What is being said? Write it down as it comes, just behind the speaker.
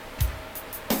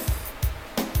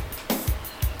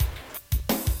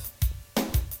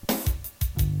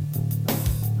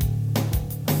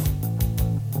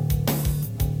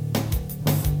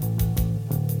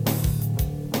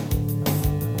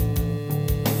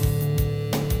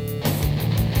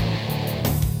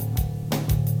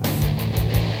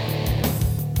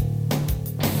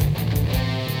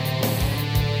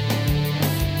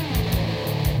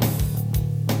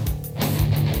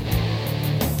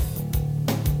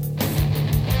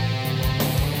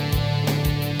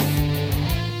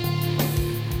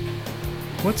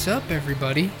What's up,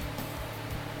 everybody?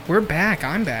 We're back.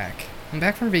 I'm back. I'm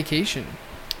back from vacation.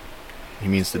 He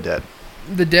means the dead.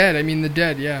 The dead. I mean the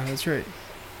dead. Yeah, that's right.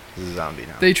 He's a zombie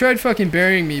now. They tried fucking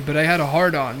burying me, but I had a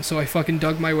hard-on, so I fucking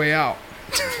dug my way out.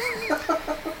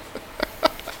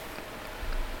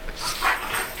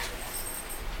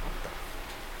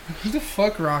 Who the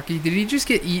fuck, Rocky? Did he just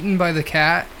get eaten by the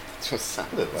cat? That's what it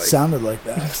sounded like. Sounded like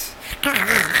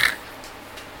that.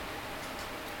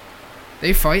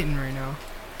 They fighting right now.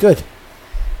 Good.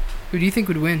 Who do you think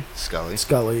would win? Scully.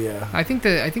 Scully, yeah. I think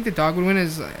the dog would win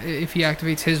if he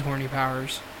activates his horny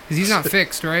powers, because he's not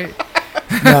fixed, right?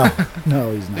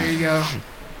 No, he's not. There you go.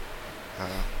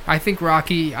 I think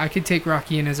Rocky. I could take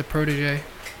Rocky in as a protege.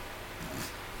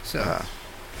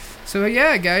 So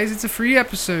yeah, guys, it's a free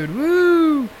episode.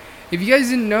 Woo! If you guys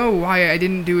didn't know why I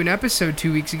didn't do an episode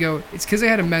 2 weeks ago, it's because I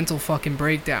had a mental fucking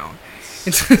breakdown.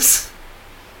 It's just,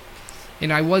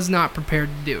 and I was not prepared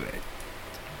to do it.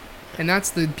 And that's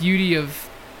the beauty of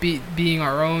being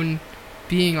our own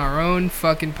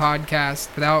fucking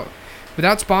podcast without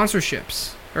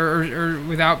sponsorships or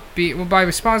without without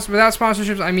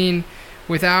sponsorships. I mean,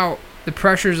 without the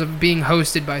pressures of being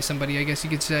hosted by somebody, I guess you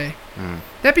could say.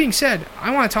 That being said,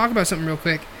 I want to talk about something real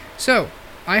quick. So,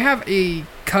 I have a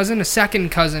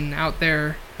second cousin out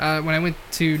there when I went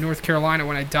to North Carolina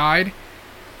when I died,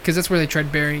 because that's where they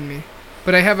tried burying me.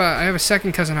 But I have a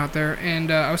second cousin out there, and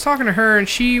I was talking to her, and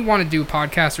she wanted to do a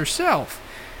podcast herself,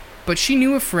 but she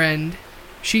knew a friend.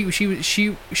 She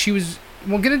was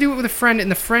gonna do it with a friend, and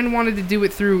the friend wanted to do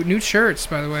it through new shirts,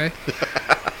 by the way.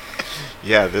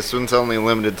 Yeah, this one's only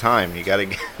limited time. You gotta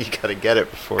get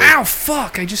it before. Ow,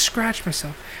 fuck! I just scratched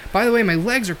myself. By the way, my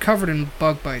legs are covered in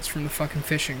bug bites from the fucking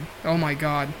fishing. Oh my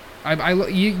god!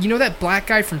 You know that black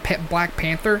guy from Black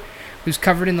Panther, who's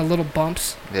covered in the little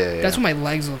bumps? Yeah. That's what my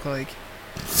legs look like.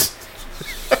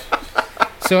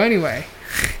 So anyway,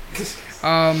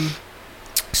 I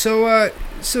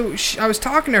was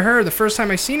talking to her the first time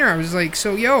I seen her. I was like,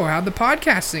 "So, yo, how'd the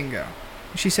podcast thing go?"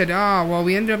 And she said, well,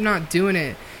 we ended up not doing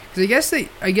it. Because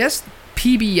I guess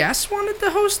PBS wanted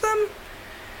to host them,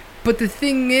 but the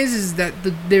thing is that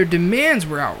their demands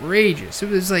were outrageous. It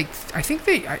was like I think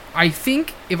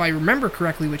if I remember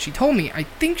correctly what she told me, I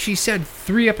think she said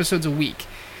 3 episodes a week.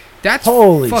 That's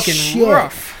Holy fucking shit.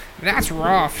 rough. That's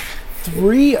rough.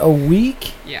 3 a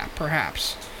week? Yeah,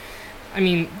 perhaps. I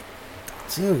mean,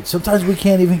 Dude, sometimes we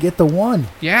can't even get the one.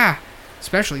 yeah,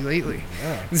 especially lately.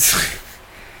 Yeah.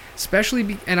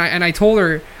 And I told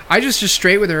her, I just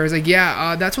straight with her. I was like,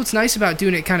 yeah, that's what's nice about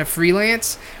doing it kind of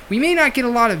freelance. We may not get a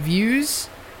lot of views,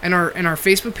 and our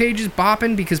Facebook page is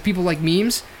bopping because people like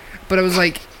memes. But I was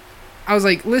like,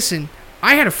 listen,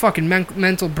 I had a fucking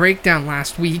mental breakdown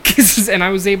last week, and I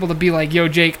was able to be like, yo,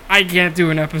 Jake, I can't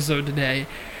do an episode today.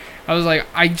 I was like,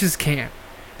 I just can't.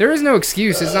 There is no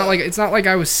excuse. It's not like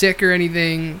I was sick or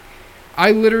anything.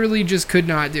 I literally just could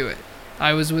not do it.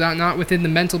 I was not within the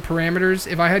mental parameters.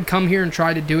 If I had come here and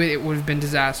tried to do it, it would have been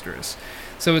disastrous.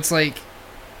 So it's like,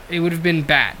 it would have been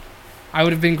bad. I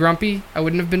would have been grumpy. I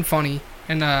wouldn't have been funny.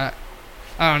 And, I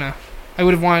don't know. I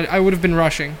would have been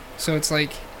rushing. So it's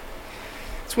like,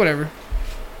 it's whatever.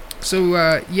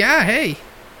 So, yeah, hey.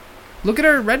 Look at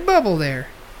our Redbubble there.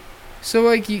 So,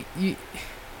 like,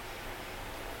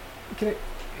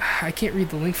 I can't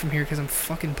read the link from here because I'm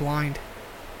fucking blind.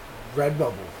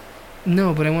 Redbubble.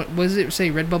 No, but what does it say?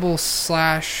 Redbubble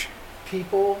 /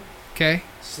 People Okay.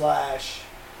 /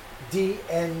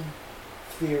 DN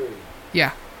Theory.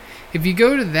 Yeah. If you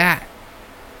go to that,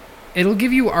 it'll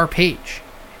give you our page.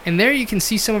 And there you can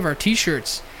see some of our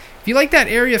t-shirts. If you like that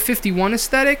Area 51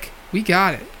 aesthetic, we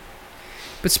got it.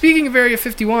 But speaking of Area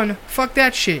 51, fuck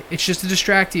that shit. It's just to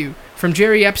distract you from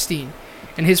Jerry Epstein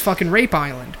and his fucking rape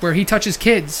island where he touches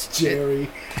kids. Jerry.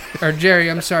 Or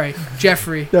Jerry, I'm sorry.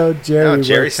 Jeffrey. No, Jerry. No,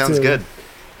 Jerry works sounds too. good.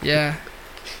 Yeah.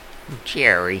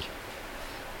 Jerry.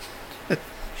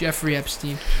 Jeffrey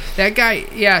Epstein. That guy,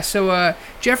 yeah, so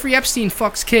Jeffrey Epstein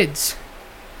fucks kids.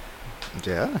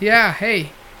 Yeah. Yeah,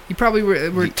 hey. You probably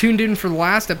were tuned in for the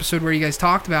last episode where you guys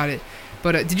talked about it.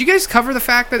 But did you guys cover the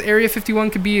fact that Area 51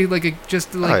 could be like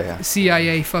a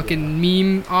CIA fucking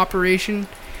meme operation?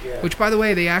 Yeah. Which, by the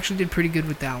way, they actually did pretty good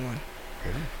with that one.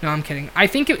 Really? No, I'm kidding. I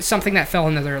think it was something that fell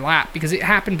into their lap because it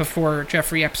happened before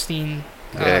Jeffrey Epstein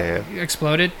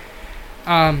exploded.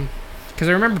 Because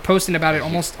I remember posting about it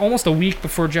almost a week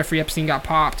before Jeffrey Epstein got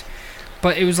popped.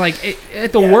 But it was like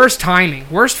at the worst timing.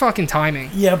 Worst fucking timing.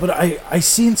 Yeah, but I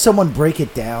seen someone break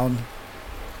it down.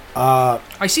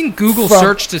 I seen Google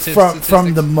search statistics.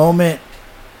 From the moment,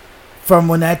 from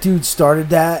when that dude started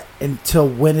that until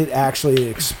when it actually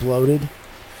exploded.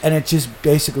 And it just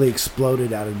basically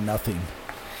exploded out of nothing.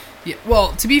 Yeah,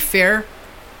 well, to be fair,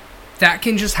 that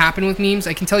can just happen with memes.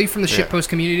 I can tell you from the shitpost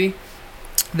community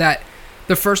that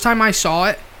the first time I saw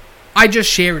it, I just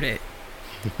shared it.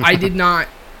 I did not.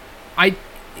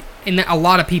 And a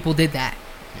lot of people did that.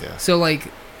 Yeah. So,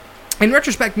 like, in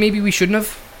retrospect, maybe we shouldn't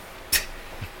have.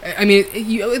 I mean,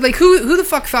 who the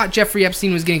fuck thought Jeffrey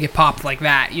Epstein was gonna get popped like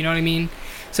that? You know what I mean?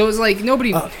 So it was like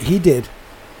nobody. He did.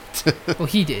 Well,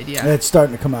 he did, yeah. It's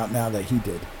starting to come out now that he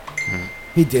did.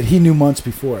 He did. He knew months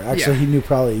before. Actually, he knew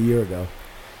probably a year ago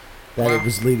that it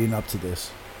was leading up to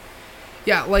this.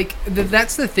 Yeah, like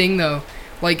that's the thing, though.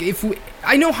 Like,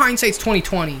 I know hindsight's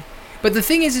 20/20, but the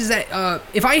thing is that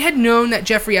if I had known that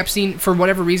Jeffrey Epstein, for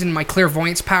whatever reason, my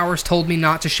clairvoyance powers told me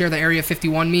not to share the Area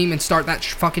 51 meme and start that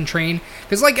fucking train,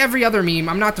 because like every other meme,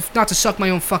 I'm not to suck my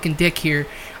own fucking dick here.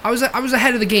 I was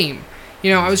ahead of the game. You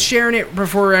know, I was sharing it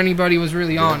before anybody was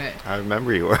really on it. I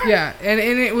remember you were. Yeah, and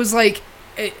it was like,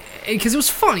 because it was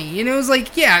funny, and it was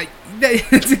like, yeah,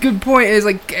 that's a good point. It's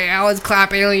like, let's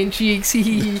clap alien cheeks,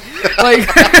 like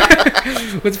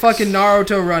with fucking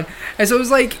Naruto run. And so it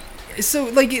was like,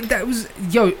 that was,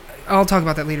 I'll talk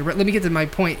about that later. But let me get to my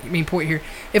main point here.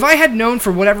 If I had known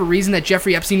for whatever reason that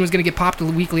Jeffrey Epstein was gonna get popped a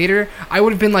week later, I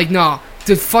would have been like, nah,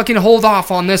 to fucking hold off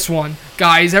on this one,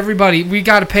 guys. Everybody, we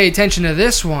got to pay attention to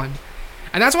this one.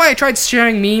 And that's why I tried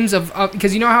sharing memes of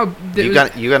because you know how you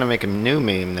got to make a new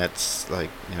meme that's like,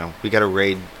 we got to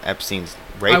raid Epstein's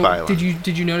rape island.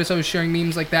 Did you notice I was sharing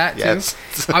memes like that too? Yes.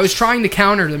 I was trying to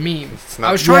counter the meme.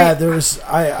 I was trying. Yeah, there was.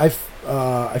 I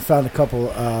found a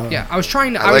couple. I was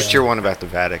trying to. I liked your one about the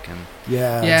Vatican.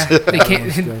 Yeah.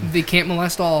 They can't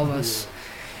molest all of us.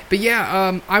 But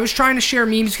yeah, I was trying to share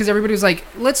memes because everybody was like,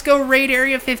 "Let's go raid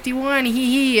Area 51,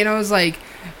 hee," and I was like,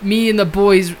 me and the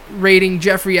boys raiding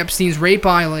Jeffrey Epstein's rape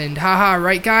island, haha,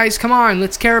 right guys? Come on,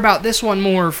 let's care about this one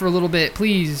more for a little bit,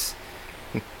 please.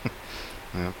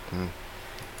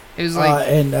 It was like,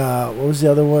 and what was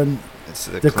the other one? It's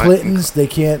the Clintons. They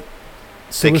can't.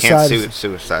 They can't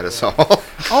suicide us all.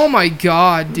 Oh my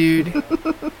god, dude,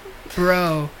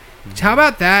 bro, how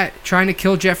about that? Trying to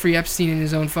kill Jeffrey Epstein in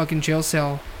his own fucking jail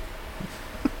cell.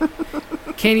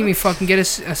 Can't even fucking get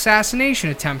an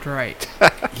assassination attempt right.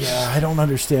 Yeah, I don't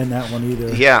understand that one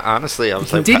either. Yeah, honestly, I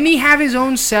was like... Didn't he have his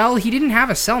own cell? He didn't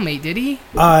have a cellmate, did he?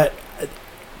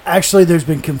 Actually, there's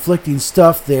been conflicting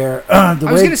stuff there. I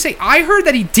was going to say, I heard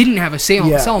that he didn't have a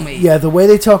cellmate. Yeah, the way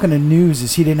they talk in the news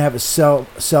is he didn't have a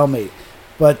cellmate.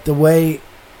 But the way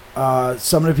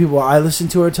some of the people I listen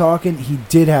to are talking, he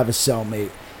did have a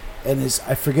cellmate. And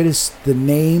I forget the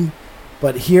name,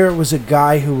 but here it was a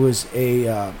guy who was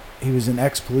he was an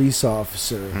ex-police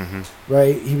officer,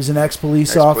 right? He was an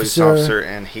ex-police officer,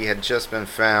 and he had just been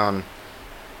found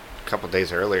a couple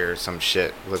days earlier, some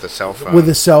shit with a cell phone. With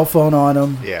a cell phone on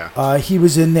him. Yeah. He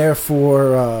was in there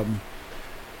for,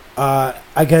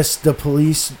 I guess the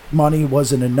police money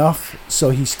wasn't enough,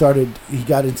 so he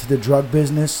got into the drug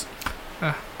business,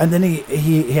 and then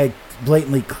he had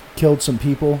blatantly killed some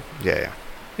people. Yeah.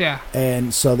 Yeah.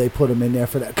 And so they put him in there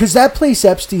for that. Because that place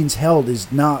Epstein's held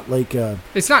is not like a...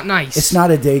 It's not nice. It's not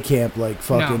a day camp like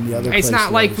fucking the other place. It's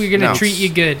not like we're going to treat you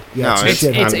good. Yeah,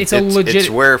 it's a legit... It's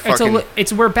where fucking...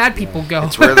 It's where bad people go.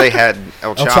 It's where they had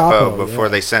El Chapo before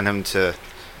they sent him to...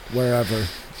 Wherever,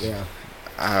 yeah.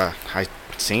 I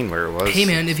seen where it was. Hey,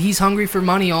 man, if he's hungry for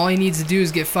money, all he needs to do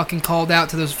is get fucking called out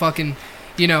to those fucking,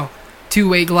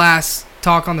 two-way glass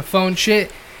talk on the phone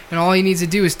shit. And all he needs to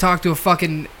do is talk to a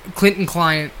fucking Clinton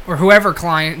client or whoever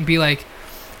client and be like,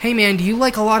 hey, man, do you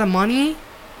like a lot of money?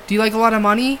 Do you like a lot of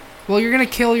money? Well, you're going to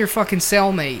kill your fucking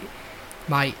cellmate,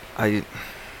 mate. I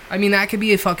mean, that could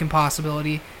be a fucking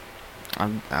possibility. I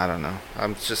don't know.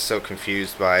 I'm just so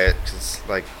confused by it. Cause,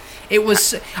 like, it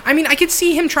was... I could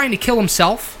see him trying to kill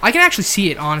himself. I can actually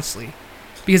see it, honestly.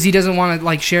 Because he doesn't want to,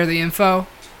 like, share the info.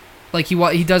 Like,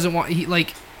 he doesn't want...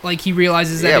 Like, he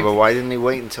realizes that... Yeah, but why didn't he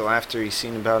wait until after he's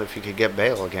seen about if he could get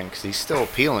bail again? Because he's still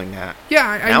appealing that.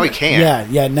 Yeah, now he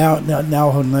can't. Yeah, now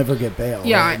he'll never get bail.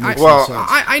 Yeah, right?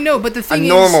 I know, but the thing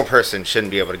is... A normal person shouldn't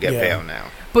be able to get bail now.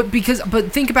 But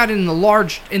think about it in the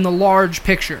large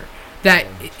picture. That,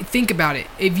 think about it.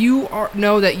 If you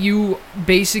know that you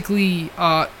basically...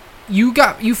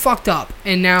 You fucked up,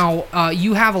 and now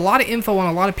you have a lot of info on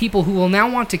a lot of people who will now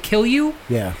want to kill you.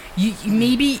 Yeah.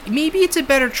 Maybe it's a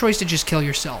better choice to just kill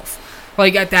yourself,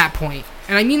 like at that point.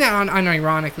 And I mean that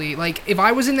unironically. Like if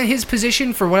I was in his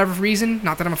position for whatever reason,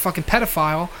 not that I'm a fucking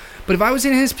pedophile, but if I was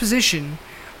in his position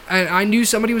and I knew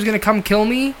somebody was gonna come kill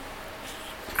me,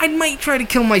 I might try to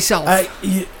kill myself.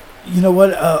 You know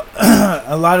what?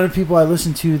 A lot of the people I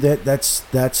listen to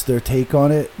that's their take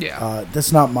on it. Yeah.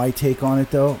 That's not my take on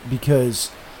it though, because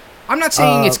I'm not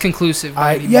saying it's conclusive.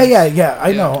 I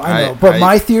know. But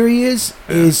my theory is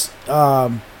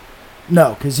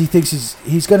No, because he thinks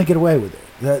he's going to get away with it.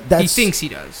 He thinks he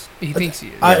does. He thinks he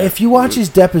is. If you watch his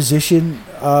deposition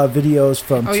videos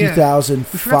from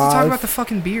 2005, we forgot to talk about the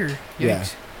fucking beer. Yikes. Yeah,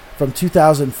 from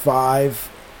 2005.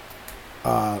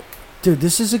 Dude,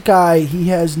 this is a guy. He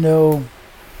has no.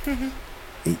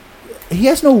 He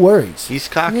has no worries. He's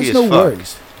cocky he has as no fuck.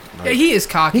 worries. Yeah, he is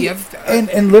cocky.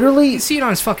 And literally, you can see it on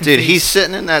his fucking dude, face. he's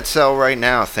sitting in that cell right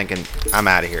now thinking, I'm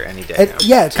out of here any day now.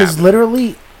 Yeah, because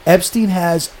literally, Epstein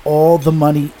has all the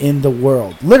money in the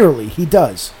world. Literally, he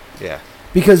does. Yeah.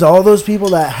 Because all those people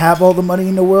that have all the money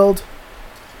in the world,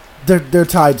 they're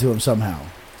tied to him somehow.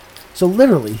 So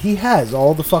literally, he has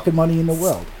all the fucking money in the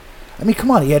world. I mean,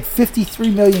 come on, he had 53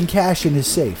 million cash in his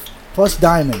safe, plus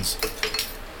diamonds.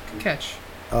 Catch.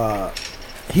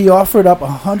 He offered up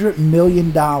 $100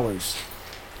 million.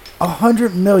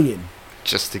 $100 million.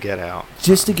 Just to get out.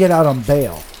 Just to get out on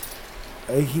bail.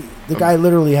 The guy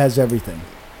literally has everything.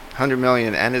 $100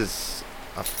 million and his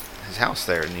house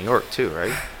there in New York too,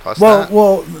 right? Plus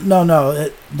Well, that? no.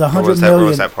 The $100 million. Or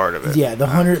was that part of it? Yeah, the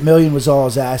 $100 million was all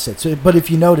his assets. But if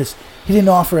you notice, he didn't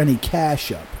offer any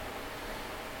cash up.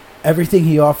 Everything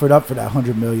he offered up for that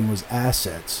 $100 million was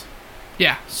assets.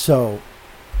 Yeah. So,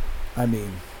 I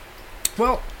mean,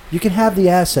 well, you can have the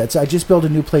assets. I just built a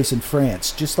new place in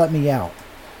France. Just let me out.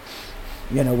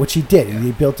 You know, which he did. Yeah.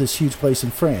 He built this huge place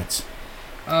in France.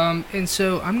 And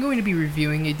so I'm going to be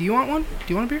reviewing it. Do you want one? Do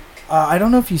you want a beer? I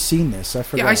don't know if you've seen this. I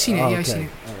forgot. Yeah, I seen it. Oh, Yeah, I okay. seen it.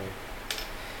 All right.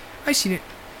 I seen it.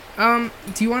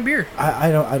 Do you want a beer? I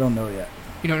don't know yet.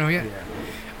 You don't know yet? Yeah.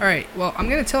 All right. Well, I'm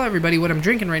going to tell everybody what I'm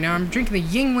drinking right now. I'm drinking the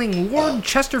Yingling Lord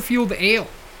Chesterfield Ale.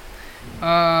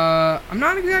 I'm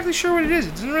not exactly sure what it is.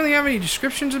 It doesn't really have any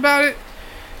descriptions about it.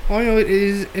 All I know it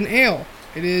is an ale.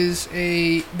 It is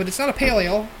but it's not a pale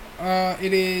ale.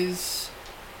 It is.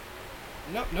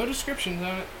 Nope, no descriptions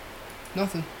on it.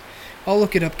 Nothing. I'll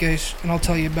look it up, guys, and I'll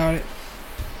tell you about it.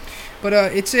 But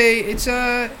it's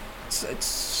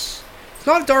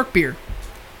not a dark beer,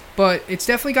 but it's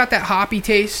definitely got that hoppy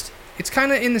taste. It's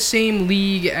kind of in the same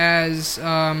league as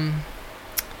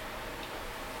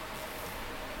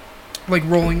like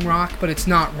Rolling Rock, but it's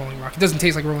not Rolling Rock. It doesn't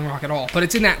taste like Rolling Rock at all. But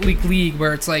it's in that league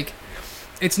where it's like,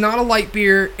 it's not a light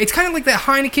beer. It's kind of like that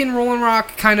Heineken Rolling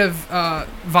Rock kind of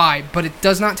vibe, but it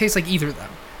does not taste like either of them.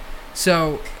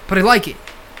 So, but I like it.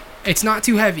 It's not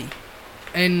too heavy,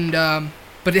 and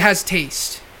but it has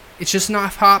taste. It's just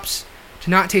enough hops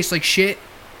to not taste like shit.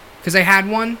 Because I had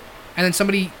one, and then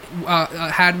somebody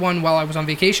had one while I was on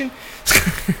vacation.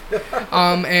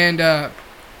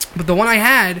 But the one I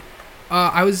had,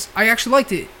 I actually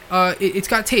liked it. It's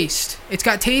got taste. It's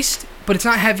got taste, but it's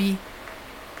not heavy.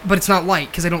 But it's not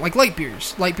light, because I don't like light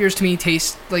beers. Light beers to me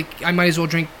taste like I might as well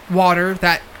drink water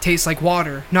that tastes like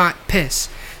water, not piss.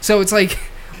 So it's like,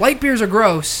 light beers are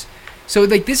gross. So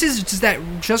like this is just that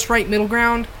just right middle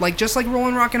ground, like just like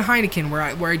Rolling Rock and Heineken, where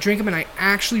I drink them and I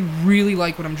actually really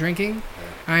like what I'm drinking.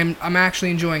 I'm actually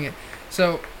enjoying it.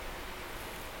 So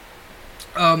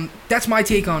that's my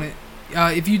take on it.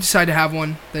 If you decide to have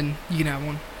one, then you can have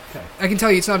one. Okay. I can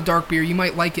tell you it's not a dark beer. You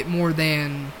might like it more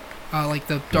than like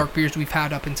the dark beers we've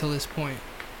had up until this point.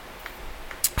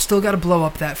 Still got to blow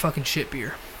up that fucking shit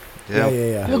beer.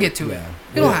 Yeah. We'll get to it.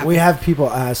 It'll happen. We have people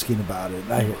asking about it.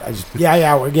 I just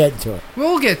we're getting to it.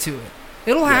 We'll get to it.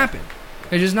 It'll happen.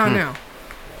 It's just not now.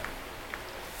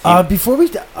 Before we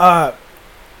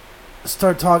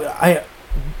start talking,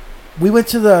 we went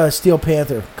to the Steel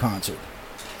Panther concert.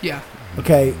 Yeah.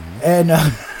 Okay, and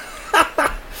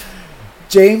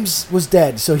James was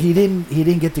dead, so he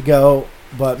didn't get to go.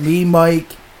 But me, Mike,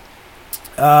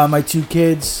 my two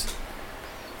kids,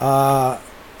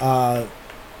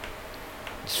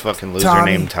 This fucking loser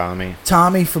Tommy. named Tommy.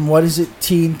 Tommy from what is it,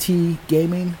 TNT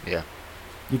Gaming? Yeah.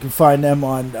 You can find them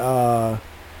on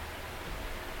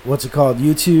what's it called,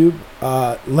 YouTube.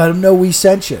 Let them know we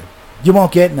sent you. You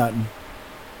won't get nothing.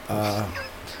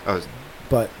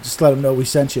 But just let them know we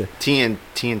sent you.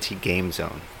 TNT Game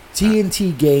Zone.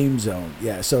 TNT Game Zone.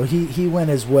 Yeah, so he went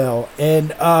as well. And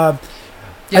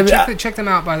check them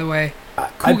out, by the way.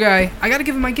 Cool guy. I got to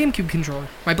give him my GameCube controller.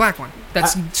 My black one.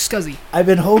 That's scuzzy. I've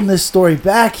been holding this story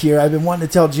back here. I've been wanting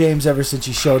to tell James ever since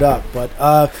he showed up. But,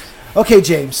 okay,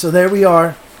 James, so there we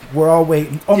are. We're all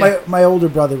waiting. Oh, Yeah. my older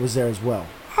brother was there as well.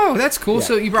 Oh, that's cool. Yeah.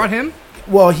 So you brought him?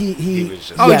 Well, he was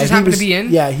just- he just happened to be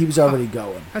in? Yeah, he was already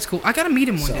going. That's cool. I got to meet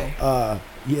him one day.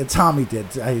 Yeah, Tommy did.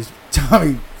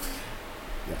 Tommy,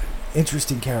 yeah,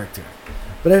 interesting character.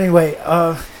 But anyway,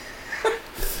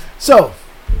 so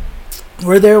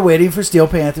we're there waiting for Steel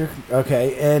Panther.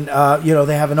 Okay, and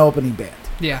they have an opening band.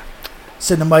 Yeah.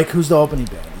 Said to Mike, "Who's the opening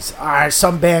band?" He's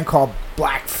some band called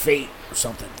Black Fate or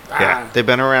something. Yeah, they've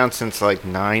been around since like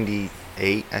 '98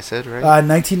 8, I said, right?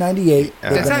 1998.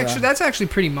 That's actually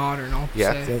pretty modern, I'll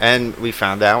Yeah, say. and we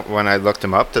found out when I looked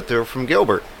them up that they were from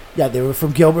Gilbert. Yeah, they were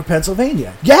from Gilbert,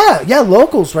 Pennsylvania. Yeah,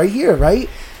 locals right here, right?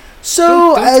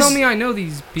 So don't tell me I know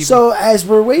these people. So as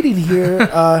we're waiting here,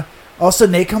 all of a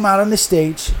sudden they come out on the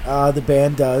stage. The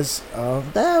band does.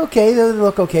 Okay, they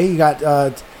look okay. You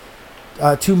got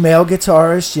 2 male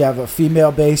guitarists. You have a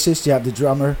female bassist. You have the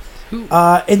drummer. Who?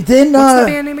 And then What's the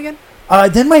band name again?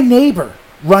 Then my neighbor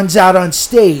runs out on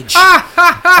stage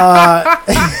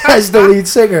as the lead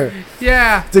singer.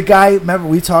 Yeah. The guy, remember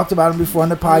we talked about him before on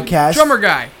the podcast. Drummer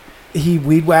guy. He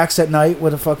weed whacks at night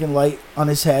with a fucking light on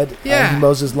his head. Yeah. He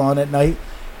mows his lawn at night.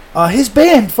 His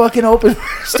band fucking opened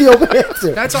for Steel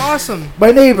Panther. That's awesome.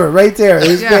 My neighbor right there,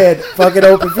 his band fucking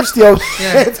opened for Steel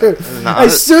Panther.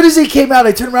 As soon as he came out,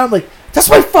 I turned around like, that's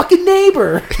my fucking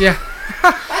neighbor. Yeah.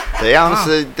 They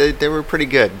honestly, they were pretty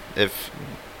good. If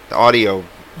the audio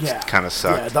kind of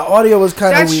sucked. Yeah, the audio was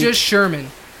kind of That's weak. just Sherman.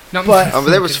 No, But-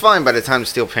 But it was fine by the time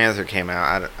Steel Panther came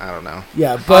out. I don't know.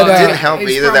 Yeah, but it didn't help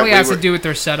either that probably we has were. to do with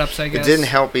their setups, I guess. It didn't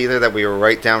help either that we were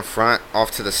right down front,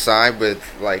 off to the side with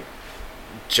like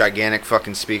gigantic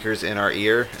fucking speakers in our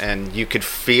ear, and you could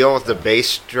feel the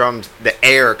bass drums, the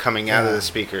air coming out of the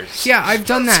speakers. Yeah, I've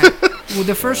done that. Well,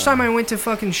 the first time I went to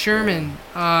fucking Sherman,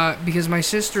 because my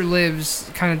sister lives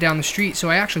kind of down the street, so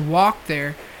I actually walked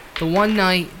there. The one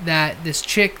night that this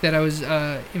chick that I was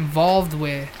involved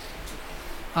with,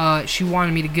 she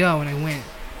wanted me to go, and I went.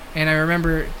 And I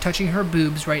remember touching her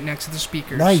boobs right next to the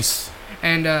speakers. nice.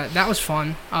 And that was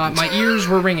fun. My ears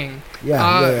were ringing.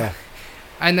 Yeah.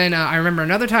 And then I remember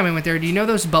another time I went there. Do you know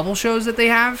those bubble shows that they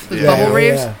have? Those Yeah. bubble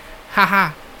raves? Yeah.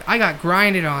 Haha. I got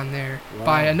grinded on there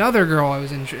by Wow. another girl I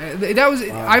was in. That was.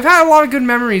 I've had a lot of good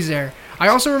memories there. I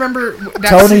also remember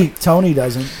that Tony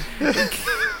doesn't.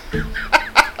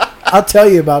 I'll tell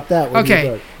you about that. When Okay,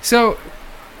 you're done. so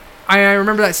I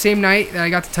remember that same night that I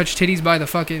got to touch titties by the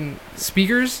fucking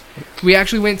speakers. We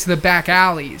actually went to the back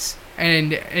alleys and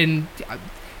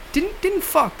didn't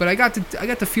fuck, but I got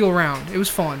to feel around. It was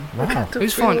fun. Wow. It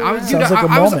was fun. I was Sounds like a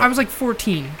I was moment. I was like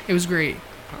 14. It was great.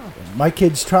 My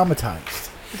kid's traumatized.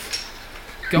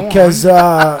 Go Because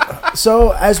on.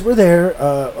 so as we're there,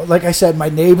 like I said, my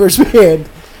neighbor's band,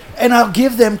 and I'll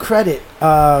give them credit.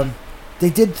 They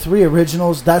did 3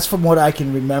 originals. That's from what I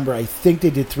can remember. I think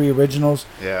they did 3 originals.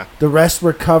 Yeah. The rest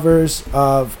were covers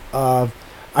of.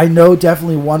 I know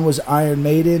definitely one was Iron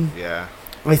Maiden. Yeah.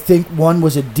 I think one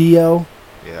was a Dio.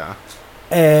 Yeah.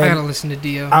 I And gotta listen to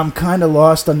Dio. I'm kind of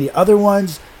lost on the other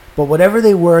ones, but whatever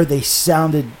they were, they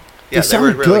sounded. Yeah, they were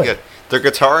sounded really good. Their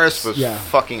guitarist was Yeah.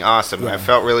 fucking awesome. Yeah. I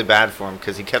felt really bad for him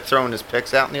because he kept throwing his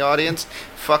picks out in the audience.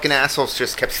 Fucking assholes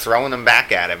just kept throwing them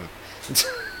back at him.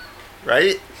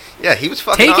 Right? Yeah, he was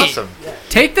fucking Take it. awesome.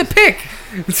 Take the pick.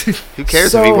 Who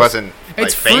cares if he So- wasn't like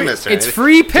It's free- famous or it's anything?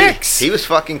 free Dude, picks. he was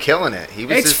fucking killing it. He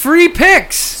was It's just, free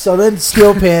picks. So then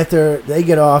Steel Panther, they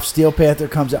get off. Steel Panther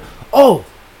comes out. Oh,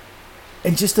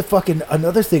 and just the fucking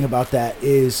another thing about that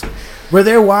is, we're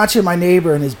there watching my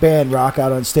neighbor and his band rock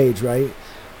out on stage, right?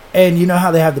 And you know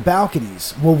how they have the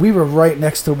balconies. Well, we were right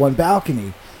next to one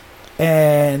balcony,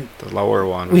 and the lower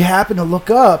one. we happened to look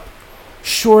up.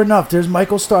 Sure enough, there's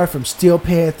Michael Starr from Steel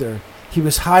Panther. He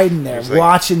was hiding there, He was like-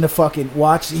 watching the fucking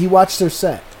He watched their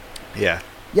set. Yeah.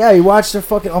 Yeah, he watched their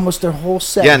fucking almost their whole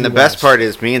set. Yeah, and he the best watched. part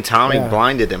is me and Tommy Yeah.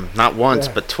 blinded him. Not once,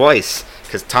 Yeah. but twice.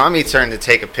 Because Tommy turned to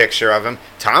take a picture of him.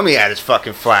 Tommy had his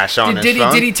fucking flash on his Did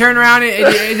phone. he turn around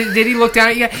and did he look down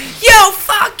at you? Yo,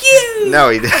 fuck you! No,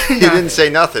 he didn't say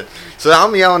nothing. So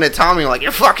I'm yelling at Tommy like, "You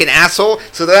fucking asshole!"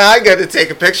 So then I go to take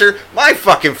a picture. My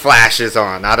fucking flash is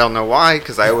on. I don't know why,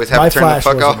 because I always have My to turn the flash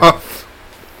fuck wasn't off.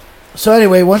 So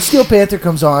anyway, once Steel Panther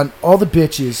comes on, all the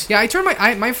bitches. Yeah, I turn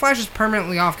my flash is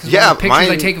permanently off because Yeah, of the pictures I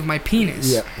mine- take of my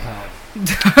penis. Yeah.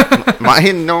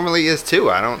 Mine normally is too.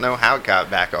 I don't know how it got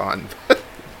back on.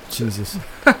 Jesus.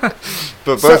 But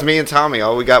both So- me and Tommy,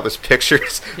 all we got was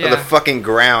pictures of Yeah. the fucking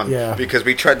ground. Yeah. Because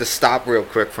we tried to stop real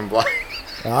quick from blinding.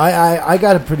 I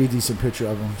got a pretty decent picture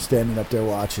of him standing up there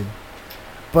watching.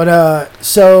 But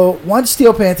so once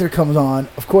Steel Panther comes on,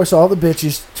 of course all the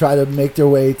bitches try to make their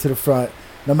way to the front.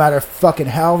 No matter fucking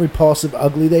how repulsive,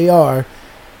 ugly they are,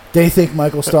 they think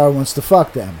Michael Starr wants to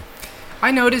fuck them.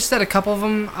 I noticed that a couple of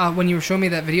them, when you were showing me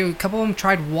that video, a couple of them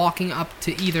tried walking up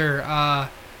to either,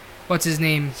 what's his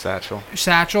name,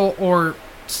 Satchel or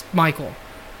Michael,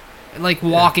 like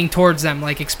walking towards them,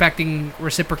 like expecting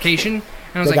reciprocation. And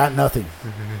I was They like, got nothing.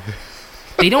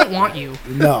 they don't want you.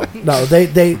 No, they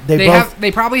both.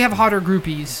 They probably have hotter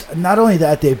groupies. Not only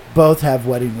that, they both have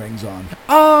wedding rings on.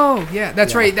 Oh yeah,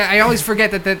 that's Yeah. right. I always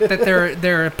forget that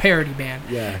they're a parody band.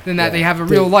 Yeah. And that yeah. they have a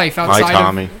real life My outside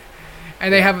Tommy.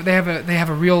 And they have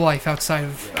a real life outside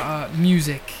of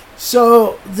music.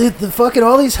 So the fucking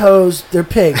all these hoes, they're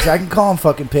pigs. I can call them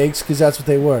fucking pigs because that's what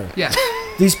they were. Yeah.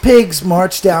 These pigs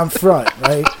marched down front,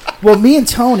 right? Well, me and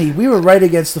Tony, we were right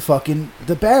against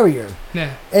the barrier.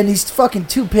 Yeah. And these fucking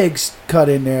two pigs cut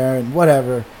in there and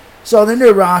whatever. So then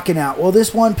they're rocking out. Well,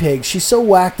 this one pig, she's so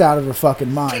whacked out of her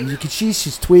fucking mind. You can see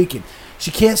she's tweaking. She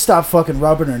can't stop fucking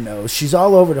rubbing her nose. She's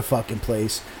all over the fucking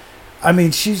place. I mean,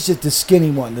 she's just the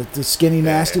skinny one, the skinny,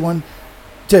 nasty one.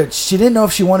 Dude, she didn't know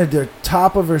if she wanted the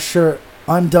top of her shirt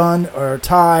undone or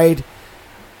tied.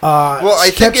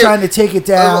 She kept trying to take it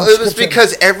down. It was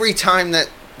because every time that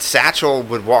Satchel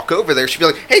would walk over there, she'd be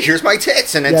like, "Hey, here's my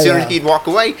tits," and then as soon as he'd walk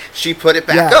away, she put it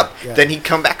back up. Yeah. Then he'd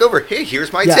come back over. Hey,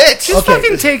 here's my tits. Just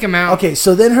fucking take them out. Okay,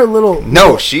 so then her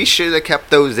little she should have kept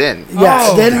those in.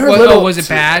 Yeah. Then her was it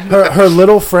bad? Her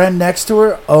little friend next to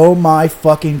her. Oh my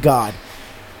fucking god!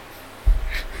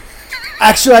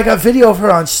 Actually, I got video of her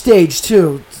on stage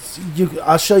too.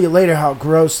 I'll show you later how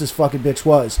gross this fucking bitch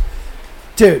was,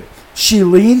 dude. She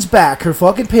leans back. Her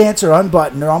fucking pants are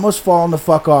unbuttoned. They're almost falling the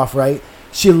fuck off, right?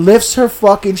 She lifts her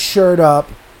fucking shirt up.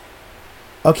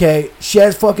 Okay, she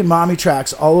has fucking mommy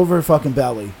tracks all over her fucking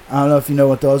belly. I don't know if you know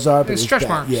what those are, but it's stretch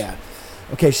marks. Yeah.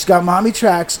 Okay, she's got mommy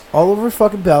tracks all over her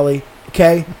fucking belly.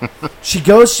 Okay, she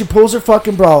pulls her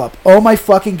fucking bra up. Oh my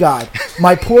fucking god,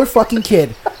 my poor fucking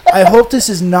kid. I hope this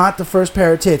is not the first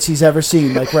pair of tits he's ever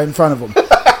seen, like right in front of him.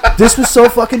 This was so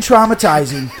fucking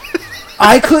traumatizing.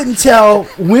 I couldn't tell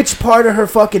which part of her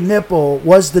fucking nipple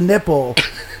was the nipple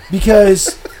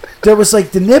because there was like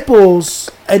the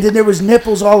nipples and then there was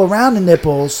nipples all around the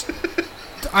nipples.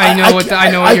 I know what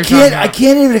you're talking about. I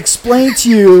can't even explain to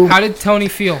you. How did Tony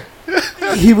feel?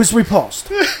 He was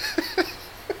repulsed.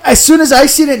 As soon as I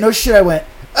seen it, no shit, I went,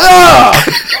 "Ah!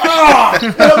 Ah!"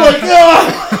 And I'm like,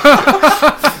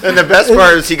 "Ah!" And the best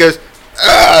part is he goes,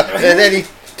 "Ah!" And then he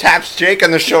taps Jake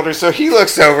on the shoulder, so he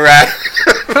looks over at him.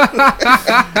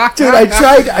 Dude,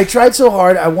 I tried so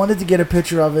hard. I wanted to get a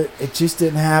picture of it. It just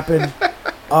didn't happen.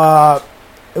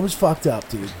 It was fucked up,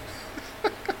 dude.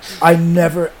 I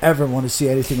never, ever want to see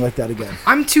anything like that again.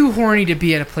 I'm too horny to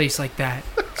be at a place like that.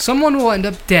 Someone will end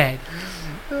up dead.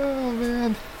 Oh,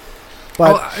 man.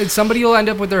 But somebody will end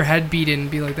up with their head beaten and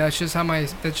be like, that's just how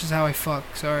I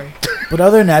fuck. Sorry. But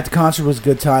other than that, the concert was a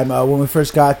good time. When we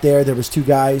first got there was two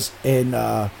guys in,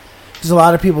 because a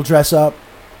lot of people dress up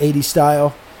 80s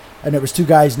style, and there was two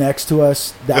guys next to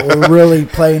us that were really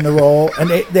playing the role. And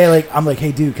they like, I'm like,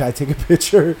 "Hey dude, can I take a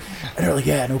picture?" And they're like,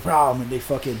 "Yeah, no problem."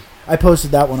 And I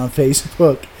posted that one on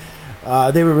Facebook.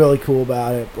 They were really cool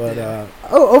about it. But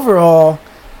overall,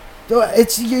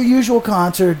 it's your usual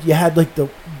concert. You had like the,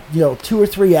 two or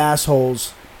three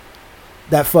assholes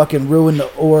that fucking ruined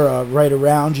the aura right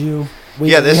around you.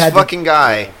 This fucking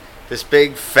guy, this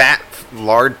big, fat,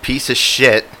 lard piece of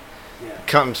shit,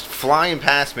 comes flying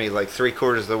past me like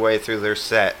 3/4 of the way through their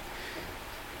set.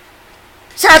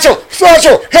 Satchel!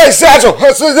 Hey, Satchel!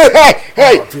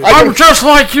 Hey! I'm just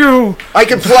like you! I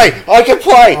can play!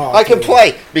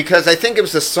 Because I think it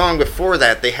was the song before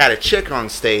that, they had a chick on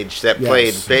stage that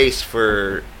played bass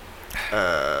for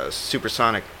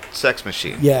Supersonic Sex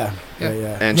Machine. Yeah.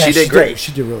 And she did great.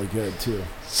 She did really good, too.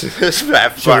 So this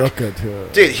fat She fuck. looked good, too.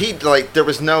 Dude, there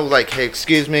was no, hey,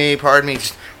 excuse me, pardon me,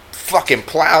 just fucking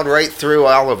plowed right through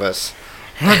all of us.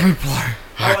 Let me play.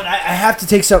 Oh, and I have to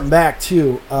take something back,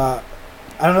 too.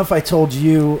 I don't know if I told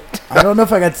you. I don't know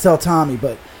if I got to tell Tommy,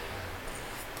 but...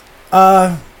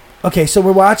 okay, so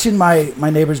we're watching my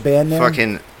neighbor's band there.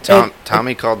 Fucking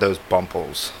Tommy called those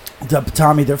bumples.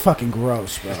 Tommy, they're fucking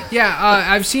gross, bro. Yeah,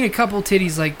 I've seen a couple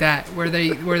titties like that where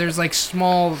there's like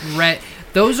small red.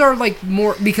 Those are like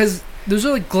more because those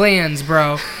are like glands,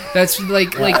 bro. That's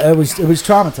like it was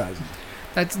traumatizing.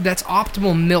 That's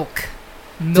optimal milk.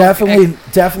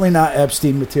 Definitely not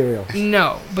Epstein material.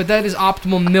 No, but that is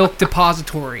optimal milk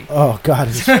depository. Oh god,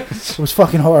 it was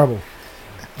fucking horrible.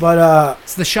 But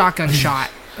it's the shotgun shot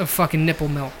of fucking nipple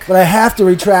milk. But I have to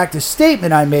retract a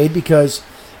statement I made because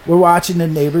we're watching the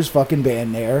neighbor's fucking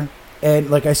band there, and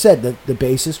like I said, the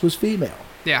bassist was female.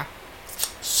 Yeah.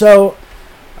 So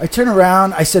I turn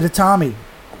around. I said to Tommy,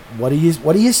 "What do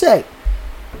you say?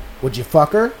 Would you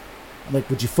fuck her?" I'm like,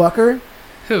 "Would you fuck her?"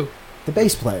 Who? The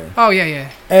bass player. Oh yeah.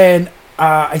 And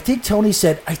I think Tony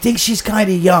said, "I think she's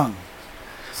kind of young."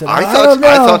 Said, I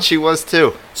thought she was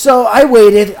too. So I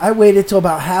waited till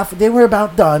about half. They were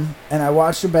about done, and I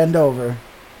watched her bend over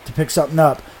to pick something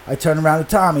up. I turned around to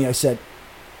Tommy. I said,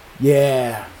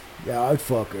 Yeah, I'd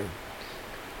fuck her.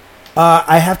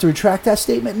 I have to retract that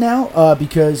statement now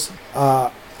because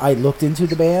I looked into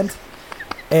the band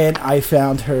and I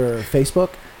found her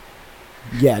Facebook.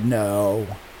 Yeah, no.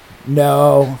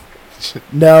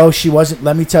 No, she wasn't.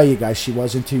 Let me tell you guys, she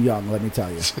wasn't too young. Let me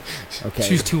tell you. Okay.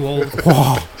 She's too old.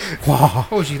 Wah, wah,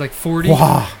 Oh, is she like 40?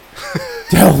 wah.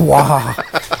 Wah.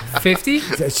 50?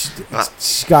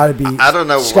 She's got to be. I don't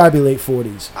know. She's got to be late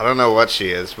 40s. I don't know what she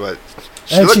is, but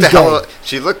she And looked she's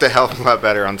she looked a hell of a lot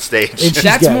better on stage. And she's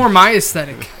That's gay. more my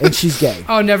aesthetic. And she's gay.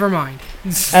 Oh, never mind.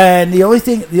 And the only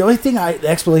the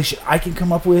explanation I can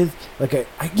come up with, like,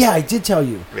 I did tell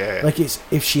you, Yeah. like, is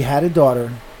if she had a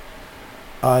daughter,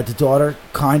 the daughter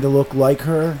kind of looked like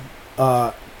her,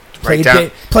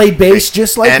 played bass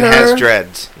just like and her, has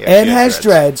dreads. Yeah, and she has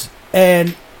dreads,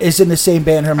 and is in the same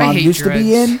band her I mom hate used dreads. to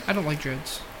be in. I don't like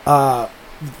dreads. No.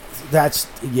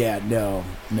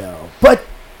 But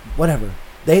whatever.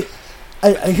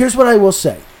 Here's what I will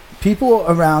say. People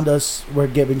around us were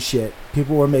giving shit.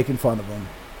 People were making fun of them.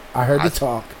 I heard the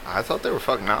talk. I thought they were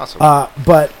fucking awesome.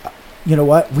 But you know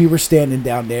what? We were standing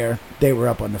down there. They were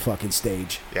up on the fucking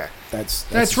stage. Yeah. That's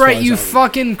That's as far right, as you I-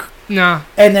 fucking... Nah,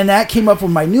 And then that came up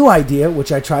with my new idea,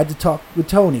 which I tried to talk with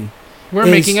Tony. we're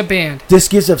Is- making a band. This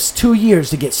gives us 2 years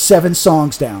to get 7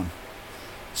 songs down.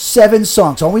 7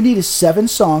 songs. All we need is 7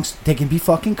 songs. They can be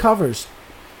fucking covers.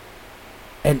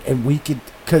 And we could...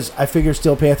 Because I figure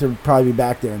Steel Panther would probably be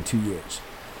back there in 2 years.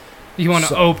 You want to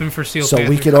So- open for Steel So Panther.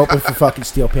 we could open for fucking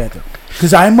Steel Panther.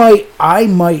 Because I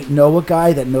might know a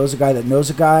guy that knows a guy that knows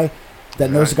a guy that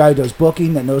knows a guy who does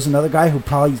booking, that knows another guy who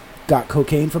probably got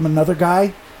cocaine from another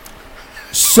guy.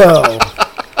 So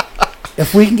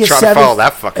if we can get Try to follow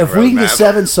that fucking if we can get roadmap.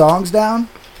 7 songs down,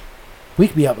 we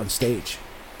could be up on stage.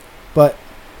 But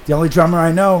the only drummer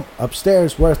I know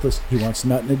upstairs, worthless. He wants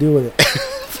nothing to do with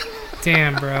it.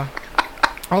 Damn, bro.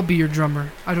 I'll be your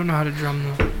drummer. I don't know how to drum,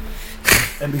 though.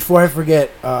 And before I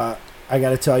forget, I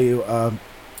got to tell you,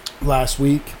 last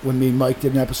week when me and Mike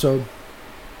did an episode,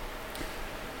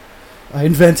 I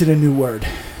invented a new word.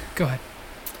 Go ahead.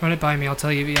 Run it by me. I'll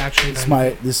tell you if you actually...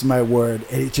 This is my word.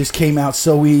 And it just came out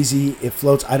so easy. It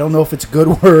floats. I don't know if it's a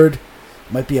good word.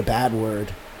 It might be a bad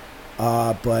word.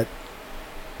 But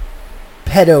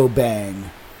pedo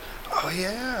bang. Oh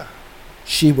yeah.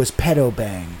 She was pedo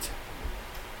banged.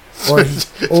 Or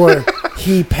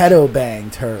he pedo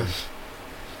banged her.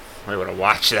 I want to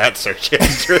watch that search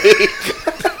history.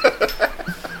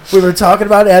 We were talking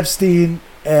about Epstein,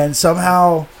 and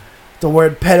somehow the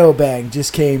word pedo bang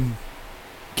just came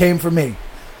from me.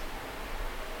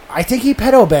 I think he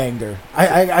pedo banged her.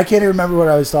 I can't even remember what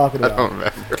I was talking I about. don't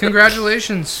remember.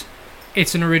 Congratulations.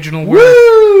 It's an original word.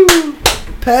 Woo!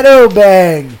 Pedo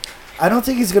bang. I don't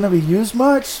think he's gonna be used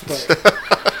much. But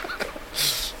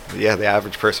Yeah, the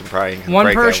average person probably. can One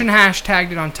break that person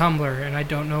hashtagged it on Tumblr, and I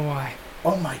don't know why.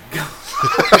 oh my god.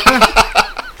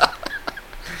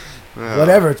 one.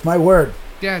 Whatever. It's my word.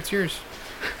 Yeah, it's yours.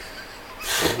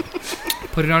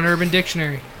 Put it on Urban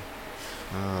Dictionary.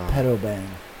 Pedo bang.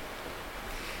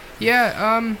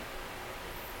 Yeah,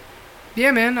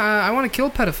 yeah, man, I want to kill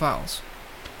pedophiles.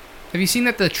 Have you seen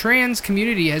that the trans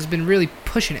community has been really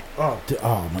pushing it?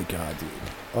 Oh my god, dude.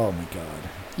 Oh my god.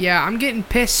 Yeah, I'm getting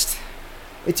pissed.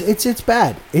 It's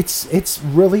bad. It's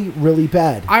really really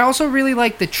bad. I also really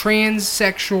like the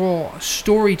transsexual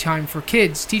story time for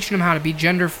kids, teaching them how to be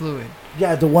gender fluid.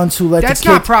 Yeah, the ones who let That's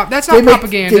the kids, not that's they not make-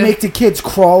 propaganda. They make the kids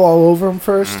crawl all over them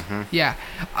first Yeah.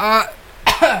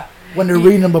 when they're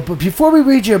reading them. But before we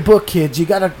read your book, kids, you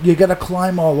gotta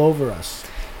climb all over us.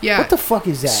 Yeah. What the fuck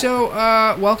is that? So,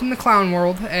 welcome to Clown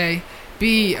World, A.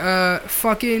 B,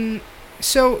 fucking...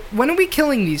 So, when are we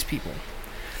killing these people?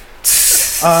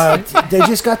 They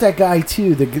just got that guy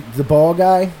too, the ball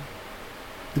guy,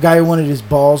 the guy who wanted his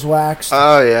balls waxed.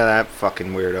 Oh yeah, that fucking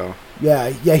weirdo. Yeah,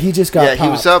 he just got. Yeah, he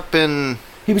popped. was up in.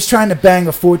 He was trying to bang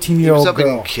a He was 14-year-old up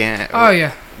girl. in Canada. Oh,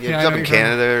 yeah. He Yeah, was I up know in what you're talking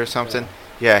Canada or something.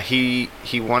 Yeah, he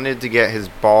wanted to get his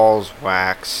balls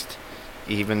waxed,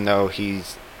 even though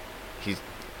he's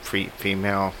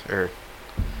female or.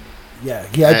 Yeah,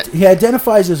 he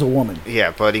identifies as a woman.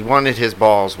 Yeah, but he wanted his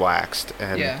balls waxed,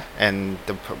 and Yeah. and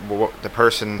the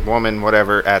person, woman,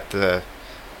 whatever, at the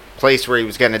place where he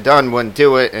was getting it done wouldn't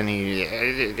do it, and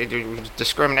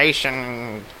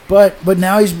discrimination. But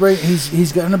now he's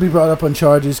going to be brought up on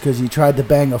charges because he tried to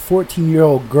bang a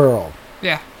 14-year-old girl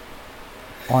Yeah.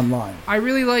 online. I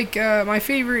really like, my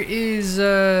favorite is,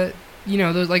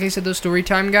 those, like I said, those story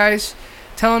time guys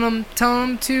telling them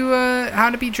to, how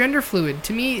to be gender fluid.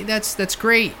 To me, that's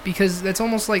great because that's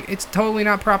almost like, it's totally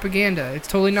not propaganda. It's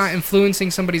totally not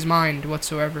influencing somebody's mind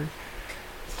whatsoever.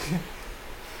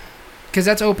 Because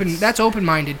that's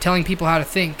open-minded, telling people how to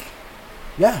think.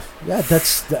 Yeah,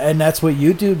 that's what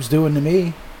YouTube's doing to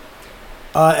me.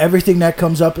 Everything that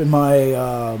comes up in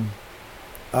my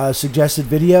suggested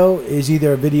video is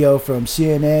either a video from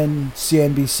CNN,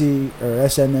 CNBC, or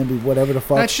SNNB, whatever the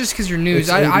fuck. That's just because you're news. It's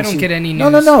I don't ABC. get any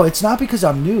news. No. It's not because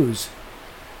I'm news.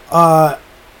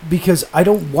 Because I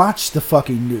don't watch the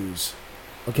fucking news.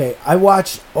 Okay, I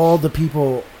watch all the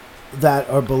people that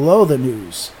are below the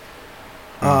news.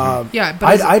 Yeah,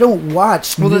 but I don't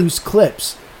watch news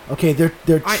clips. Okay,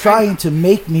 they're trying to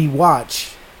make me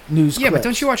watch news clips. Yeah, but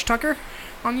don't you watch Tucker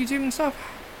on YouTube and stuff?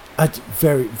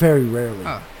 Very, very rarely.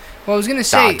 Oh. Well, I was gonna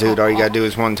say, dude, all you gotta do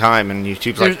is one time, and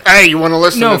YouTube's like, "Hey, you want to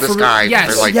listen to this guy?"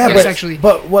 Yes, They're like, yes, but actually.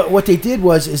 But what they did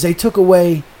is they took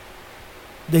away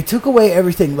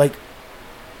everything, like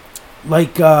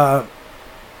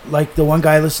the one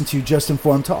guy I listened to, Just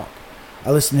Informed Talk.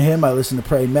 I listened to him. I listened to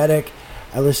Praying Medic.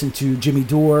 I listened to Jimmy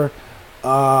Dore.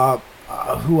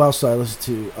 Who else do I listen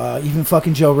to? Even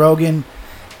fucking Joe Rogan.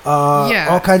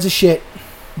 All kinds of shit,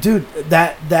 dude.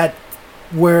 That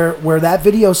where that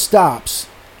video stops,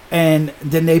 and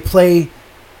then they play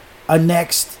a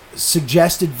next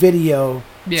suggested video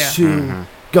to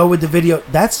go with the video.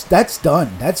 That's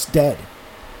done. That's dead.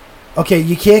 Okay,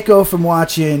 you can't go from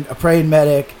watching a Praying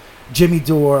Medic, Jimmy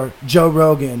Dore, Joe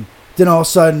Rogan, then all of a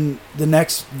sudden the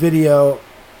next video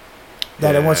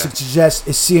that I want to suggest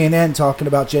is CNN talking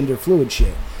about gender fluid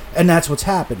shit, and that's what's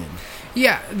happening.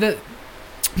 Yeah, the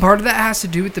part of that has to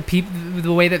do with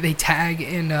the way that they tag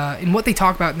and what they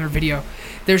talk about in their video.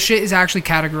 Their shit is actually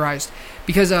categorized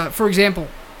because, for example,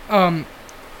 yeah,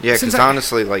 because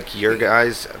honestly, like your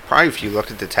guys, probably if you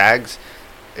looked at the tags,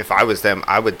 if I was them,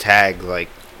 I would tag like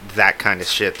that kind of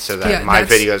shit so that my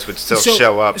videos would still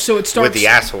show up with the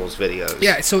assholes videos.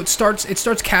 Yeah, so it starts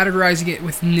categorizing it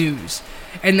with news.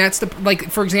 And that's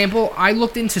for example, I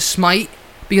looked into Smite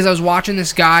because I was watching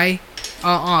this guy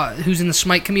who's in the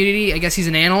Smite community. I guess he's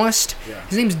an analyst. Yeah.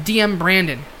 His name's DM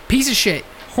Brandon. Piece of shit.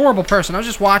 Horrible person. I was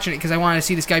just watching it because I wanted to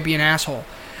see this guy be an asshole.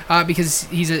 Because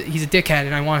he's a dickhead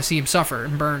and I want to see him suffer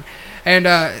and burn. And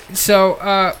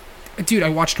dude, I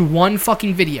watched one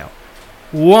fucking video.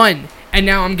 One. And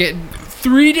now I'm getting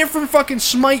 3 different fucking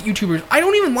Smite YouTubers. I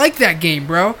don't even like that game,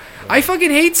 bro. I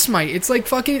fucking hate Smite. It's like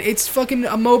fucking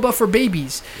a MOBA for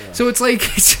babies. Yeah. So it's like,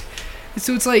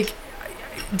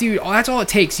 dude, that's all it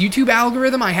takes. YouTube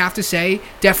algorithm, I have to say,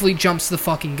 definitely jumps the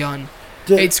fucking gun.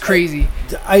 It's crazy.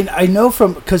 I know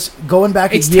because going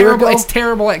back a year ago, it's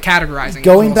terrible at categorizing.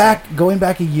 Going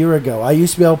back a year ago, I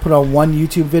used to be able to put on one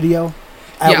YouTube video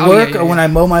at work or when I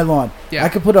mow my lawn. Yeah. I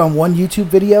could put on one YouTube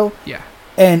video. Yeah.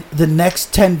 And the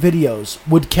next 10 videos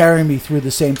would carry me through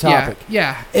the same topic.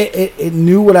 Yeah. It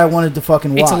knew what I wanted to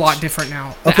fucking watch. It's a lot different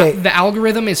now. The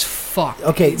algorithm is fucked.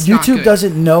 Okay, YouTube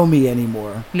doesn't know me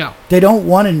anymore. No. They don't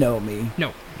want to know me.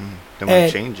 No. They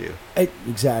want to change you.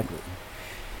 Exactly.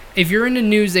 If you're into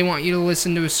news, they want you to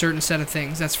listen to a certain set of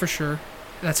things. That's for sure.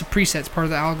 That's a preset. It's part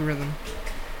of the algorithm.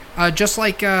 Just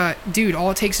like, dude,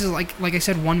 all it takes is, like I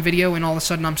said, one video, and all of a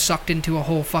sudden I'm sucked into a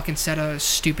whole fucking set of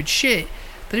stupid shit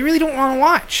that I really don't want to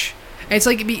watch. And it's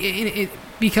like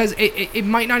because it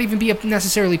might not even be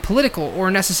necessarily political or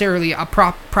necessarily a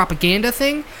propaganda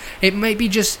thing. It might be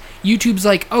just YouTube's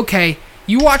like, okay,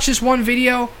 you watch this one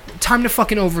video, time to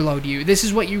fucking overload you. This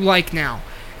is what you like now.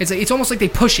 It's almost like they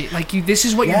push it. Like this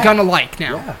is what you're gonna like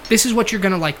now. Yeah. This is what you're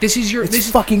gonna like. This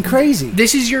is fucking crazy.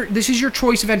 This is your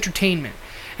choice of entertainment.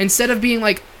 Instead of being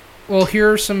like, well,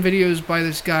 here are some videos by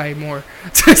this guy more.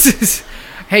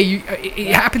 Hey,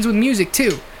 it happens with music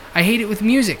too. I hate it with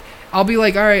music. I'll be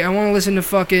like, all right, I want to listen to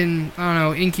fucking, I don't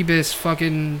know, Incubus,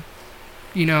 fucking,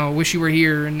 Wish You Were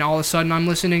Here, and all of a sudden I'm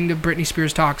listening to Britney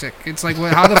Spears' Toxic. It's like,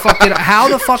 how the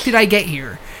fuck did I get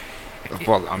here?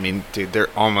 Well, I mean, dude, they're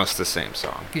almost the same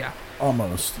song. Yeah.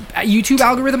 Almost. YouTube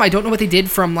algorithm, I don't know what they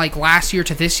did from like last year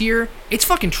to this year. It's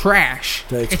fucking trash.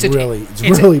 It's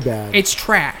really bad. It's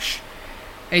trash.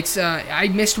 It's I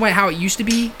missed how it used to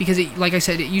be because like I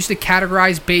said, it used to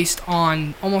categorize based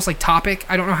on almost like topic.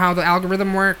 I don't know how the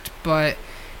algorithm worked, but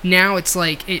now it's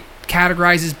like it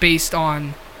categorizes based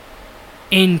on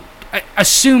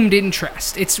assumed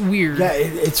interest. It's weird. Yeah,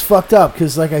 it's fucked up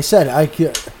because like I said,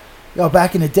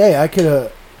 back in the day, I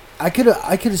could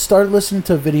have started listening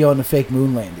to a video on the fake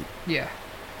moon landing. Yeah,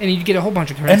 and you'd get a whole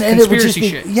bunch of conspiracy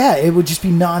shit. Yeah, it would just be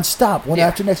nonstop, one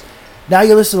after next. Now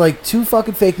you listen to like 2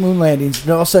 fucking fake moon landings,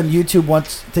 and all of a sudden YouTube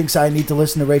thinks I need to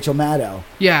listen to Rachel Maddow.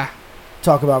 Yeah.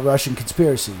 Talk about Russian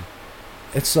conspiracy.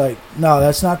 It's like, no,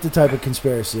 that's not the type of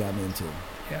conspiracy I'm into.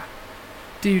 Yeah.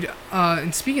 Dude,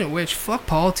 and speaking of which, fuck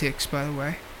politics, by the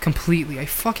way. Completely. I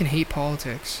fucking hate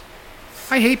politics.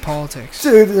 I hate politics.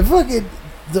 Dude, the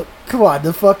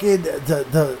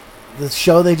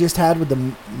show they just had with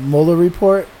the Mueller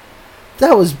report,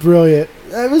 that was brilliant.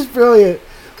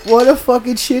 What a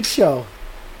fucking shit show.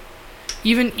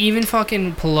 Even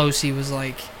fucking Pelosi was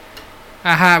like,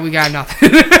 aha, we got nothing.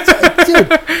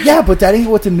 Dude, yeah, but that ain't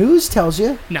what the news tells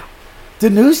you. No. The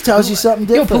news tells you something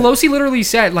different. Pelosi literally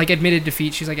said, like, admitted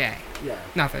defeat. She's like, hey,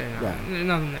 nothing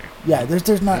there. Yeah,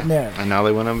 there's nothing there. And now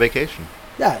they went on vacation.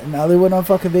 Yeah, now they went on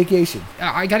fucking vacation.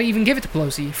 I gotta even give it to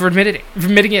Pelosi for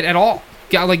admitting it at all.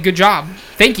 Yeah, like, good job.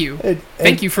 Thank you.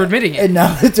 Thank you for admitting it. And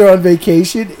now that they're on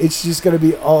vacation, it's just gonna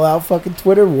be all out fucking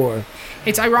Twitter war.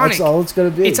 It's ironic. That's all it's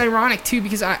gonna be. It's ironic too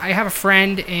because I have a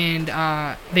friend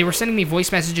and they were sending me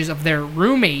voice messages of their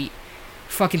roommate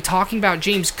fucking talking about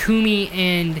James Comey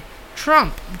and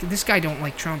Trump. This guy don't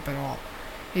like Trump at all.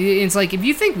 It's like, if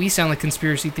you think we sound like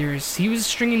conspiracy theorists, he was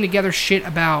stringing together shit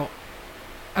about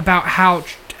how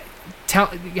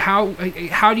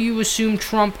do you assume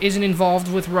Trump isn't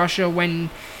involved with Russia when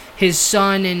his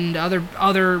son and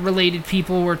other related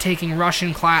people were taking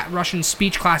Russian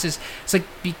speech classes? It's like,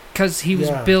 because he was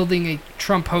building a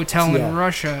Trump hotel in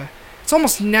Russia. It's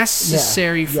almost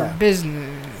necessary for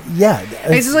business. Yeah.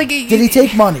 It's like, did he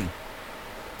take money?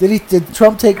 Did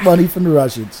Trump take money from the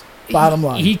Russians? Bottom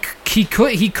line. He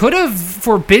could have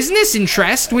for business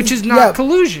interest, which is not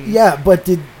collusion. Yeah, but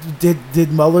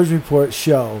did Mueller's report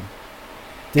show?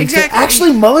 Exactly.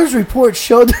 Actually, Mueller's report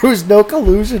showed there was no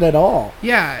collusion at all.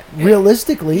 Yeah.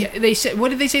 Realistically. Yeah, they said, what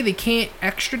did they say? They can't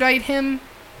extradite him?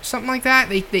 Something like that?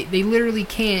 They literally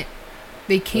can't.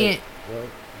 They can't. What?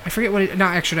 I forget what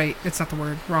not extradite. That's not the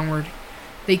word. Wrong word.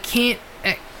 They can't.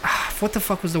 What the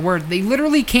fuck was the word? They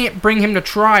literally can't bring him to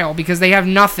trial because they have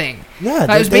nothing. Yeah,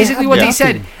 that was basically what they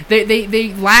said.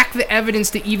 They lack the evidence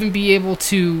to even be able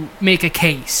to make a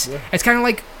case. Yeah. It's kind of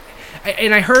like,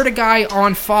 and I heard a guy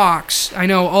on Fox. I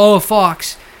know,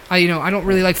 Fox. I don't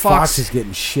really like Fox. Fox is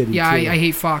getting shitty. Yeah, I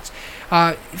hate Fox.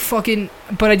 But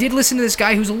I did listen to this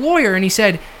guy who's a lawyer, and he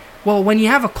said, "Well, when you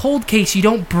have a cold case, you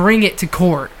don't bring it to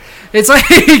court." It's like,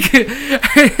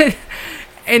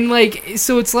 and like,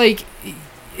 so it's like.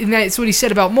 And that's what he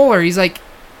said about Mueller. He's like,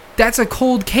 that's a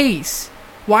cold case.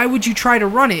 Why would you try to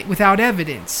run it without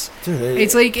evidence?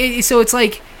 It's like,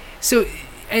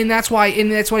 and that's why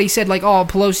he said, like, oh,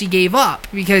 Pelosi gave up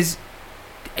because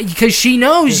she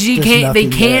knows they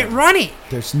can't run it.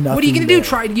 There's nothing. What are you gonna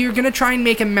do? You're gonna try and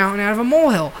make a mountain out of a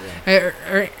molehill.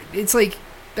 Yeah. It's like,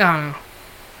 I don't know.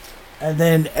 And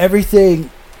then everything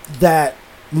that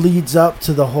leads up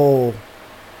to the whole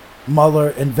Mueller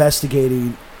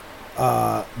investigating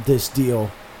this deal.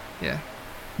 Yeah.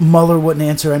 Mueller wouldn't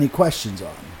answer any questions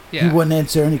on. Yeah. He wouldn't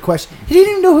answer any questions. He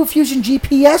didn't even know who Fusion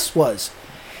GPS was.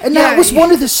 And that was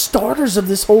one of the starters of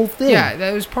this whole thing. Yeah,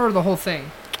 that was part of the whole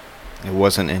thing. It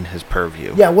wasn't in his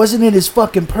purview. Yeah, it wasn't in his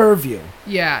fucking purview.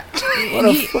 Yeah. What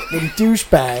a fucking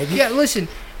douchebag. Yeah, listen,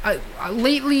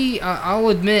 lately, I'll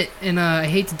admit, and I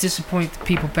hate to disappoint the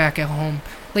people back at home,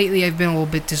 lately I've been a little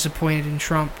bit disappointed in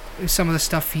Trump. Some of the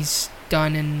stuff he's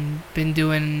done and been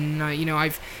doing, I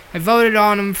voted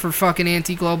on him for fucking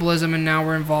anti-globalism, and now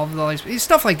we're involved with all these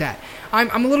stuff like that.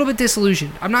 I'm a little bit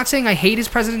disillusioned. I'm not saying I hate his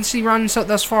presidency run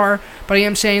thus far, but I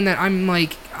am saying that I'm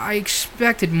like, I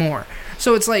expected more.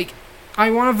 So it's like, I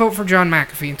want to vote for John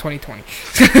McAfee in 2020.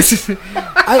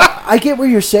 I get what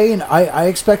you're saying. I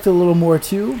expect a little more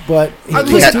too, but he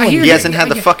hasn't had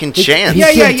the fucking chance.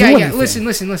 Yeah.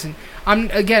 Listen.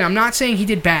 I'm not saying he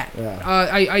did bad. Yeah.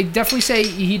 I definitely say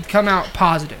he'd come out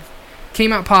positive.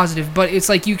 Came out positive, but it's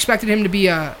like you expected him to be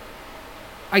I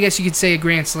guess you could say a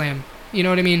grand slam. You know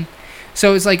what I mean?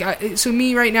 So it's like, so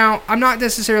me right now, I'm not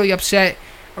necessarily upset.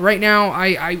 Right now,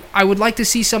 I would like to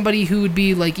see somebody who would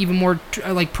be like even more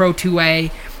like pro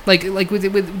 2A, like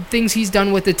with things he's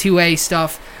done with the 2A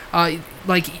stuff.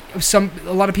 Like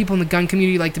a lot of people in the gun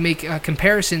community like to make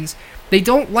comparisons. They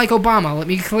don't like Obama, let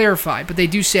me clarify, but they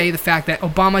do say the fact that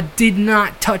Obama did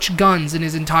not touch guns in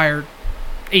his entire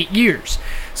 8 years.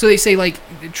 So they say, like,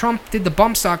 Trump did the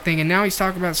bump stock thing, and now he's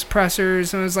talking about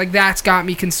suppressors, and it's like, that's got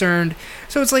me concerned.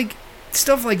 So it's like,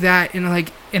 stuff like that, and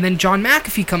then John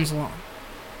McAfee comes along.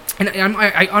 And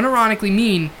I unironically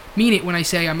mean it when I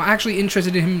say I'm actually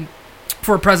interested in him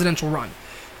for a presidential run.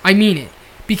 I mean it.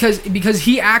 Because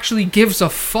he actually gives a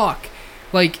fuck.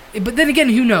 Like, but then again,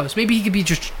 who knows? Maybe he could be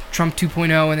just Trump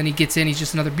 2.0, and then he gets in, he's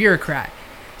just another bureaucrat.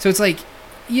 So it's like,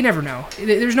 you never know.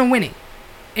 There's no winning.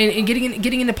 And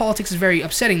getting into politics is very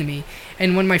upsetting to me.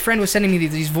 And when my friend was sending me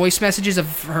these voice messages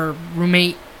of her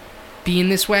roommate being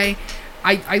this way,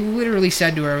 I literally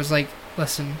said to her, I was like,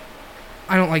 listen,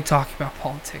 I don't like talking about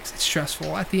politics. It's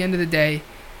stressful. At the end of the day,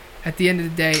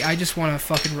 I just want to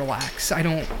fucking relax. I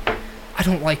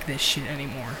don't like this shit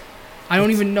anymore. I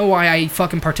don't even know why I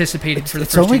fucking participated for the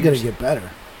first 2 years. It's only going to get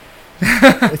better.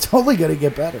 It's only going to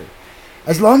get better.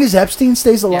 As long as Epstein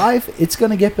stays alive, it's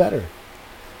going to get better.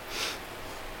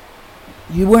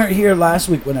 You weren't here last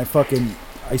week when I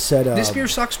said this beer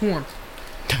sucks warm.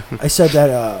 I said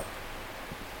that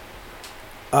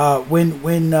when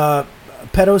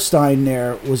Pedo Stein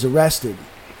there was arrested,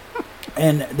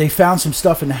 and they found some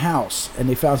stuff in the house, and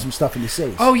they found some stuff in the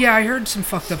safe. Oh yeah, I heard some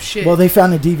fucked up shit. Well, they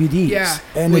found the DVDs. Yeah,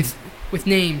 and with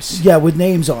names. Yeah, with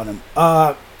names on them.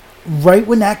 Right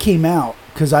when that came out,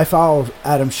 because I follow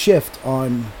Adam Schiff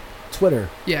on Twitter.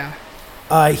 Yeah.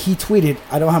 He tweeted,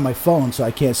 I don't have my phone, so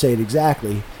I can't say it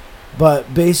exactly,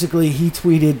 but basically he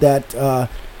tweeted that,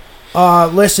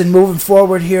 listen, moving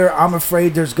forward here, I'm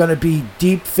afraid there's going to be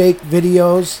deep fake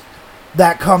videos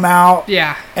that come out.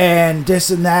 Yeah. And this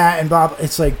and that and blah, blah.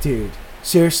 It's like, dude,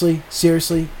 seriously?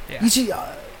 Yeah. You see,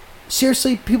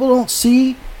 seriously, people don't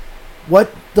see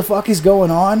what the fuck is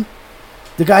going on?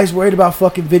 The guy's worried about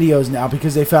fucking videos now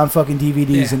because they found fucking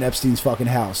DVDs in Epstein's fucking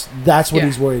house. That's what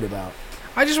he's worried about.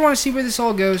 I just want to see where this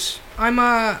all goes. I'm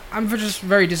just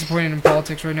very disappointed in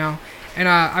politics right now. And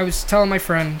I was telling my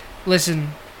friend,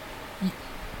 listen,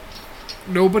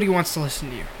 nobody wants to listen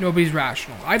to you. Nobody's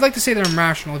rational. I'd like to say that I'm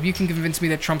rational. If you can convince me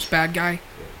that Trump's bad guy,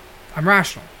 I'm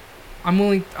rational. I'm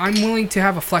willing to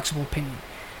have a flexible opinion.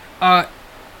 But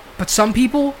some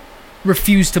people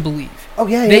refuse to believe. Oh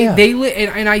yeah,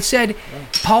 And I said,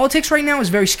 politics right now is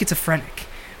very schizophrenic,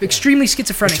 extremely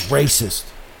schizophrenic. It's racist.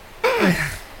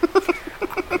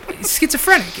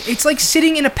 Schizophrenic. It's like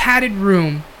sitting in a padded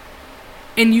room,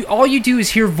 and all you do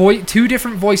is hear two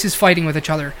different voices fighting with each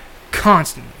other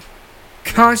constantly,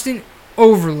 constant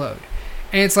overload.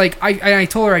 And it's like I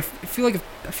told her I feel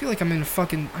like I'm in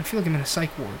a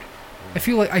psych ward. I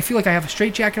feel like I have a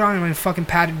straitjacket on and I'm in a fucking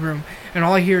padded room, and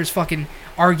all I hear is fucking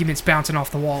arguments bouncing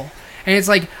off the wall. And it's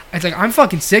like I'm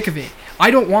fucking sick of it. I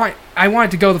want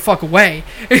it to go the fuck away.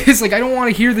 It's like I don't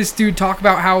want to hear this dude talk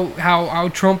about how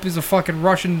Trump is a fucking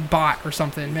Russian bot or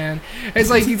something, man. It's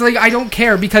like I don't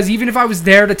care, because even if I was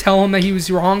there to tell him that he was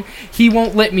wrong, he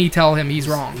won't let me tell him he's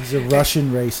wrong. He's a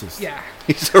Russian racist. Yeah.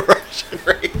 He's a Russian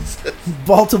racist.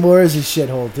 Baltimore is a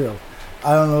shithole too.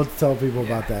 I don't know what to tell people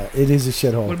about that. It is a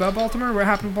shithole. What about Baltimore? What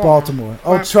happened to Baltimore?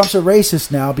 Oh, Trump's a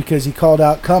racist now because he called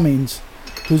out Cummings,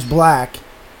 who's black,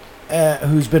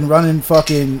 who's been running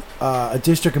fucking a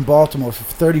district in Baltimore for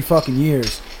 30 fucking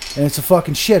years, and it's a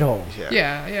fucking shithole.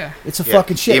 Yeah. It's a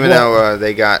fucking shithole. Even though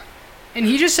they got... And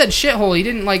he just said shithole. He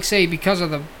didn't say because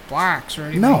of the blacks or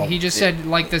anything. No. He just said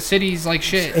the city's like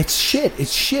shit. It's shit.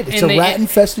 It's a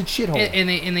rat-infested shithole. And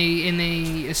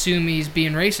they assume he's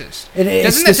being racist.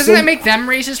 Doesn't that make them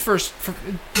racist for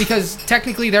because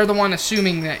technically they're the one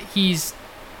assuming that he's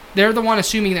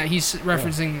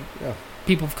referencing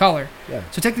people of color. Yeah.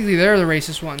 So technically they're the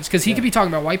racist ones, because he could be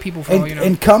talking about white people for all you know.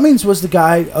 And Cummings was the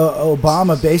guy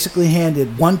Obama basically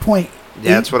handed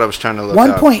that's what I was trying to look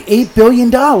up. $1.8 billion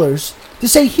to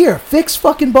say, here, fix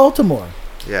fucking Baltimore.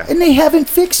 Yeah. And they haven't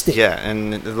fixed it. Yeah,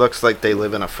 and it looks like they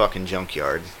live in a fucking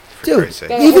junkyard. Dude,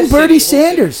 even Bernie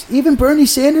Sanders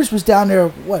was down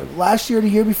there, last year or the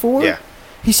year before? Yeah.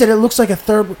 He said it looks like a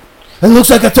third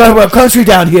world country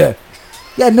down here.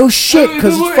 Yeah, no shit,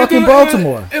 because it's fucking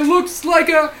Baltimore. It looks like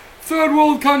a third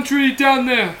world country down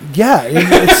there. Yeah,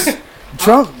 it's...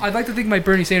 Trump. I'd like to think my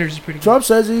Bernie Sanders is pretty good. Trump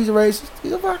says he's a racist.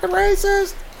 He's a fucking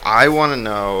racist. I want to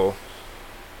know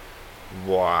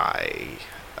why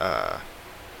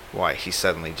he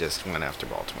suddenly just went after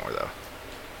Baltimore, though.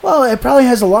 Well, it probably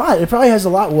has a lot.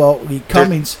 Well,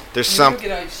 Cummings. There's some.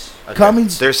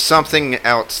 Cummings. There's something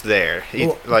else there.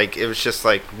 It was just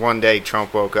like one day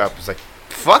Trump woke up. It's like,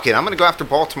 fuck it, I'm gonna go after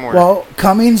Baltimore. Well,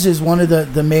 Cummings is one of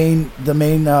the main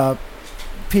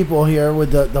people here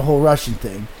with the whole Russian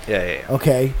thing. Yeah.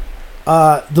 Okay.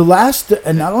 The last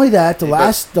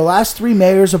three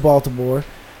mayors of Baltimore,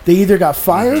 they either got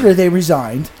fired or they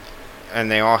resigned.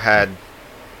 And they all had...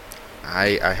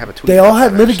 I have a tweet. They all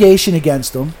had litigation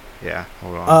against them. Yeah,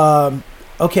 hold on.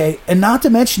 Okay, and not to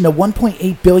mention the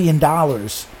 $1.8 billion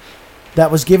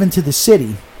that was given to the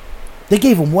city. They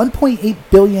gave them $1.8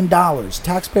 billion,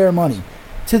 taxpayer money,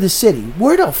 to the city.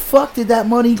 Where the fuck did that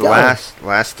money go?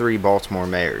 Last three Baltimore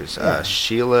mayors.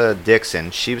 Sheila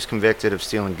Dixon, she was convicted of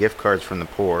stealing gift cards from the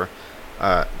poor.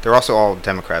 They're also all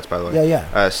Democrats, by the way.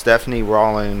 Yeah. Stephanie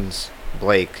Rawlins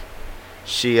Blake,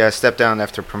 she stepped down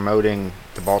after promoting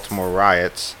the Baltimore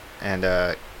riots. And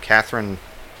Catherine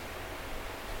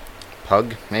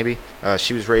Pug, maybe?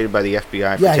 She was raided by the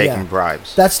FBI for taking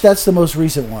bribes. That's the most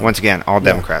recent one. Once again, all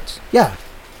Democrats. Yeah.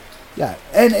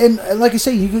 And like I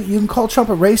say, you can call Trump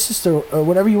a racist or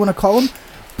whatever you want to call him.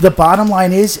 The bottom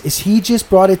line is he just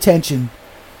brought attention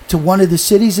to one of the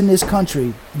cities in this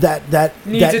country that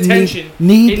needs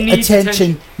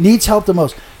attention, needs help the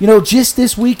most. You know, just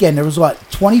this weekend there was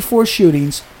 24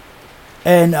 shootings,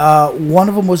 And one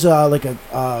of them was like a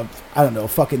I don't know,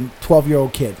 fucking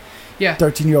 12-year-old kid. Yeah.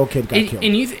 13-year-old kid got killed.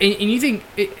 And you think...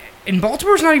 And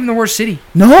Baltimore's not even the worst city.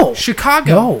 No.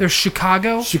 Chicago. No. There's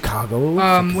Chicago.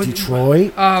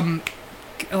 Detroit.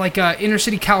 Like inner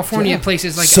city California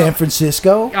places like San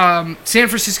Francisco. San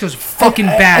Francisco's fucking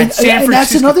bad. And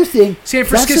that's another thing. San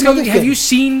Francisco. Have you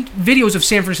seen videos of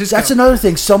San Francisco? That's another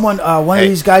thing. Someone, one of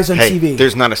these guys on TV.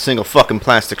 There's not a single fucking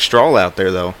plastic straw out there,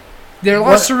 though. There are a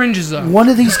lot of syringes, though. One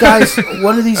of these guys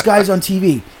on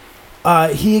TV,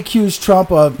 he accused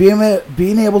Trump of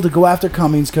being able to go after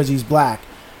Cummings because he's black,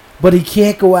 but he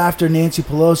can't go after Nancy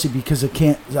Pelosi because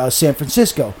of San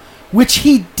Francisco, which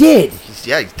he did. He's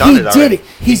done it already.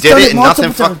 He's done it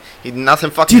multiple times. Nothing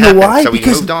fucking Do you know happened, why? So he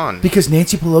moved on. Because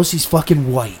Nancy Pelosi's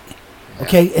fucking white,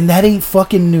 okay? And that ain't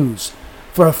fucking news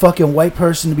for a fucking white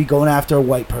person to be going after a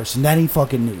white person. That ain't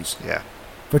fucking news. Yeah.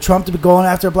 For Trump to be going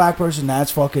after a black person,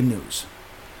 that's fucking news.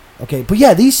 Okay, but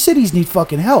yeah, these cities need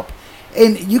fucking help.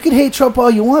 And you can hate Trump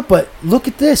all you want, but look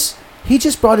at this. He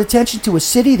just brought attention to a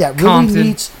city that really Compton.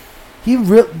 needs...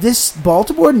 This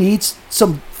Baltimore needs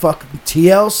some fucking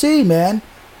TLC, man.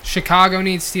 Chicago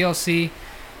needs TLC.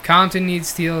 Compton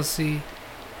needs TLC.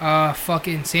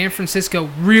 Fucking San Francisco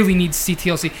really needs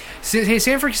TLC.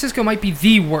 San Francisco might be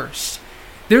the worst.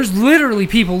 There's literally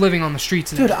people living on the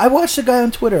streets there. Dude, I watched a guy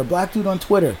on Twitter, a black dude on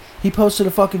Twitter. He posted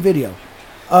a fucking video.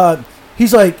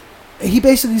 He's like, he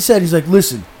basically said, he's like,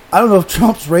 listen, I don't know if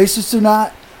Trump's racist or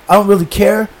not. I don't really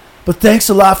care. But thanks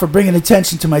a lot for bringing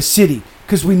attention to my city,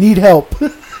 because we need help.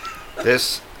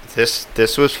 This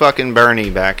was fucking Bernie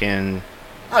back in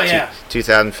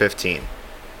 2015.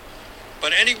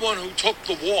 But anyone who took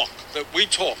the walk that we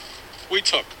took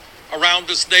around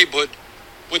this neighborhood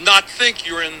would not think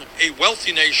you're in a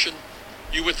wealthy nation.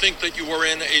 You would think that you were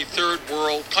in a third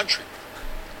world country.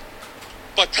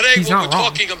 But today what we're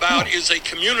talking about is a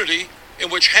community in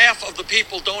which half of the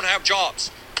people don't have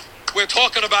jobs. We're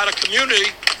talking about a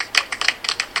community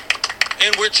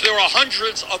in which there are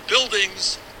hundreds of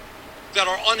buildings that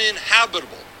are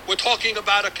uninhabitable. We're talking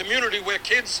about a community where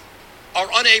kids are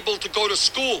unable to go to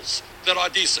schools that are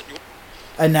decent.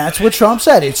 And that's what Trump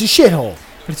said. It's a shithole.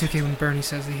 But it's okay when Bernie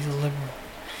says that he's a liberal.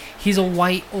 He's a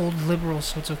white old liberal,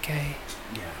 so it's okay.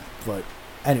 Yeah, but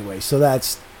anyway, so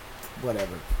that's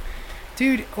whatever.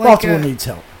 Dude, like, Baltimore needs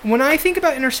help. When I think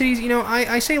about inner cities,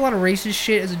 I say a lot of racist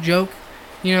shit as a joke.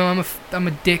 I'm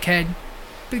a dickhead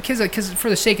because for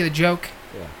the sake of the joke.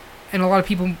 Yeah. And a lot of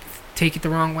people take it the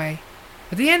wrong way.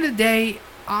 At the end of the day,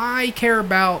 I care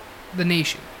about the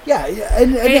nation. Yeah,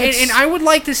 and I would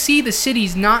like to see the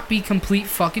cities not be complete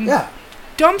fucking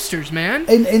dumpsters, man.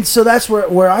 And so that's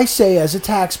where I say, as a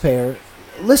taxpayer,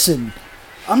 listen,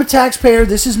 I'm a taxpayer.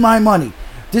 This is my money.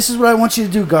 This is what I want you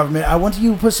to do, government. I want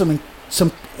you to put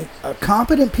some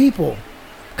competent people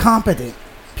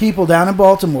down in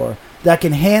Baltimore that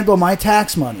can handle my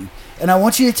tax money. And I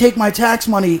want you to take my tax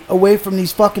money away from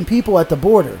these fucking people at the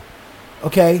border.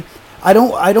 Okay? I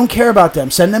don't care about them.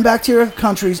 Send them back to your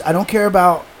countries. I don't care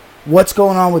about what's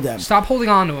going on with them. Stop holding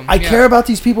on to them. I care about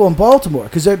these people in Baltimore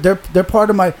because they're part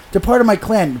of my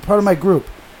clan, they're part of my group.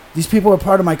 These people are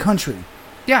part of my country.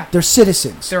 Yeah. They're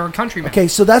citizens. They're our countrymen. Okay,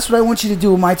 so that's what I want you to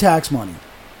do with my tax money.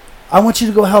 I want you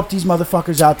to go help these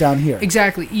motherfuckers out down here.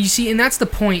 Exactly. You see, and that's the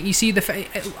point. You see,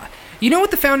 you know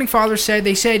what the Founding Fathers said?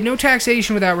 They said no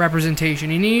taxation without representation.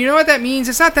 And you know what that means?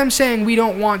 It's not them saying we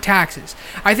don't want taxes.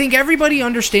 I think everybody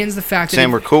understands the fact that...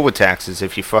 Saying we're cool with taxes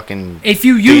if you fucking... If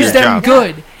you use them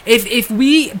good. If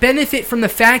we benefit from the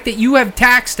fact that you have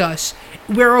taxed us,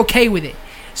 we're okay with it.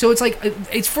 So it's like...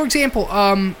 It's, for example,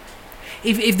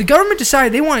 if the government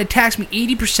decided they wanted to tax me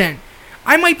 80%,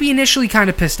 I might be initially kind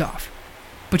of pissed off.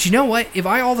 But you know what? If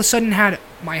I all of a sudden had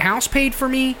my house paid for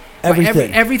me...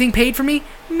 Everything paid for me,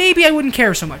 maybe I wouldn't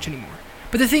care so much anymore.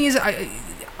 But the thing is,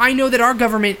 I know that our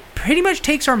government pretty much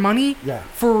takes our money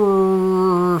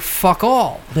for fuck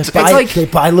all. They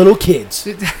buy little kids.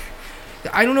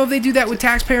 I don't know if they do that with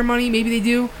taxpayer money. Maybe they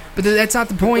do, but that's not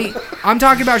the point. I'm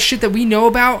talking about shit that we know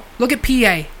about. Look at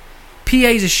PA.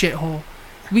 PA's a shithole.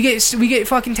 We get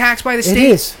fucking taxed by the state. It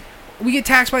is. We get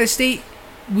taxed by the state.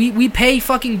 We pay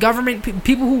fucking government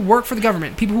people who work for the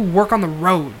government, people who work on the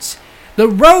roads. The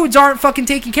roads aren't fucking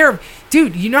taken care of.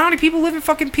 Dude, you know how many people live in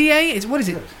fucking PA? What is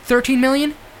it, 13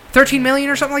 million? 13 million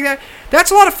or something like that?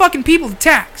 That's a lot of fucking people to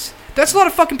tax. That's a lot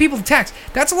of fucking people to tax.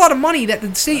 That's a lot of money that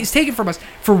the state is taking from us.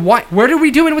 For what? What are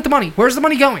we doing with the money? Where's the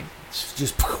money going? It's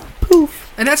just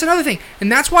poof. And that's another thing.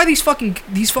 And that's why these fucking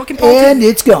politicians... And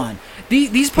it's gone.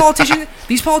 These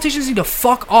politicians need to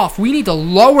fuck off. We need to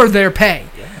lower their pay.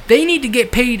 They need to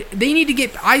get paid.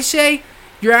 I say,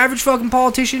 your average fucking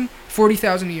politician,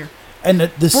 $40,000 a year. And the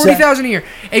 $40,000 a year.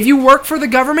 If you work for the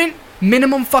government,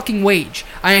 minimum fucking wage.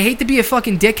 I hate to be a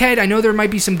fucking dickhead. I know there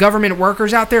might be some government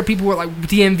workers out there, people with like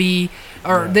DMV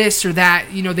or this or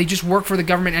that. You know, they just work for the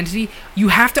government entity. You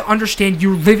have to understand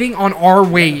you're living on our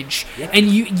wage, and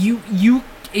you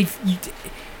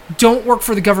don't work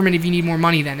for the government if you need more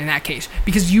money. Then in that case,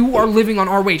 because you are living on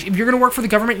our wage. If you're gonna work for the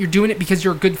government, you're doing it because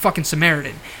you're a good fucking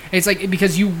Samaritan. It's like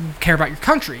because you care about your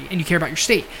country and you care about your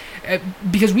state.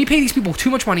 Because we pay these people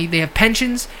too much money. They have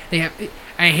pensions. They have.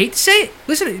 I hate to say it.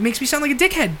 Listen, it makes me sound like a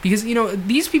dickhead because you know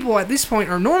these people at this point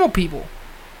are normal people.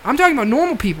 I'm talking about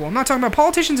normal people. I'm not talking about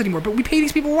politicians anymore. But we pay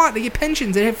these people a lot. They get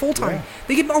pensions. They have full time. Yeah.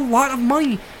 They get a lot of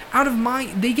money out of my.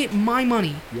 They get my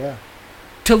money. Yeah.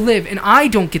 To live, and I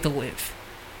don't get to live.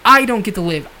 I don't get to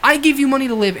live. I give you money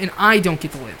to live, and I don't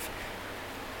get to live.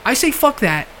 I say fuck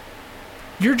that.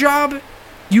 Your job,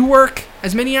 you work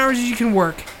as many hours as you can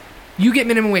work. You get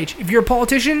minimum wage. If you're a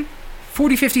politician,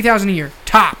 $40,000-$50,000 a year.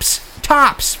 Tops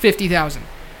 $50,000.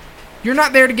 You're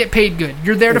not there to get paid good.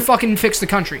 You're there to fucking fix the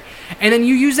country. And then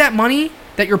you use that money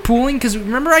that you're pooling, because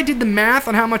remember I did the math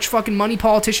on how much fucking money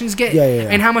politicians get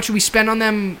and how much we spend on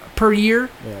them per year?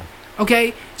 Yeah.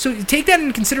 Okay? So take that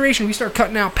into consideration. We start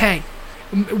cutting out pay.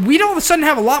 We'd all of a sudden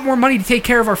have a lot more money to take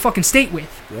care of our fucking state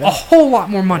with. Yeah. A whole lot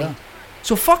more money. Yeah.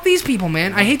 So fuck these people,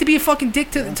 man. I hate to be a fucking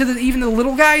dick to even the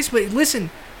little guys, but listen,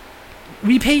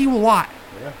 we pay you a lot.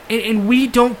 Yeah. And we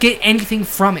don't get anything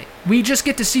from it. We just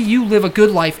get to see you live a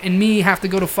good life and me have to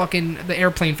go to fucking the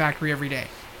airplane factory every day.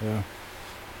 Yeah.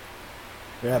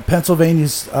 Yeah,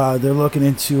 Pennsylvania's, they're looking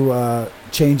into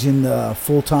changing the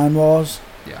full-time laws.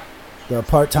 Yeah. The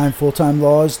part-time, full-time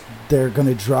laws. They're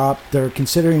going to they're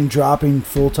considering dropping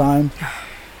full-time.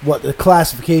 What the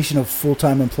classification of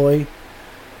full-time employee,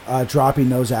 dropping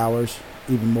those hours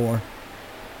even more.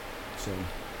 So,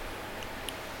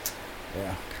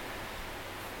 yeah.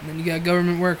 And then you got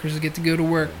government workers that get to go to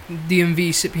work.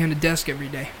 DMV sit behind a desk every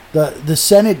day. The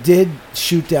Senate did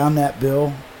shoot down that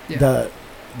bill. Yeah.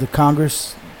 The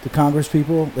Congress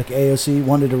people, like AOC,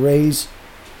 wanted to raise.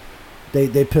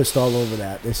 They pissed all over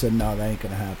that. They said no, that ain't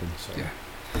gonna happen. So. Yeah.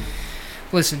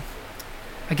 Listen,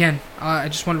 again, I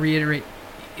just want to reiterate: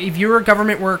 if you're a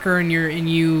government worker and you're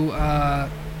at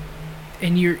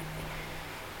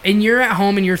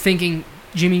home and you're thinking,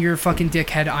 Jimmy, you're a fucking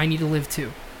dickhead. I need to live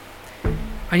too.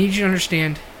 I need you to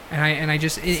understand, and I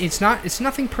just it's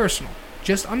nothing personal.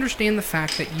 Just understand the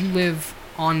fact that you live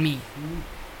on me,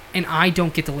 and I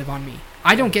don't get to live on me.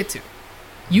 I don't get to.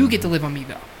 You get to live on me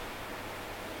though.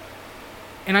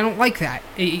 And I don't like that.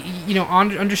 You know,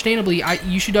 understandably,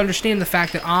 you should understand the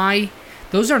fact that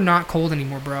those are not cold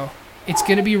anymore, bro. It's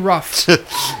going to be rough.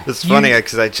 It's funny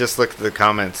because I just looked at the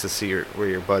comments to see where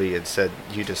your buddy had said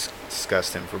you just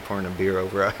discussed him for pouring a beer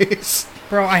over ice.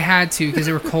 Bro, I had to because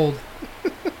they were cold.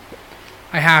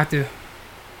 I had to.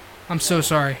 I'm so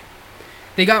sorry.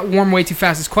 They got warm way too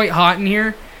fast. It's quite hot in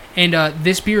here, and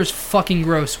this beer is fucking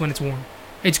gross when it's warm.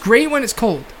 It's great when it's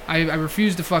cold. I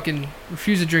refuse to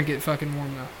drink it fucking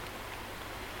warm though.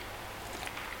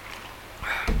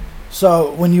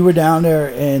 So when you were down there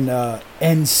in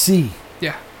NC,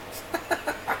 yeah,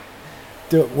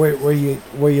 were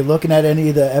you looking at any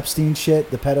of the Epstein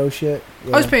shit, the pedo shit?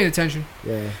 Yeah. I was paying attention.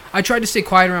 Yeah. I tried to stay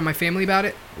quiet around my family about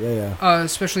it. Yeah.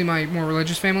 Especially my more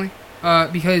religious family,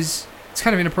 because it's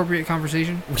kind of an inappropriate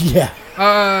conversation. Yeah.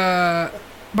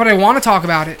 But I want to talk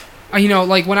about it. You know,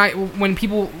 like when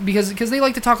people because they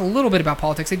like to talk a little bit about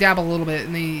politics, they dabble a little bit,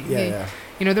 and they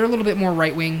you know, they're a little bit more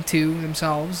right wing too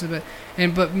themselves. But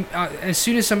as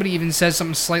soon as somebody even says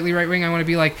something slightly right wing, I want to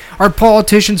be like, our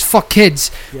politicians fuck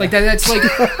kids. Yeah. Like that's like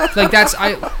that's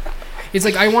It's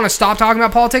like I want to stop talking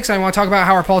about politics, and I want to talk about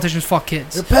how our politicians fuck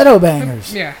kids. They're pedo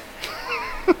bangers. Yeah.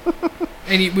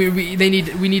 And we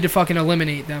need to fucking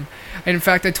eliminate them. And in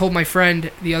fact, I told my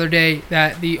friend the other day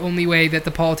that the only way that the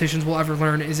politicians will ever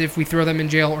learn is if we throw them in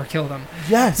jail or kill them.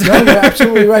 Yes, no, you're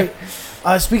absolutely right.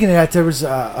 Speaking of that, there was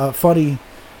a funny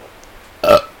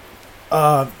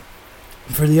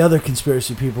for the other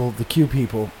conspiracy people, the Q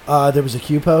people. There was a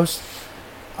Q post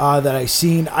that I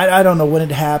seen. I don't know when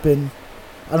it happened.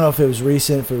 I don't know if it was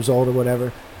recent, if it was old or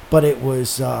whatever. But it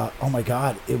was oh my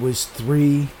god! It was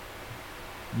 3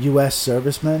 U.S.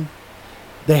 servicemen.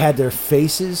 They had their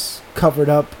faces covered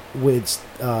up with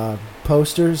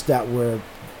posters that were,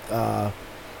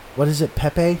 what is it,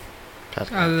 Pepe? The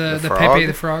Pepe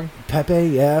the Frog. Pepe,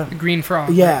 yeah. The green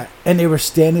frog. Yeah, right? And they were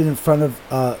standing in front of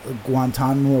a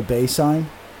Guantanamo Bay sign.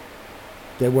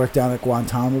 They worked down at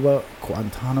Guantanamo.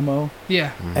 Yeah.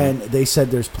 Mm-hmm. And they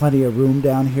said there's plenty of room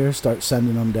down here. Start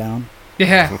sending them down.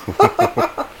 Yeah.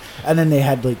 And then they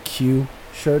had like Q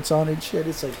shirts on and shit.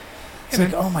 It's like...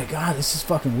 It's like, oh my god, this is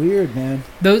fucking weird, man.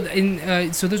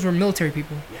 So those were military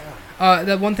people. Yeah.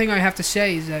 The one thing I have to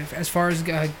say is that as far as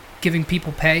giving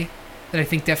people pay that I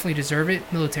think definitely deserve it,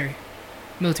 military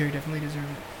definitely deserve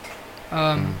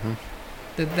it.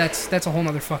 That's a whole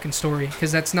nother fucking story,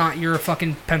 because that's not, you're a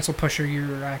fucking pencil pusher.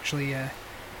 You're actually you're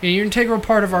an integral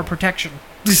part of our protection.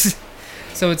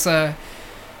 So it's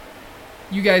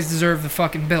you guys deserve the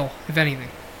fucking bill, if anything.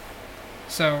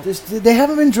 So they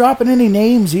haven't been dropping any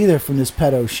names either from this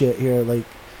pedo shit here. Like,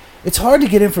 it's hard to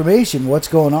get information what's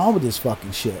going on with this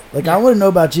fucking shit. Like, I want to know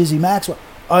about Jizzy Maxwell.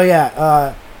 Oh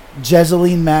yeah,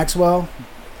 Jesseline Maxwell.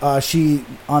 She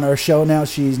on our show now.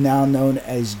 She's now known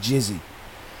as Jizzy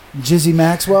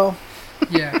Maxwell.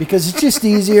 Yeah, because it's just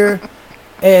easier.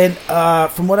 And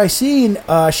from what I seen,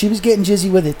 she was getting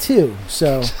jizzy with it too.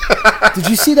 So, did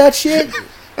you see that shit?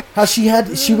 How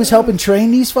she was helping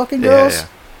train these fucking girls? Yeah.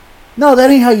 No, that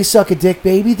ain't how you suck a dick,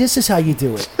 baby. This is how you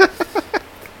do it.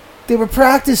 They were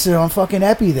practicing on fucking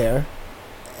Epi there,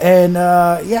 and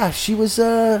she was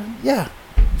a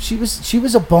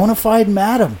bona fide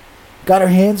madam. Got her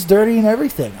hands dirty and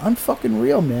everything. Unfucking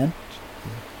real, man.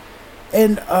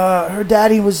 And her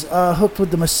daddy was hooked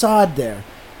with the Mossad there.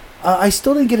 I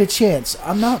still didn't get a chance.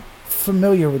 I'm not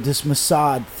familiar with this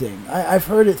Mossad thing. I've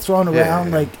heard it thrown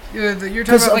around like. You're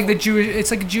talking about like the Jewish. It's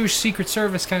like a Jewish Secret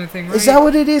Service kind of thing, right? Is that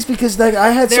what it is? Because like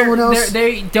I had someone else.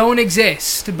 They don't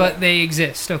exist, but they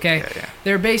exist. Okay. Yeah.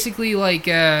 They're basically like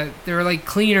they're like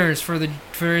cleaners for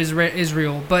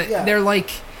Israel, but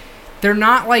they're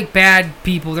not like bad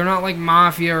people. They're not like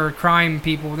mafia or crime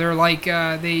people. They're like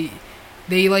they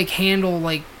like handle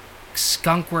like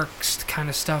skunk works kind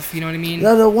of stuff, you know what I mean?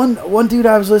 No, the one dude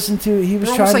I was listening to, he was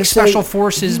trying to say special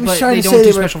forces, but they don't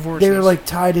do special forces. They were like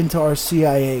tied into our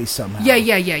CIA somehow.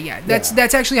 Yeah.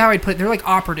 That's actually how I'd put it. They're like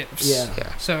operatives.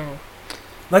 Yeah. So,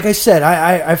 like I said,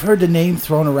 I've heard the name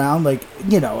thrown around. Like,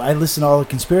 you know, I listen to all the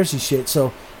conspiracy shit,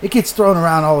 so it gets thrown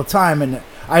around all the time, and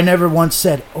I never once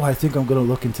said, "Oh, I think I'm going to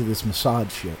look into this Mossad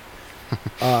shit."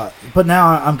 But now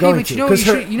I'm going to. You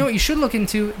know what you should look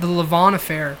into? The Lavon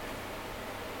affair.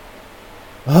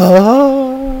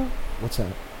 What's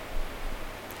that?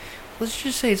 Let's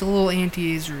just say it's a little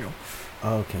anti-Israel.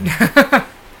 Okay.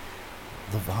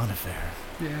 Lavon affair.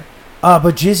 Yeah.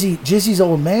 But Jizzy's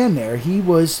old man there, he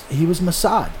was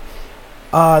Mossad.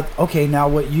 Okay, now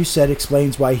what you said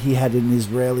explains why he had an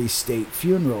Israeli state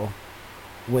funeral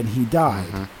when he died.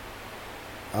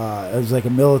 Mm-hmm. It was like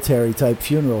a military type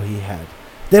funeral he had.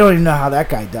 They don't even know how that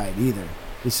guy died either.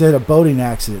 They said a boating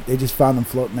accident. They just found him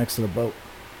floating next to the boat.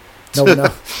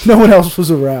 No one else was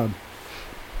around.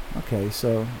 Okay,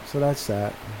 so that's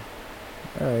that.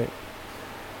 All right.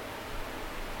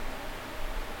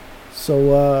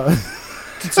 So,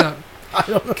 what's up?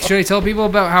 Should I tell people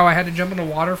about how I had to jump in the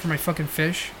water for my fucking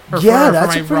fish? That's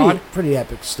a pretty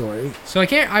epic story. So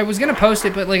I was gonna post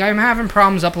it, but like I'm having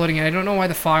problems uploading it. I don't know why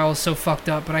the file is so fucked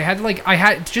up, but I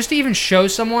had just to even show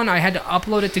someone, I had to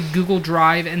upload it to Google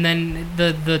Drive, and then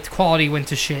the quality went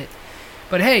to shit.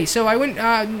 But hey, so I went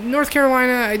North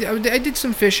Carolina. I did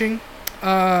some fishing,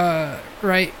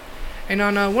 right? And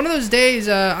on one of those days,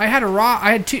 I had a rod.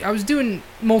 I was doing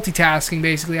multitasking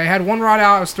basically. I had one rod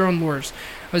out. I was throwing lures.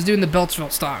 I was doing the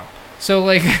Beltsville style. So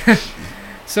like,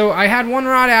 so I had one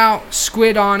rod out,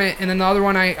 squid on it, and then the other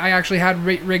one I actually had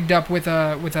rigged up with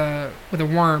a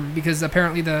worm, because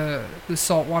apparently the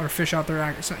saltwater fish out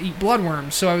there eat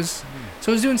bloodworms. So I was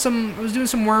doing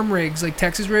some worm rigs, like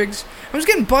Texas rigs. I was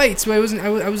getting bites, but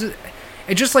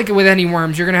it's just like with any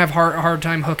worms, you're gonna have a hard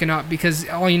time hooking up, because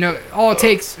all it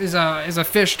takes is a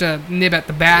fish to nib at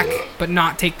the back but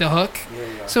not take the hook.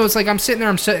 Yeah. So it's like I'm sitting there,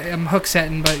 I'm hook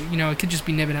setting, but it could just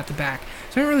be nibbing at the back.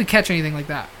 So I didn't really catch anything like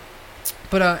that.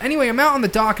 But anyway, I'm out on the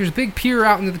dock. There's a big pier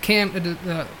out into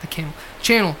the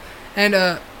channel, and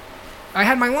I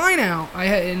had my line out.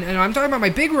 And I'm talking about my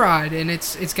big rod, and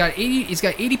it's got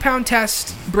 80-pound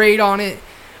test braid on it.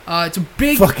 It's a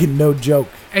big fucking no joke.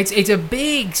 It's a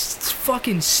big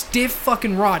fucking stiff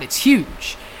fucking rod. It's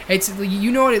huge. It's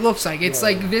what it looks like. It's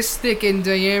like this thick in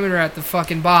diameter at the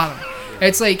fucking bottom. Yeah.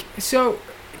 It's like so.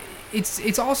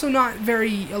 It's also not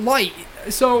very light.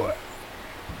 So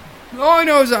all I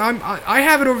know is I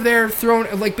have it over there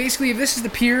thrown, like basically if this is the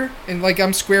pier and like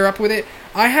I'm square up with it,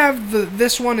 I have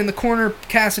this one in the corner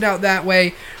casted out that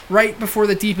way, right before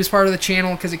the deepest part of the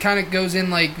channel, because it kind of goes in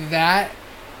like that.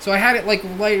 So I had it like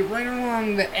right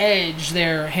along the edge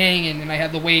there hanging, and I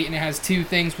had the weight, and it has two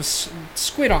things with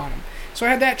squid on them. So I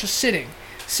had that just sitting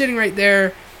right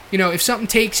there. If something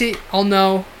takes it, I'll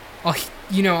know.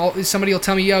 Somebody will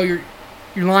tell me, yo, your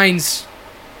line's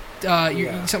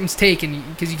something's taken,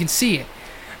 because you can see it.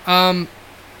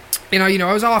 And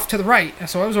I was off to the right,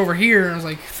 so I was over here, and I was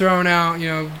like throwing out,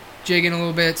 jigging a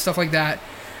little bit, stuff like that.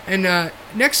 And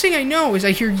next thing I know is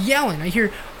I hear yelling. I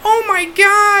hear, "Oh my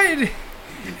God!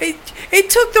 It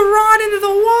took the rod into the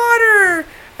water!"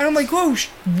 And I'm like, "Whoa,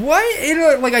 what?"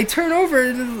 And I turn over,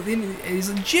 and he's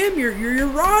like, "Jim, your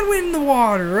rod went in the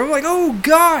water." I'm like, "Oh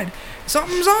God,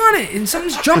 something's on it, and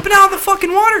something's jumping out of the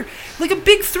fucking water, like a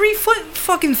big 3-foot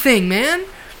fucking thing, man."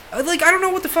 Like, I don't know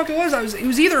what the fuck it was. It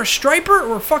was either a striper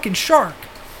or a fucking shark.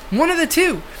 One of the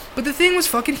two. But the thing was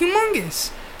fucking humongous.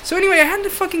 So anyway, I had to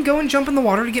fucking go and jump in the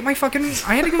water to get my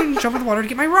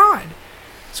rod.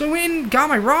 So I went and got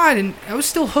my rod, and I was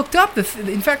still hooked up.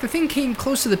 In fact, the thing came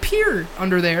close to the pier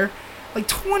under there, like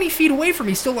 20 feet away from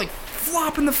me, still like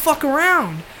flopping the fuck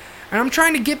around. And I'm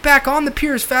trying to get back on the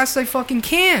pier as fast as I fucking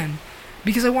can.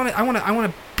 Because I want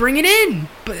to bring it in,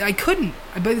 but I couldn't.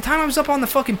 By the time I was up on the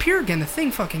fucking pier again, the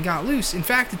thing fucking got loose. In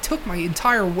fact, it took my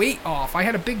entire weight off. I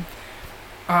had a big,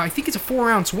 I think it's a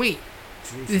 4-ounce weight.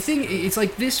 Jesus the thing, Christ. It's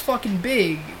like this fucking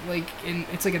big, and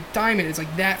it's like a diamond. It's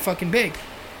like that fucking big,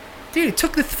 dude. It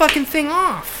took the fucking thing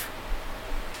off.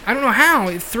 I don't know how.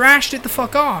 It thrashed it the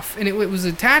fuck off, and it was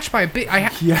attached by a big.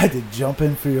 You had to jump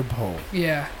in for your pole.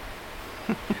 Yeah.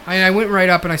 I went right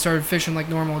up and I started fishing like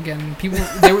normal again. People,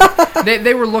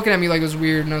 they were looking at me like it was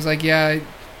weird, and I was like, "Yeah,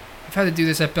 I've had to do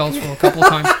this at Beltsville a couple of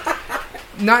times.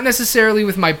 Not necessarily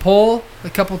with my pole. A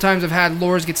couple of times I've had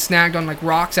lures get snagged on like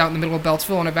rocks out in the middle of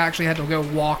Beltsville, and I've actually had to go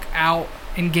walk out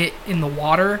and get in the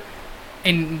water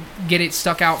and get it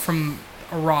stuck out from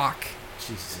a rock.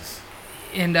 Jesus.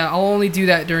 And I'll only do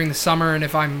that during the summer, and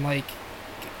if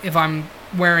I'm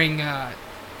wearing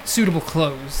suitable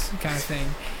clothes, kind of thing.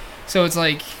 So it's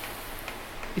like,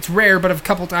 it's rare, but a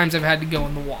couple times I've had to go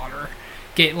in the water,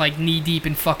 get like knee deep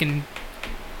in fucking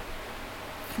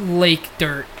lake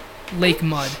dirt, lake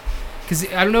mud. Because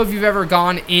I don't know if you've ever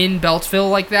gone in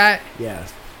Beltsville like that. Yeah.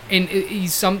 And in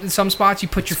some spots you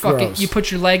put you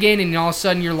put your leg in, and all of a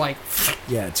sudden you're like.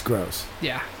 Yeah, it's gross.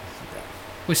 Yeah.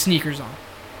 With sneakers on.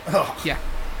 Oh. Yeah.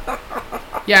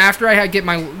 Yeah. After I get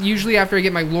my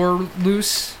lure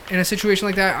loose in a situation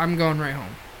like that, I'm going right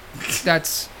home.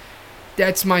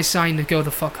 That's my sign to go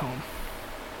the fuck home.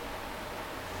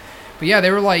 But yeah, they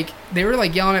were like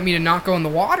yelling at me to not go in the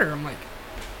water. I'm like,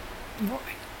 what?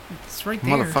 It's right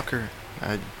there. Motherfucker.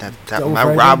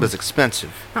 My rod was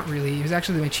expensive. Not really. It was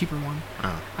actually my cheaper one.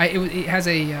 Oh. It has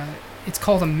a. It's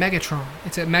called a Megatron.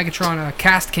 It's a Megatron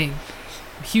Cast King.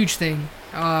 Huge thing.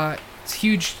 It's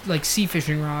huge, like sea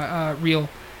fishing reel.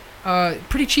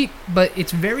 Pretty cheap, but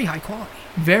it's very high quality.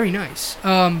 Very nice.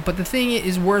 But the thing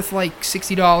is worth like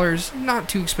 $60. Not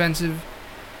too expensive.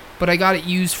 But I got it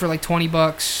used for like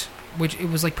 $20, which it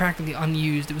was like practically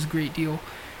unused. It was a great deal.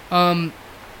 And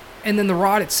then the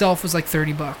rod itself was like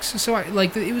 $30. So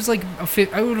it was like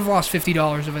I would have lost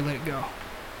 $50 if I let it go.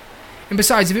 And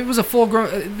besides, if it was a full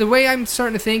grown, the way I'm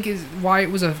starting to think is why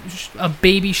it was a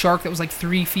baby shark that was like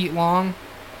 3 feet long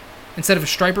instead of a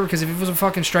striper. Because if it was a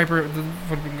fucking striper, it would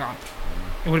have been gone.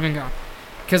 It would have been gone.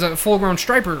 Because a full-grown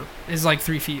striper is like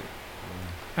 3 feet.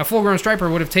 A full-grown striper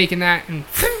would have taken that and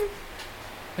it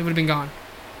would have been gone.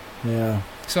 Yeah.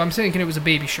 So I'm thinking it was a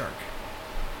baby shark.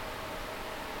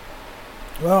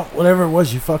 Well, whatever it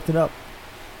was, you fucked it up.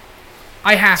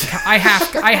 I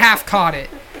half caught it.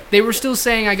 They were still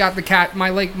saying I got the cat.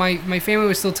 My family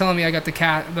was still telling me I got the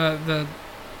cat, the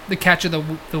catch of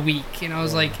the week, and I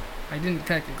was like, I didn't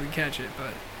technically catch it,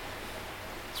 but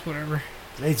it's whatever.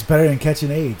 It's better than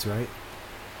catching AIDS, right?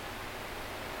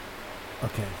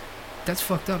 Okay. That's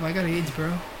fucked up. I got AIDS,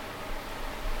 bro.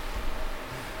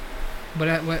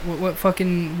 But what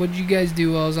did you guys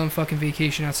do while I was on fucking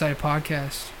vacation outside of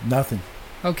podcast? Nothing.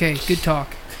 Okay, good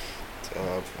talk.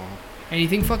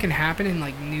 Anything fucking happen in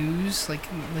like news, like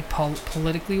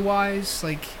politically wise,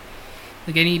 like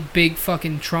any big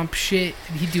fucking Trump shit?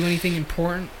 Did he do anything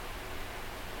important?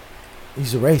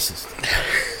 He's a racist.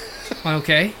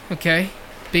 Okay.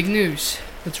 Big news.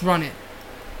 Let's run it.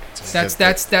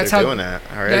 That's how doing that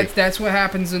already. That's what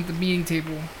happens at the meeting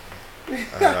table.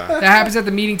 That happens at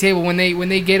the meeting table when they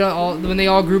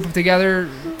all group up together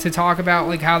to talk about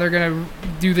like how they're gonna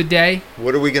do the day.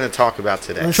 What are we gonna talk about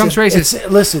today? Trump's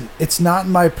racist. It's not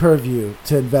in my purview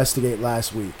to investigate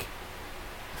last week.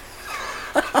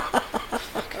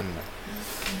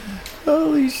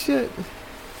 Holy shit!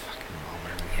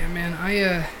 Yeah,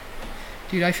 man.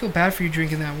 Dude, I feel bad for you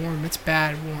drinking that warm. It's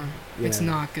bad warm. Yeah. It's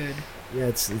not good. Yeah,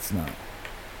 it's not.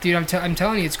 Dude, I'm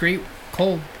telling you, it's great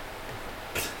cold.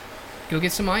 Go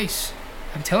get some ice.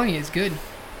 I'm telling you, it's good.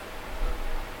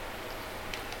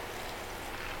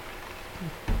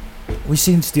 We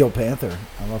seen Steel Panther.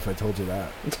 I don't know if I told you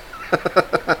that.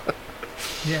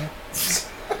 Yeah.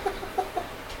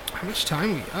 How much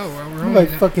time we? Oh, well, we're my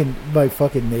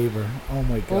fucking neighbor. Oh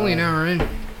my god. Only an hour in.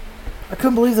 I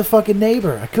couldn't believe the fucking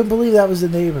neighbor. I couldn't believe that was the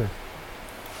neighbor.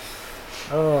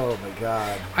 Oh my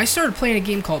god. I started playing a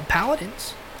game called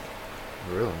Paladins.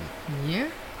 Really? Yeah.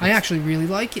 I actually really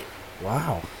like it.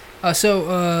 Wow.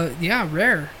 Yeah,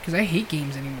 rare, because I hate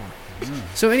games anymore.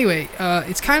 So anyway,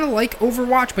 it's kind of like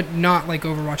Overwatch, but not like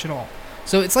Overwatch at all.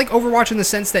 So it's like Overwatch in the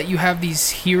sense that you have these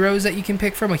heroes that you can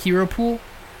pick from, a hero pool,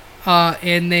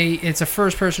 and it's a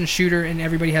first-person shooter, and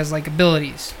everybody has like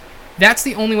abilities. That's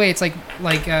the only way it's like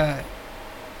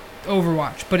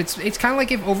Overwatch, but it's kind of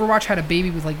like if Overwatch had a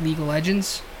baby with like League of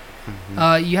Legends.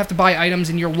 Mm-hmm. You have to buy items,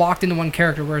 and you're locked into one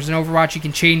character. Whereas in Overwatch, you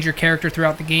can change your character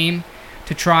throughout the game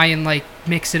to try and like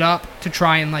mix it up, to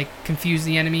try and like confuse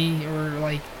the enemy, or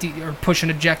like or push an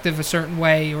objective a certain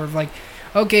way, or like,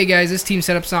 okay guys, this team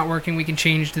setup's not working, we can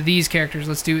change to these characters,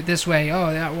 let's do it this way.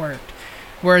 Oh, that worked.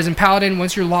 Whereas in Paladin,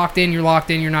 once you're locked in, you're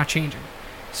not changing.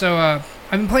 So I've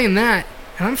been playing that,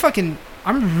 and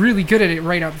I'm really good at it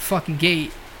right out the fucking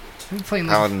gate. I've been playing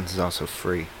Paladin's is also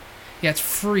free. Yeah, it's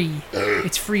free.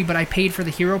 It's free, but I paid for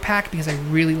the hero pack because I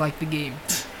really like the game.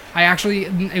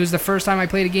 It was the first time I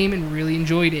played a game and really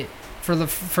enjoyed it for the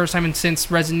first time since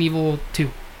Resident Evil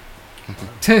 2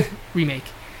 remake.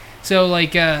 So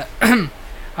like, I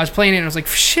was playing it and I was like,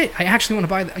 shit, I actually want to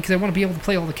buy because I want to be able to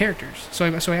play all the characters. So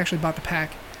I actually bought the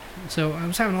pack. So I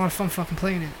was having a lot of fun fucking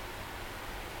playing it.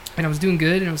 And I was doing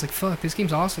good, and I was like, fuck, this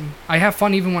game's awesome. I have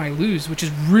fun even when I lose, which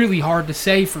is really hard to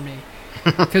say for me.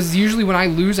 Because usually when I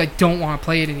lose, I don't want to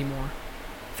play it anymore.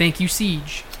 Thank you,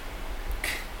 Siege.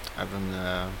 I've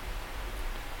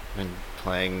been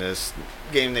playing this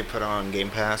game they put on Game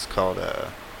Pass called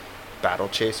Battle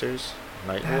Chasers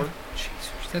Night War.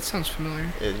 Chasers, that sounds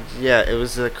familiar. It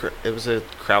was a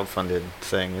crowdfunded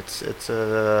thing. It's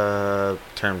a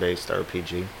turn-based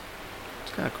RPG.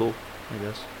 It's kind of cool, I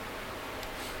guess.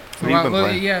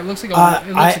 Yeah, it looks like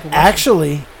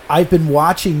actually, I've been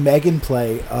watching Megan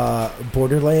play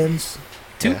Borderlands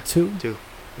 2. 2.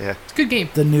 Yeah, it's a good game.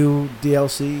 The new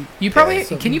DLC. You probably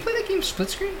can you play that game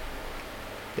split screen?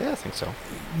 Yeah, I think so.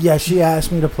 Yeah, she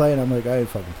asked me to play, and I'm like, I ain't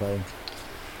fucking playing.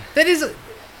 That is,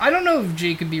 I don't know if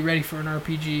Jake could be ready for an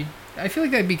RPG. I feel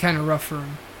like that'd be kind of rough for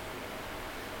him.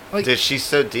 Like, dude, she's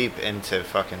so deep into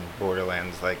fucking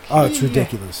Borderlands, like. Oh, it's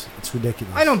ridiculous! It's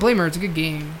ridiculous. I don't blame her. It's a good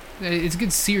game. It's a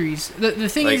good series. The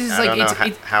thing is I don't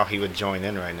know how he would join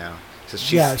in right now.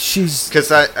 She's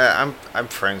because I'm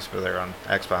friends with her on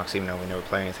Xbox, even though we never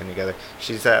play anything together.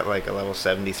 She's at like a level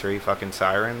 73 fucking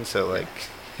Siren, so like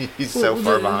he's so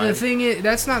far behind. The thing is,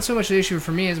 that's not so much the issue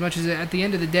for me as much as at the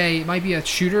end of the day, it might be a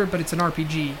shooter, but it's an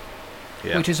RPG.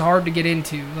 Yeah. Which is hard to get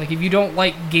into. Like, if you don't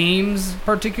like games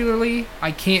particularly,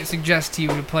 I can't suggest to you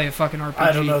to play a fucking RPG.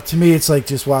 I don't know. To me, it's like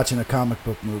just watching a comic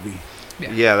book movie.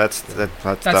 Yeah, that's the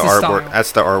artwork.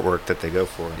 That's the artwork that they go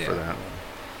for that.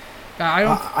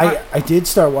 I did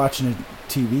start watching a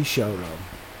TV show though.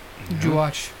 Did you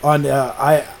watch? On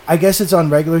I guess it's on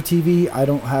regular TV. I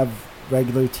don't have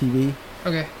regular TV.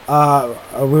 Okay.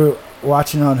 We're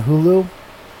watching on Hulu.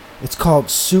 It's called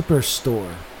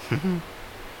Superstore.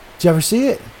 Did you ever see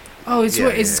it? Oh,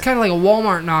 it's kind of like a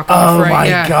Walmart knockoff, right? Oh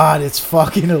my god, it's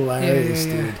fucking hilarious,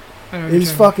 dude.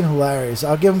 It's fucking hilarious.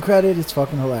 I'll give him credit. It's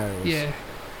fucking hilarious. Yeah.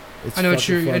 I know what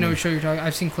show you're talking.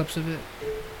 I've seen clips of it.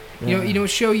 Yeah. You know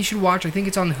what show you should watch? I think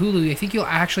it's on Hulu. I think you'll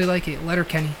actually like it.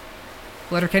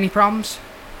 Letterkenny Problems.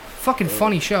 Fucking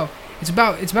funny show. It's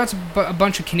about a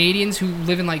bunch of Canadians who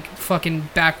live in like fucking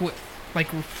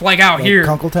like out here.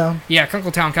 Kunkletown? Yeah,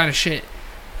 Kunkletown kind of shit.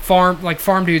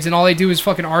 Farm dudes, and all they do is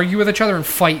fucking argue with each other and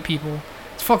fight people.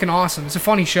 It's fucking awesome. It's a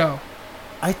funny show.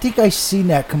 I think I seen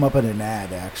that come up in an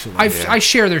ad actually. I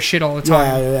share their shit all the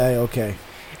time. Yeah, okay.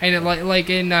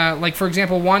 And for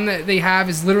example, one that they have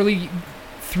is literally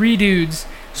 3 dudes.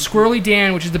 Squirrely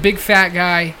Dan, which is the big fat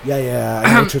guy. Yeah,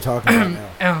 I know what you're talking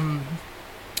about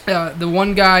now. The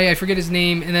one guy, I forget his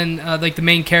name, and then like the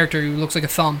main character who looks like a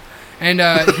thumb. And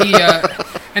he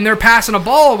and they're passing a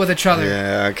ball with each other.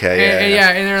 Yeah, okay,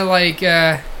 and they're like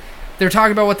they're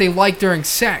talking about what they like during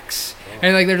sex.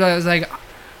 And like there's like,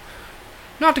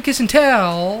 not to kiss and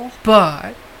tell,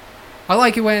 but I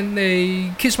like it when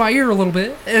they kiss my ear a little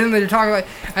bit. And then they're talking like,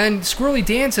 and Squirrely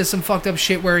Dan says some fucked up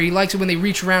shit where he likes it when they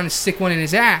reach around and stick one in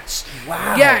his ass.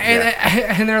 Wow. Yeah,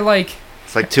 and they're like,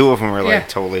 it's like 2 of them are like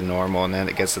totally normal, and then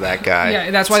it gets to that guy.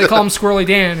 Yeah, that's why they call him Squirrely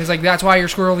Dan. It's like, that's why you're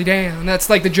Squirrely Dan. And that's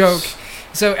like the joke.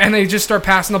 So, and they just start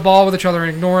passing the ball with each other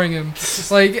and ignoring him.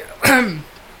 Like,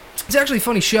 it's actually a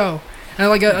funny show. And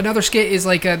like another skit is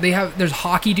like there's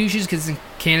hockey douches because it's in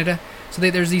Canada. So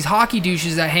there's these hockey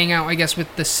douches that hang out, I guess,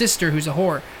 with the sister who's a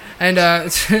whore, and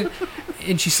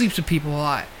and she sleeps with people a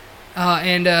lot.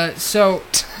 So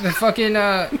the fucking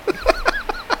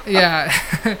yeah.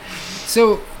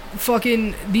 So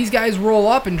fucking these guys roll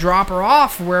up and drop her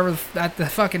off wherever at the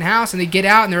fucking house, and they get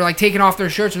out and they're like taking off their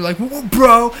shirts and they're like,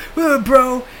 whoa,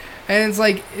 bro. And it's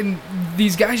like, and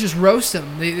these guys just roast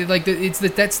them. They like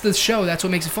that's the show. That's what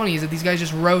makes it funny, is that these guys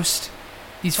just roast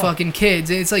these fucking kids.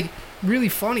 And it's like really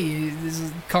funny.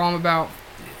 Call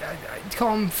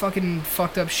them fucking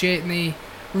fucked up shit, and they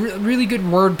really good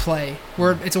wordplay.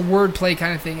 It's a wordplay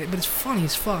kind of thing, but it's funny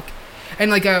as fuck.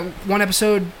 And like one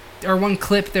episode or one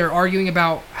clip, they're arguing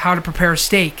about how to prepare a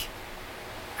steak,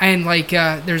 and like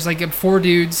there's like 4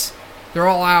 dudes. They're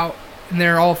all out. And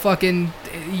they're all fucking,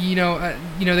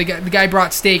 the guy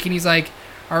brought steak, and he's like,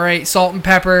 all right, salt and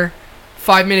pepper,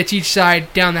 5 minutes each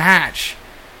side down the hatch.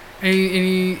 And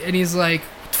he's like,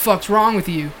 what the fuck's wrong with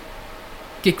you?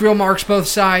 Get grill marks both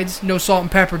sides, no salt and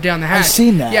pepper down the hatch. I've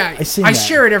seen that. Yeah, I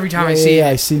share it every time I see it. Yeah,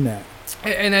 I've seen that.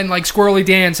 And then like Squirrely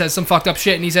Dan says some fucked up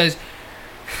shit, and he says,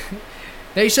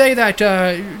 they say that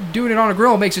doing it on a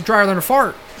grill makes it drier than a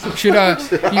fart. Should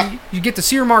you get the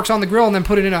sear marks on the grill and then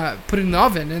put it in the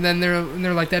oven, and then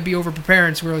they're like, that'd be over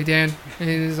preparing, Squirrely Dan. And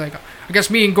he's like, I guess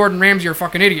me and Gordon Ramsay are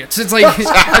fucking idiots. It's like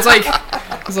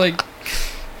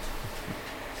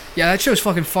yeah, that show's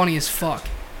fucking funny as fuck.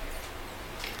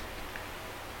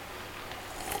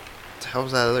 What the hell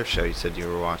was that other show you said you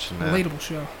were watching? Relatable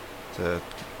show. The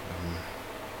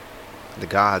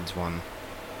Gods one.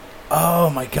 Oh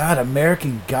my God,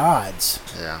 American Gods.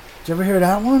 Yeah. Did you ever hear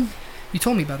that one? You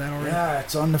told me about that already. Yeah,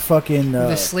 it's on the fucking...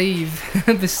 the slave.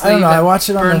 The slave I don't know, I watched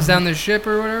it on burns down the ship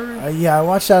or whatever? Yeah, I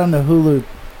watched that on the Hulu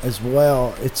as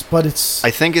well.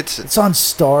 I think it's on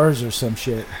Stars or some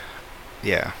shit.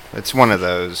 Yeah, it's one of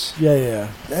those.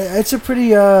 Yeah. It's a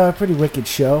pretty wicked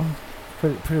show.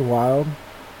 Pretty wild.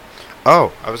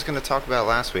 Oh, I was going to talk about it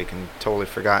last week and totally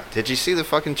forgot. Did you see the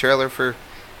fucking trailer for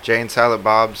Jay and Silent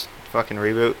Bob's fucking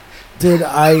reboot? Dude,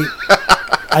 I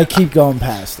keep going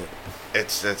past it.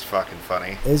 It's fucking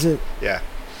funny. Is it? Yeah.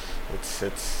 It's I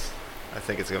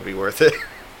think it's gonna be worth it.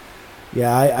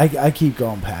 Yeah, I keep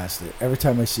going past it. Every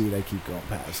time I see it, I keep going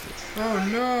past it. Oh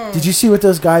no! Did you see what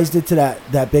those guys did to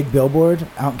that big billboard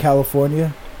out in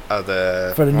California? Oh,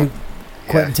 for the new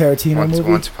Quentin Tarantino movie.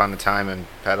 Once Upon a Time in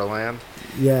Petalland.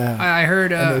 Yeah. I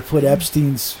heard. And they put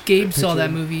Epstein's. Gabe saw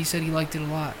that movie. He said he liked it a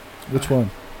lot. Which one?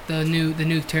 The new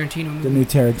Tarantino movie. The new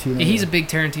Tarantino. Yeah, he's a big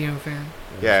Tarantino fan.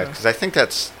 Yeah, because I think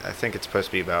it's supposed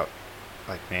to be about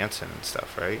like Manson and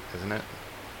stuff, right? Isn't it?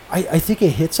 I think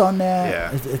it hits on that.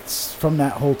 Yeah. It's from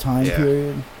that whole time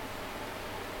period.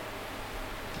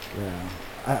 Yeah.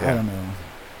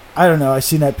 I don't know. I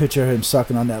seen that picture of him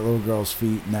sucking on that little girl's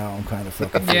feet. Now I'm kind of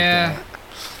fucking freaked out.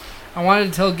 I wanted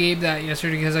to tell Gabe that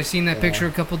yesterday because I seen that picture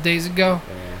a couple days ago.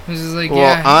 It was just like,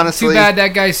 honestly, too bad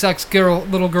that guy sucks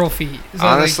little girl feet. So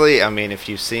honestly, I mean, if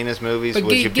you've seen his movies,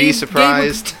 would you be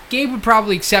surprised? Gabe would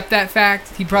probably accept that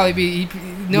fact. He'd probably be,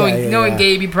 knowing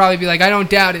Gabe, he'd probably be like, I don't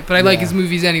doubt it, but I like his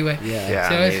movies anyway. Yeah.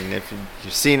 So, I mean, if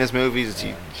you've seen his movies,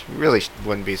 you really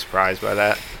wouldn't be surprised by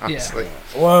that, honestly.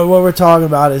 Yeah. Well, what we're talking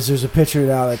about is there's a picture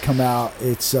now that come out.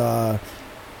 It's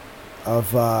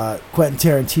of Quentin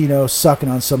Tarantino sucking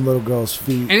on some little girl's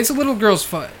feet. And it's a little girl's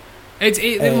foot.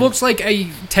 It looks like a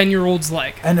 10-year-old's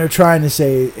leg. And they're trying to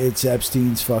say it's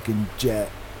Epstein's fucking jet.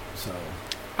 So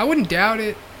I wouldn't doubt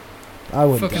it. I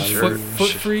wouldn't doubt it.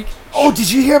 Foot freak. Oh,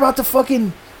 did you hear about the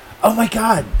fucking... Oh, my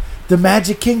God. The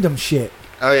Magic Kingdom shit.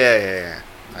 Oh, yeah.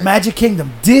 Magic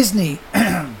Kingdom. Disney,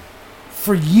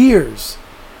 for years,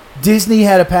 Disney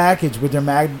had a package with their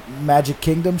Magic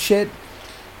Kingdom shit.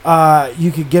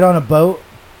 You could get on a boat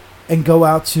and go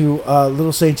out to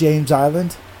Little St. James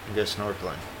Island. And go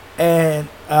snorkeling. And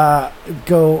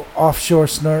go offshore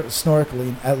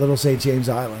snorkeling at Little St. James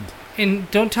Island.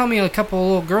 And don't tell me a couple of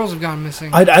little girls have gone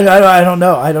missing. I don't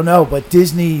know. But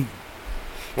Disney...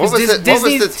 What was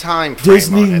the time frame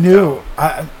Disney on it, knew.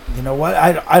 You know what?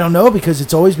 I don't know, because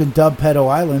it's always been dubbed Pedo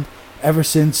Island ever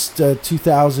since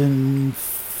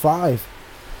 2005.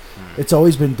 It's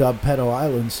always been dubbed Pedo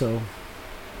Island, so...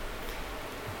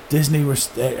 Disney was,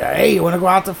 hey, you want to go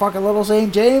out to fucking Little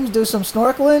St. James, do some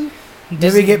snorkeling?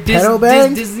 Maybe get pedo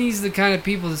banged? Disney's the kind of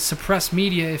people that suppress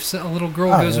media if a little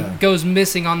girl goes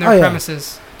missing on their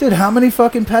premises. Dude, how many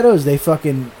fucking pedos they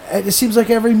fucking... It seems like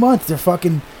every month they're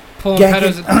fucking... Pulling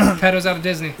pedos out of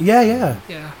Disney. Yeah,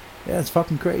 it's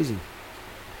fucking crazy.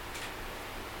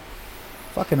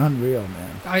 Fucking unreal,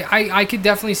 man. I could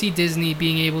definitely see Disney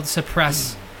being able to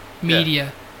suppress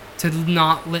media. To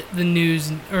not let the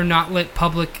news or not let the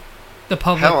public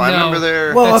Hell, I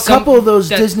remember a couple of those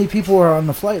Disney people were on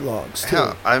the flight logs too.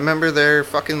 Hell, I remember their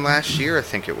fucking last year, I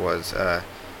think it was.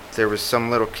 There was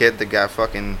some little kid that got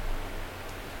fucking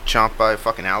chomped by a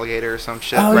fucking alligator or some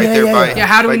shit Yeah,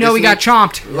 how do we know he got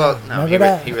chomped? Well, no, he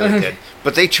really did.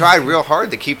 But they tried real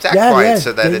hard to keep that quiet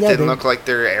so that it didn't look like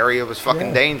their area was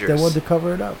fucking dangerous. They wanted to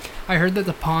cover it up. I heard that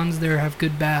the ponds there have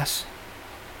good bass.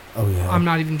 Oh, yeah. I'm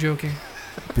not even joking.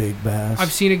 Big bass.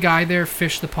 I've seen a guy there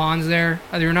fish the ponds there.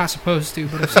 They're not supposed to,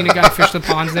 but I've seen a guy fish the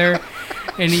ponds there,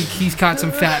 and he's caught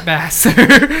some fat bass there.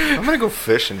 I'm going to go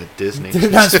fishing at Disney. They're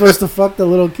not supposed to fuck the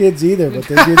little kids either, but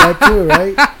they do that too,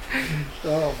 right?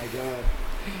 Oh, my God.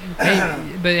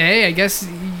 Hey, I guess,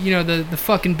 the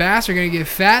fucking bass are going to get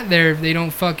fat there if they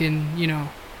don't fucking,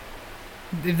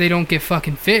 if they don't get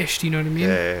fucking fished, you know what I mean?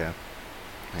 Yeah.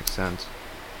 Makes sense.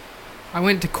 I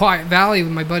went to Quiet Valley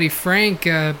with my buddy Frank,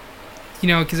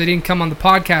 because I didn't come on the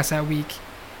podcast that week.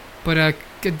 But I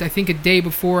think a day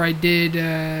before I did,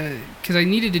 because I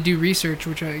needed to do research,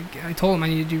 which I told him I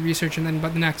needed to do research, and then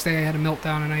but the next day I had a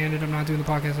meltdown and I ended up not doing the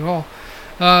podcast at all.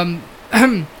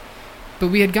 But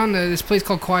we had gone to this place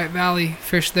called Quiet Valley,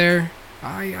 fished there.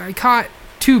 I caught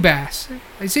 2 bass.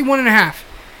 I'd say 1.5.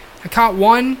 I caught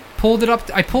one, pulled it up.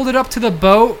 I pulled it up to the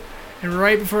boat, and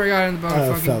right before I got in the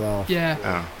boat, it fell off. Yeah.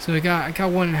 Oh. So I got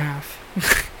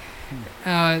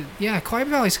 1.5. Quiet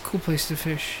Valley's a cool place to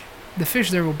fish. The fish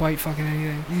there will bite fucking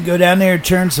anything. You can go down there and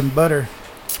churn some butter.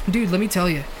 Dude, let me tell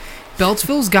you,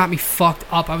 Beltsville's got me fucked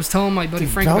up. I was telling my buddy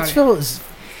Frank about it.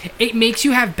 It makes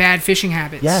you have bad fishing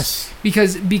habits. Yes.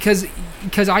 Because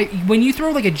when you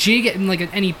throw like a jig at like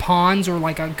any ponds or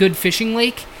like a good fishing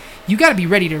lake, you got to be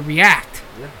ready to react.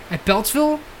 Yeah. At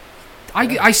Beltsville,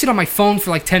 I sit on my phone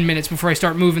for like 10 minutes before I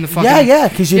start moving the fucking... Yeah,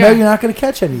 because you know you're not going to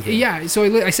catch anything. Yeah, so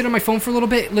I sit on my phone for a little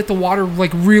bit, let the water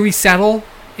like really settle,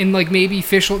 and like maybe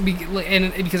fish...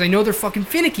 And because I know they're fucking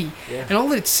finicky. Yeah. And I'll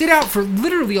let it sit out for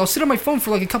literally... I'll sit on my phone for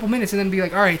like a couple minutes and then be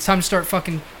like, all right, it's time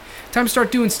to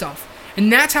start doing stuff. And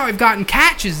that's how I've gotten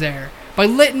catches there. By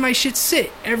letting my shit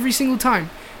sit every single time.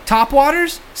 Top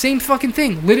waters, same fucking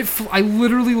thing. I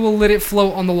literally will let it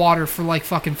float on the water for like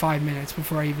fucking 5 minutes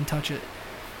before I even touch it.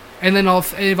 And then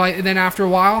then after a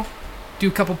while, do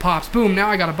a couple pops. Boom, now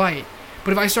I got a bite.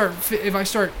 But if I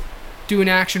start doing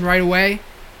action right away,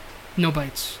 no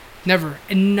bites. Never.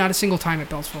 And not a single time at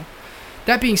Beltsville.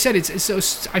 That being said,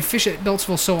 I fish at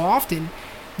Beltsville so often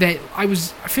that I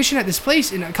was fishing at this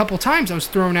place, and a couple times I was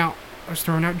throwing out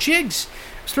jigs.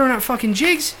 I was throwing out fucking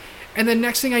jigs, and then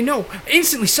next thing I know,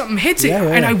 instantly something hits it,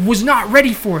 and I was not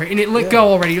ready for it, and it let go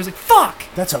already. I was like, fuck!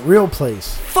 That's a real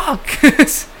place. Fuck!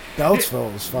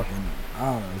 Beltsville is fucking, I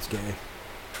don't know, it's gay.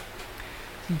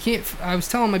 You can't, I was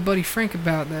telling my buddy Frank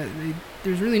about that.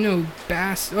 There's really no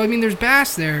bass. Well, I mean, there's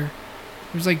bass there.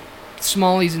 There's like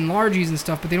smallies and largies and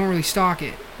stuff, but they don't really stock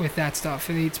it with that stuff.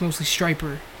 It's mostly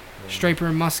striper and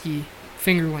muskie,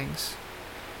 fingerlings.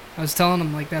 I was telling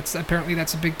him, like, that's a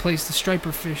big place to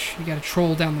striper fish. You gotta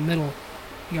troll down the middle.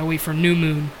 You gotta wait for new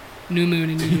moon, and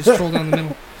you just troll down the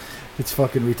middle. It's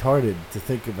fucking retarded to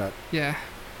think about. Yeah.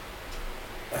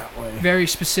 That way. Very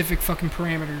specific fucking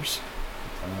parameters.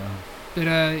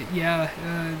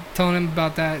 Telling him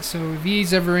about that. So if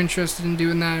he's ever interested in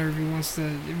doing that, or if he wants to,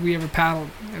 if we ever pad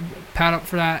up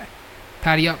for that,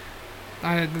 patty up,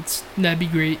 that'd be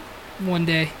great. One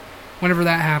day, whenever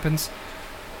that happens.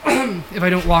 If I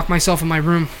don't lock myself in my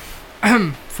room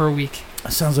for a week.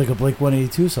 That sounds like a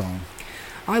Blink-182 song.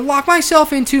 I lock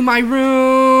myself into my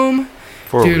room.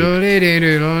 For a week.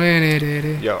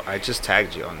 Yo, I just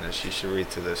tagged you on this. You should read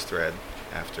through this thread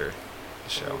after the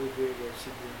show.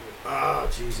 Oh,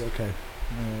 jeez, okay.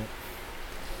 Right.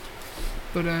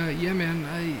 But yeah, man.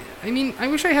 I mean, I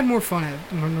wish I had more fun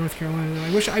at North Carolina. Though. I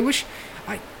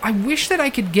wish that I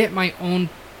could get my own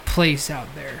place out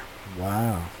there.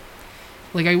 Wow.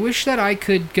 Like, I wish that I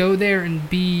could go there and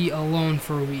be alone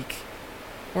for a week.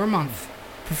 Or a month.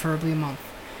 Preferably a month.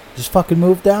 Just fucking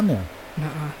move down there.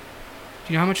 Nuh-uh.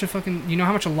 Do you know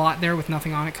how much a lot there with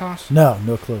nothing on it costs? No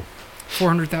clue.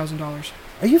 $400,000.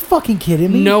 Are you fucking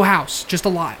kidding me? No house. Just a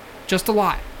lot.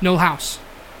 No house.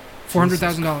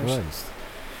 $400,000.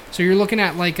 So you're looking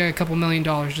at like a couple $1 million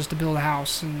just to build a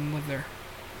house and live there.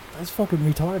 That's fucking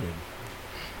retarded.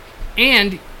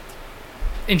 And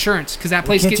insurance, because that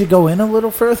place. Can't you go in a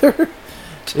little further?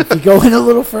 If you go in a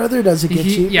little further, does it get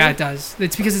cheaper? Yeah, it does.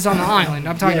 It's because it's on the island.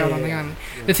 I'm talking about on the island.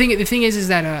 Yeah. The thing is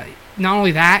that not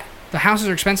only that, the houses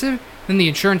are expensive, then the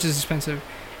insurance is expensive.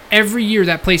 Every year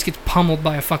that place gets pummeled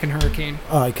by a fucking hurricane.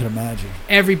 Oh, I can imagine.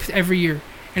 Every year.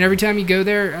 And every time you go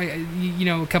there,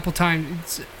 a couple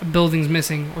times a building's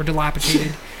missing or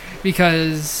dilapidated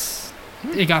because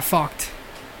it got fucked,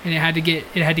 and it had to get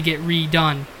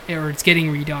redone, or it's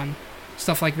getting redone,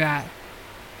 stuff like that.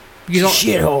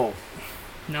 Shithole.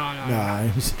 No.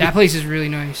 That place is really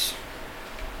nice,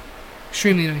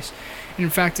 extremely nice. And in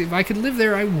fact, if I could live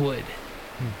there, I would.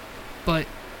 But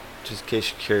just in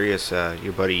case you're curious,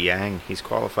 your buddy Yang, he's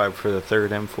qualified for the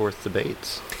 3rd and 4th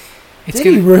debates. Did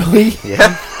he really?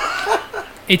 Yeah.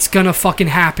 It's gonna fucking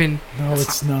happen. No,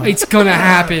 it's not. It's gonna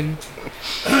happen.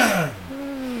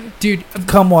 Dude,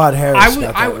 Kamala Harris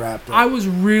got that wrapped up. I was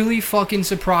really fucking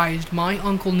surprised. My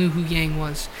uncle knew who Yang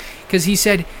was. Because he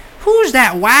said, who's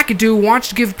that wackadoo who wants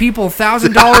to give people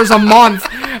 $1,000 a month?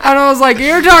 And I was like,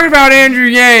 you're talking about Andrew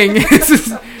Yang.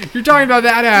 You're talking about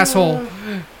that asshole.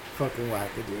 Fucking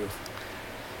wackadoo.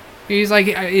 He's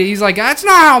like, that's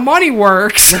not how money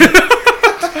works.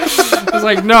 I was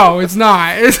like, no, it's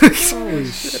not. Holy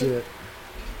shit.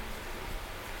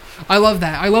 I love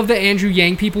that. I love the Andrew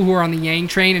Yang people who are on the Yang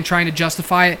train and trying to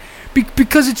justify it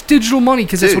because it's digital money,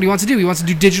 because that's what he wants to do. He wants to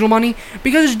do digital money.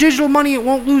 Because it's digital money, it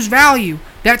won't lose value.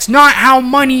 That's not how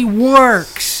money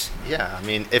works. Yeah, I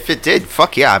mean, if it did,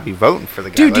 fuck yeah, I'd be voting for the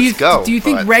guy. Dude, Let's go. Do you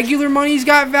think regular money's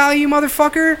got value,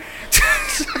 motherfucker?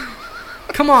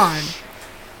 Come on.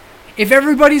 If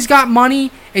everybody's got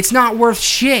money, it's not worth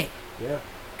shit. Yeah.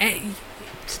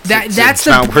 That's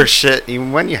not worth shit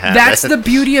even when you have That's the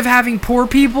beauty of having poor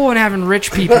people and having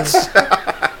rich people.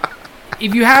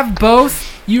 If you have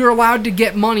both, you're allowed to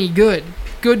get money. Good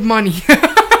money.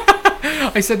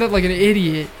 I said that like an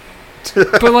idiot.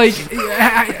 But like,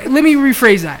 let me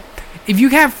rephrase that. If you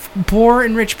have poor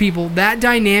and rich people, that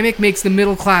dynamic makes the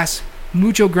middle class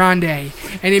mucho grande. And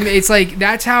it's like,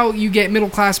 that's how you get middle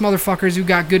class motherfuckers who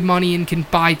got good money and can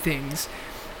buy things.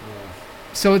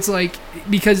 So it's like,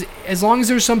 because as long as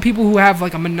there's some people who have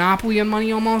like a monopoly on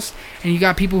money almost, and you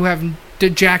got people who have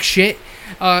jack shit,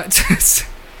 as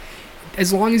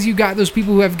long as you got those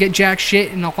people who get jack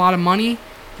shit and a lot of money,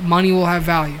 money will have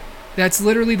value. That's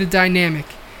literally the dynamic.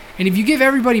 And if you give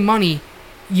everybody money,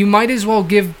 you might as well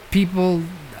give people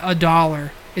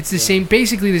 $1. It's the same,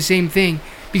 basically the same thing,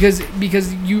 because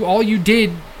all you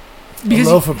did. Because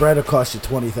a loaf of bread will cost you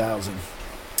 $20,000.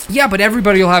 Yeah, but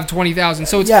everybody will have 20,000.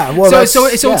 So it's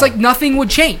it's like nothing would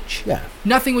change. Yeah,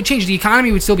 nothing would change. The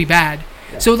economy would still be bad.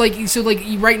 Yeah. So like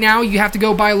right now you have to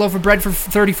go buy a loaf of bread for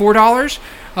 $34.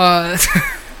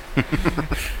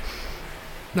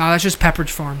 No, that's just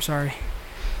Pepperidge Farm. Sorry,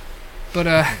 but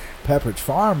Pepperidge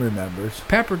Farm remembers.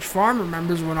 Pepperidge Farm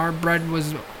remembers when our bread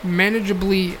was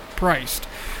manageably priced.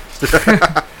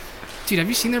 Dude, have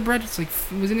you seen their bread? It's like,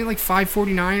 wasn't it like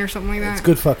 $5.49 or something like that? It's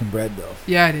good fucking bread though.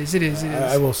 Yeah, it is. It is.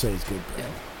 I will say it's good bread. Yeah.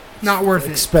 Not worth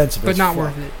it. Expensive, but not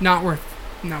worth it. Not worth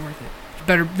it. It's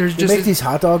better. There's they make these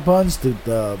hot dog buns,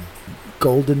 the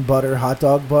golden butter hot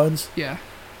dog buns. Yeah.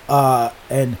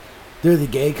 And they're the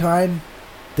gay kind.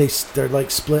 They're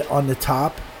like split on the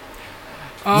top.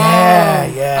 Oh,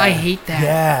 yeah. I hate that.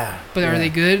 Yeah. But are they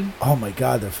good? Oh my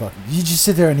god, they're fucking. You just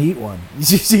sit there and eat one. You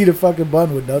just eat a fucking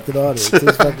bun with nothing on it. It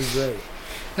tastes fucking great.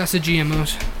 That's the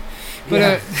GMOs.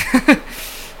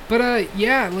 But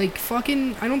yeah, like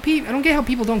fucking. I don't get how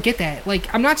people don't get that.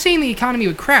 Like, I'm not saying the economy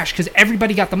would crash because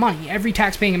everybody got the money. Every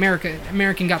tax-paying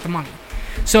American got the money.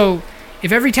 So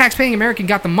if every tax-paying American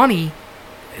got the money,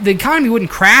 the economy wouldn't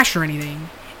crash or anything.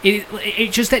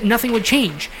 It's just that nothing would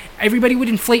change. Everybody would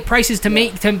inflate prices to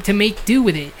make do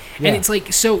with it. Yeah. And it's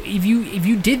like, so if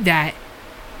you did that,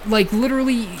 like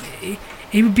literally,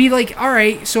 it would be like, all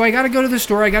right, so I got to go to the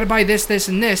store, I got to buy this,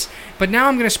 and this, but now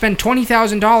I'm going to spend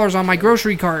 $20,000 on my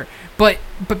grocery cart. But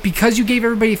because you gave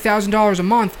everybody $1,000 a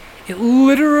month, it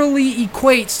literally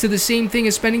equates to the same thing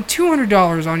as spending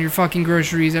 $200 on your fucking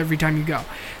groceries every time you go.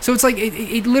 So it's like,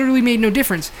 it literally made no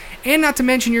difference. And not to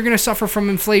mention, you're going to suffer from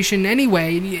inflation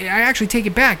anyway. I actually take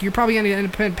it back. You're probably going to end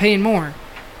up paying more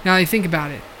now that you think about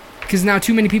it. Because now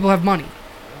too many people have money.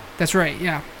 That's right,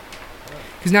 yeah.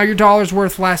 Because now your dollar's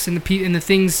worth less and the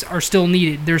things are still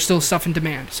needed. There's still stuff in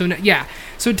demand. So, yeah.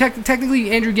 So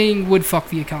technically, Andrew Yang would fuck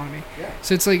the economy. Yeah.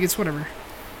 So it's like, it's whatever.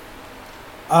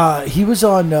 He was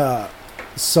on,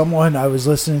 someone I was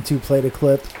listening to played a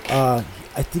clip. I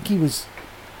think he was,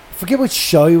 I forget which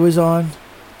show he was on.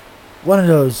 One of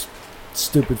those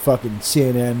stupid fucking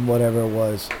CNN, whatever it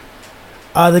was.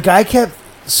 The guy kept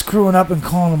screwing up and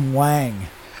calling him Wang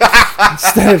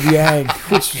instead of Yang.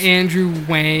 Andrew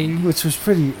Wang. Which was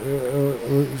pretty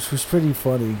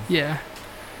funny. Yeah.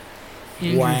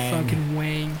 Andrew fucking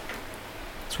Wang.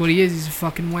 That's what he is. He's a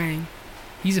fucking Wang.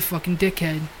 He's a fucking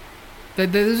dickhead.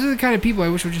 Those are the kind of people I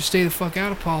wish would just stay the fuck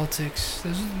out of politics.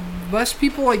 There's less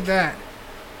people like that.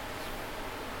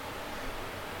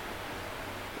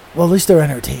 Well, at least they're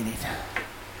entertaining.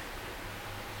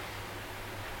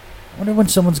 I wonder when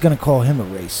someone's going to call him a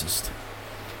racist.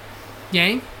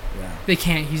 Yang? Yeah. They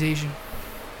can't. He's Asian.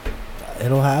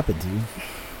 It'll happen, dude.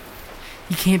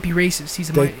 He can't be racist. He's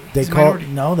a minority.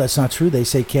 No, that's not true. They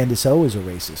say Candace O is a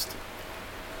racist.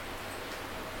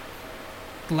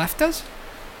 The left does?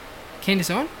 Candace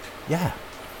Owen? Yeah.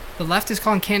 The left is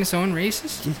calling Candace Owen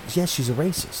racist? Yes, she's a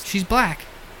racist. She's black.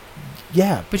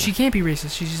 Yeah. But she can't be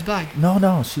racist. She's just black.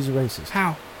 No, she's a racist.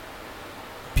 How?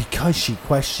 Because she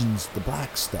questions the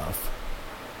black stuff.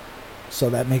 So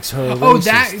that makes her a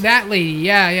racist. Oh, that lady.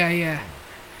 Yeah.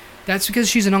 That's because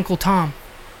she's an Uncle Tom.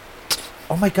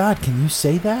 Oh my God! Can you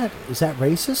say that? Is that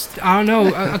racist? I don't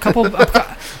know. A couple.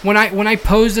 When I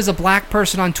posed as a black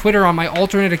person on Twitter on my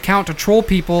alternate account to troll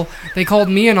people, they called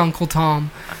me an Uncle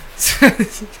Tom.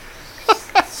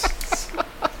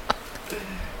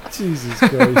 Jesus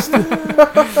Christ!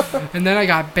 And then I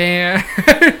got banned.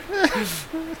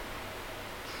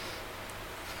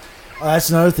 That's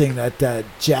another thing that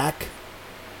Jack,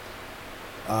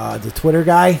 the Twitter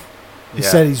guy, he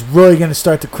said he's really going to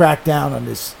start to crack down on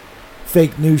this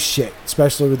fake news shit,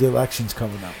 especially with the elections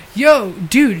coming up. Yo,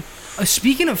 dude,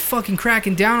 speaking of fucking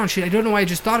cracking down on shit, I don't know why I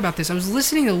just thought about this. I was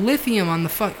listening to Lithium on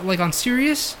on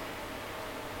Sirius.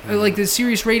 Like the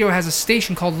Sirius Radio has a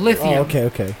station called Lithium. Oh,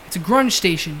 okay. It's a grunge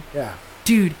station. Yeah.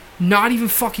 Dude, not even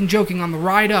fucking joking on the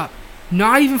ride up.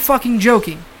 Not even fucking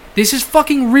joking. This is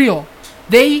fucking real.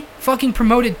 They fucking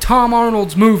promoted Tom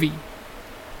Arnold's movie.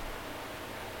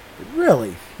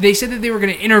 Really? They said that they were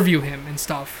going to interview him and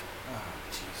stuff.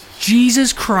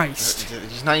 Jesus Christ.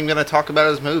 He's not even going to talk about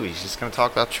his movie. He's just going to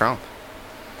talk about Trump.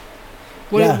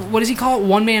 What does he call it?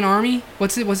 One Man Army?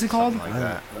 What's it called? Something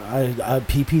like that.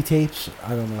 PP tapes?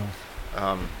 I don't know.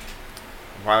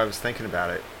 While I was thinking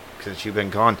about it, because you've been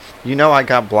gone, I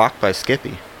got blocked by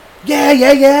Skippy.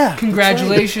 Yeah.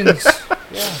 Congratulations.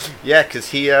 Yeah, because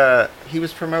he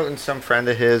was promoting some friend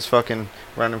of his fucking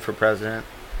running for president,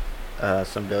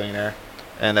 some billionaire.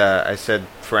 And I said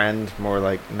friend, more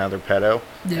like another pedo.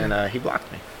 Yeah. And he blocked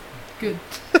me. Good.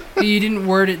 You didn't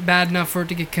word it bad enough for it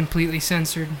to get completely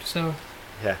censored, so...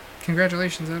 Yeah.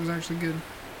 Congratulations, that was actually good.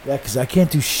 Yeah, because I can't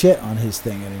do shit on his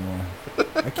thing anymore.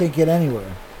 I can't get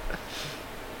anywhere.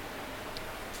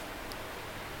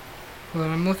 Well,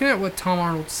 I'm looking at what Tom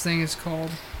Arnold's thing is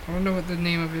called. I don't know what the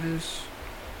name of it is.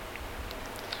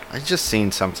 I just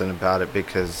seen something about it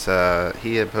because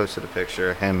he had posted a picture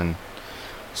of him and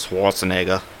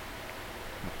Schwarzenegger,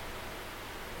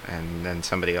 and then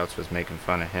somebody else was making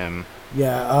fun of him.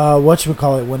 Yeah,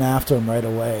 whatchamacallit went after him right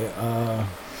away.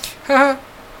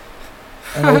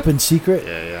 An Open Secret?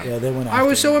 Yeah, they went after him. I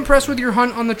was so impressed with your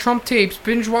hunt on the Trump tapes.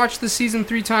 Binge watched the season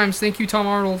 3 times. Thank you, Tom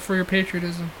Arnold, for your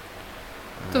patriotism.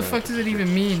 What the fuck does it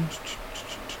even mean?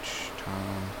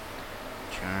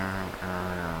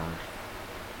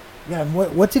 Yeah, and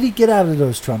what did he get out of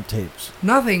those Trump tapes?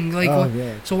 Nothing.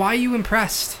 So why are you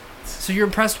impressed? So you're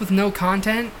impressed with no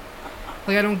content?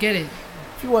 Like, I don't get it.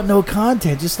 If you want no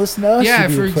content, just listen to us. Yeah,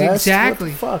 for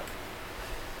exactly. What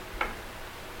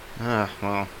the fuck?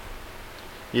 Well,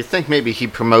 you'd think maybe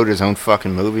he'd promote his own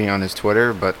fucking movie on his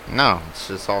Twitter, but no, it's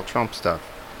just all Trump stuff.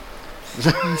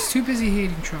 He's too busy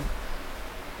hating Trump.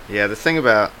 Yeah, the thing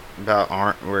about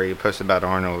where he posted about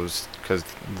Arnold was because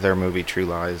their movie True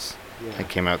Lies. Yeah. It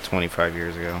came out 25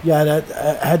 years ago. Yeah,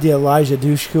 that had the Elijah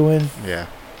Dushku in. Yeah.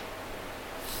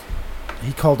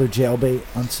 He called her jailbait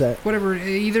on set. Whatever.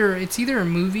 It's either a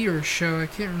movie or a show. I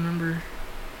can't remember.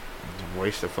 It's a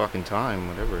waste of fucking time,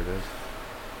 whatever it is.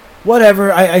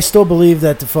 Whatever. I still believe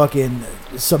that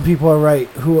some people are right.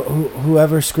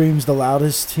 Whoever screams the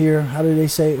loudest here. How do they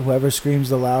say it? Whoever screams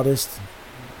the loudest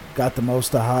got the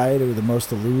most to hide or the most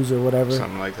to lose or whatever.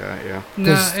 Something like that, yeah.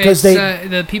 No, it's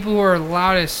the people who are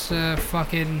loudest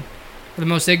fucking are the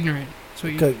most ignorant.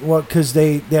 Because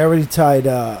they already tied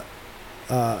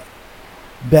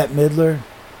Bette Midler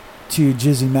to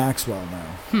Jizzy Maxwell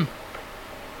now.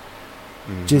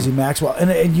 Mm-hmm. Jizzy Maxwell.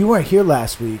 And you weren't here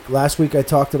last week. Last week I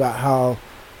talked about how,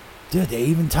 dude, they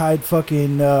even tied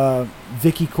fucking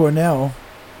Vicky Cornell,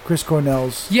 Chris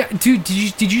Cornell's. Yeah, dude,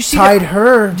 did you see tied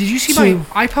her? Did you see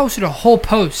I posted a whole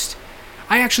post.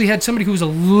 I actually had somebody who was a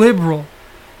liberal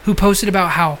who posted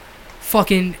about how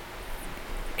fucking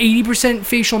 80%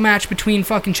 facial match between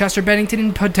fucking Chester Bennington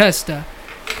and Podesta.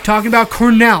 Talking about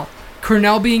Cornell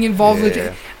being involved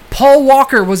with Paul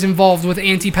Walker was involved with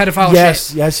anti-pedophile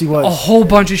shit. Yes, he was. A whole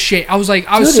bunch of shit. I was like,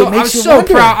 I was so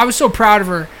proud. I was so proud of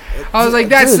her. I was like,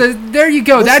 there you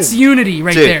go. Listen, that's unity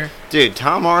right there. Dude,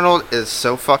 Tom Arnold is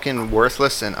so fucking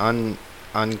worthless and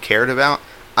uncared about.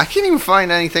 I can't even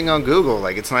find anything on Google.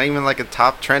 Like, it's not even like a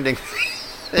top trending thing.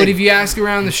 But if you ask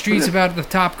around the streets about the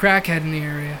top crackhead in the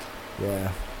area.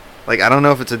 Yeah. Like, I don't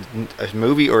know if it's a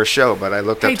movie or a show, but I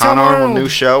looked up Tom Arnold, new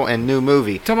show and new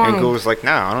movie. And Google was like,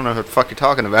 nah, I don't know what the fuck you're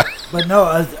talking about. But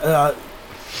no,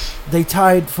 they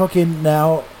tied fucking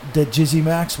now the Jizzy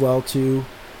Maxwell to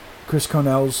Chris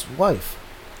Cornell's wife.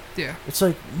 Yeah. It's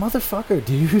like, motherfucker,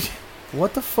 dude.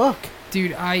 What the fuck?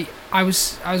 Dude, I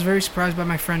was very surprised by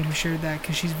my friend who shared that,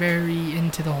 because she's very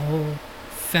into the whole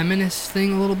feminist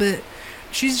thing a little bit.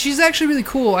 She's actually really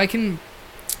cool. I can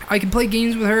play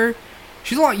games with her.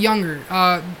 She's a lot younger,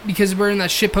 because we're in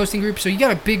that shit posting group, so you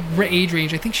got a big age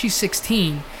range. I think she's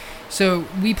 16. So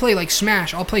we play like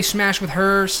Smash. I'll play Smash with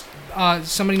her,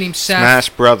 somebody named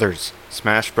Seth.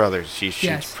 Smash Brothers. She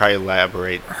should probably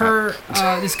elaborate. Her,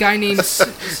 this guy named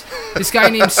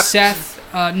Seth,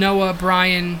 Noah,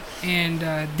 Brian,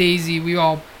 and Daisy. We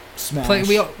all Smash. play.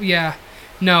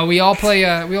 We all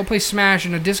play Smash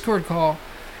in a Discord call.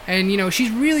 And,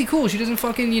 she's really cool. She doesn't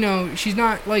fucking, she's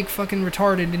not, like, fucking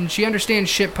retarded. And she understands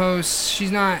shit posts.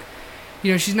 She's not,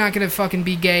 she's not going to fucking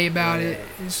be gay about it.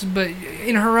 But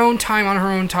in her own time, on her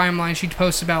own timeline, she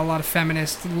posts about a lot of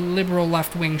feminist, liberal,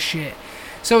 left-wing shit.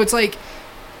 So it's like,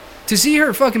 to see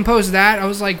her fucking post that, I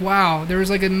was like, wow, there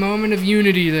was, like, a moment of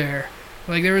unity there.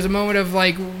 Like, there was a moment of,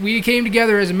 like, we came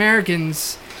together as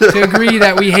Americans to agree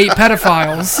that we hate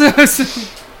pedophiles.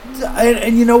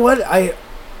 And you know what?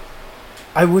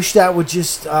 I wish that would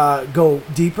just go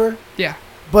deeper. Yeah.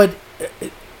 But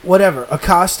whatever.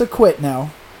 Acosta quit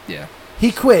now. Yeah.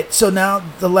 He quit, so now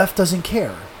the left doesn't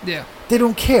care. Yeah. They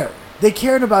don't care. They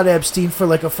cared about Epstein for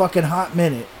like a fucking hot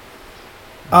minute.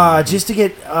 Just to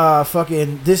get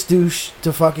fucking this douche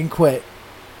to fucking quit.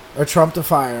 Or Trump to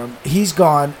fire him. He's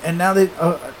gone, and now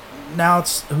now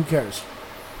it's, who cares?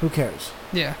 Who cares?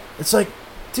 Yeah. It's like,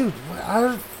 dude, how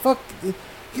the fuck?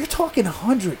 You're talking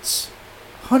hundreds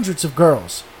of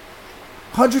girls.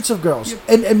 Yep.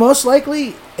 And most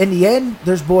likely, in the end,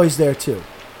 there's boys there too.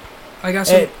 I got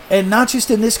some, and not just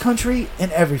in this country,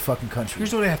 in every fucking country.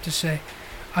 Here's what I have to say.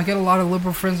 I got a lot of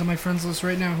liberal friends on my friends list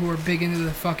right now who are big into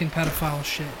the fucking pedophile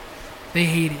shit. They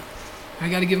hate it. I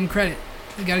gotta give them credit.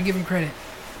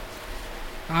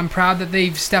 I'm proud that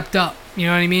they've stepped up. You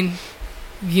know what I mean?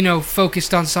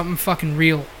 Focused on something fucking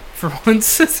real for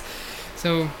once.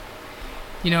 So,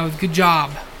 good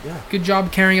job. Yeah. Good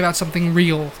job caring about something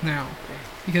real now.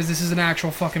 Because this is an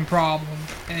actual fucking problem.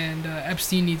 And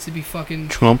Epstein needs to be fucking...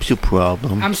 Trump's a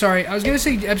problem. I'm sorry. I was going to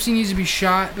say Epstein needs to be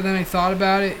shot, but then I thought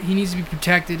about it. He needs to be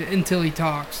protected until he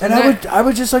talks. And I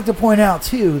would just like to point out,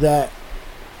 too, that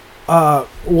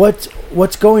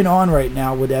what's going on right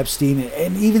now with Epstein,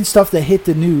 and even stuff that hit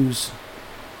the news,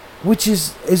 which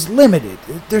is limited.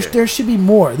 There should be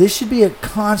more. This should be a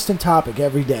constant topic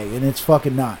every day, and it's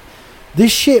fucking not.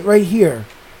 This shit right here...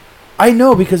 I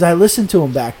know because I listened to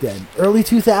him back then. Early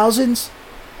 2000s.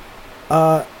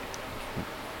 I'm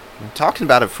talking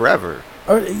about it forever.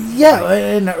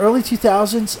 In the early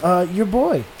 2000s, your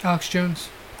boy. Alex Jones.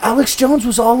 Alex Jones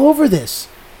was all over this.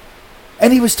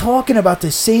 And he was talking about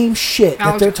the same shit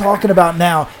that they're talking about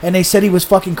now. And they said he was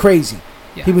fucking crazy.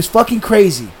 Yeah. He was fucking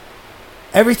crazy.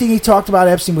 Everything he talked about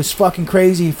Epstein was fucking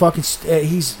crazy. He fucking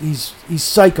he's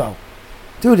psycho.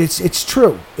 Dude, it's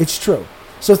true. It's true.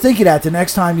 So think of that the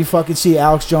next time you fucking see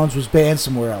Alex Jones was banned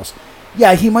somewhere else.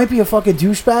 Yeah, he might be a fucking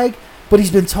douchebag, but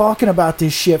he's been talking about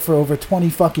this shit for over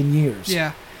 20 fucking years.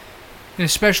 Yeah. And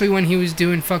especially when he was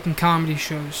doing fucking comedy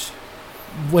shows.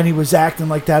 When he was acting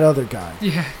like that other guy.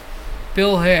 Yeah.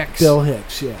 Bill Hicks,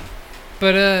 yeah.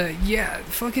 But,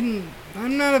 fucking...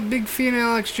 I'm not a big fan of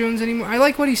Alex Jones anymore. I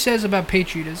like what he says about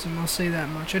patriotism, I'll say that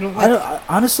much.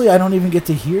 Honestly, I don't even get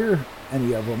to hear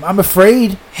any of them. I'm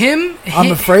afraid.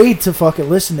 I'm afraid to fucking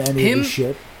listen to any of this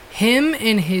shit. Him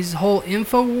and his whole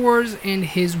InfoWars and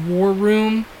his War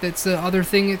Room. That's the other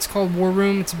thing. It's called War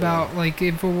Room. It's about like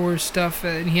InfoWars stuff,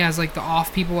 and he has like the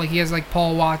off people. Like he has like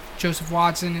Joseph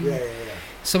Watson, and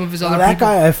some of his other. That people.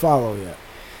 Guy I follow.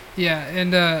 Yeah,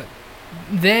 and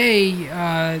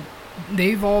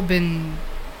they've all been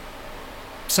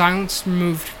silenced,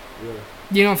 removed. Yeah.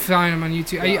 You don't find them on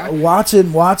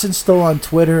YouTube. Watson's still on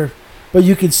Twitter. But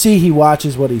you can see he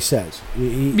watches what he says.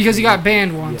 Because he got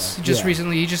banned once,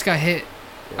 recently. He just got hit.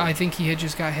 Yeah. I think he had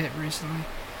just got hit recently.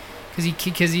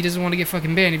 Because he doesn't want to get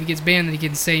fucking banned. If he gets banned,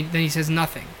 then he says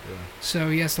nothing. Yeah. So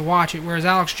he has to watch it. Whereas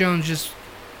Alex Jones just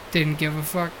didn't give a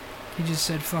fuck. He just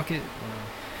said, fuck it. Yeah.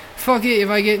 Fuck it if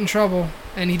I get in trouble.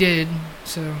 And he did,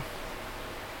 so...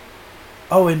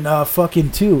 Oh, and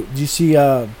fucking too. Did you see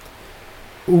Uma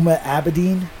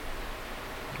Abedin?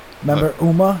 Remember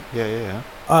Uma? Yeah.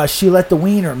 She let the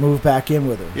wiener move back in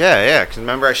with her. Yeah. Because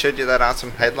remember I showed you that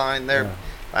awesome headline there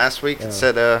last week? It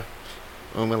said,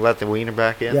 Uma let the wiener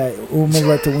back in? Yeah, Uma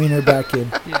let the wiener back in.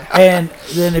 Yeah. And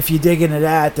then if you dig into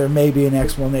that, there may be an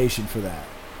explanation for that.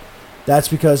 That's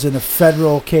because in a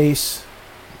federal case,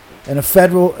 a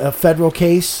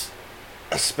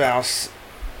spouse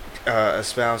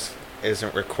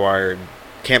isn't required,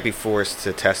 can't be forced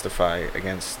to testify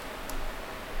against...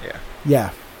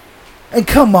 Yeah. And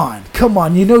come on.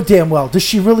 You know damn well. Does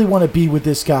she really want to be with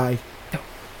this guy? No.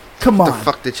 Come on. What the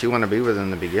fuck did she want to be with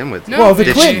him to begin with? No, well,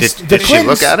 did she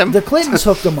look at him? The Clintons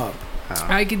hooked him up. Oh.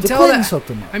 I can tell Clintons hooked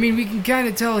him up. I mean, we can kind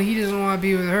of tell he doesn't want to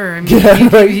be with her. I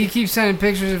mean, he keeps sending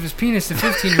pictures of his penis to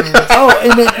 15-year-olds. Oh,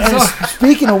 and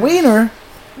speaking of wiener,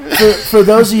 for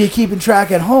those of you keeping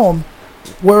track at home,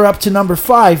 we're up to number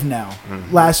 5 now.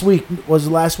 Mm-hmm. Last week. Was it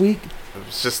last week? It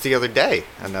was just the other day.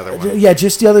 Another one. Yeah,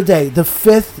 just the other day. The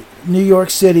 5th New York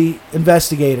City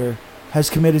investigator has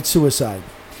committed suicide.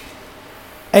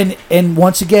 And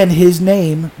once again, his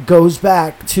name goes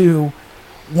back to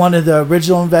one of the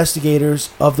original investigators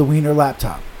of the Wiener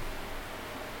laptop.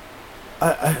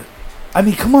 I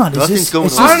mean, come on. I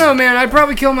don't know, man. I'd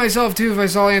probably kill myself, too, if I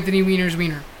saw Anthony Weiner's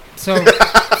wiener. So,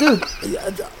 dude,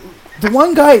 the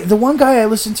one guy I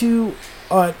listen to,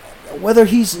 whether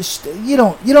he's, you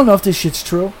don't know if this shit's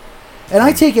true, and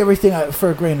I take everything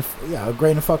for a grain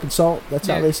of fucking salt. That's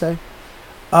how they say.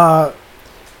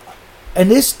 And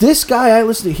this guy I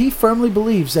listen to, he firmly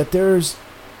believes that there's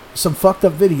some fucked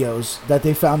up videos that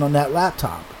they found on that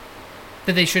laptop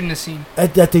that they shouldn't have seen.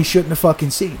 That they shouldn't have fucking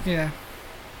seen. Yeah.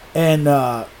 And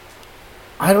I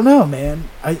don't know, man.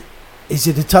 Is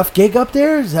it a tough gig up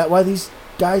there? Is that why these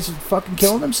guys are fucking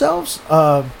killing themselves?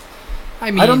 I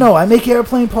don't know. I make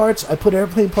airplane parts. I put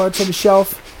airplane parts on the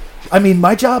shelf. I mean,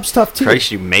 my job's tough too.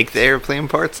 Christ, you make the airplane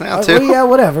parts now too? Well, yeah,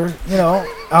 whatever. You know.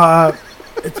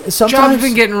 Sometimes job's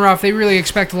been getting rough. They really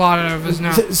expect a lot out of us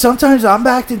now. Sometimes I'm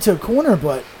backed into a corner,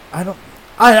 but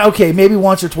okay, maybe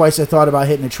once or twice I thought about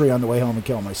hitting a tree on the way home and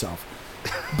killing myself.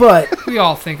 But we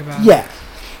all think about it. Yeah.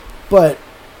 But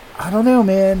I don't know,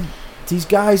 man. These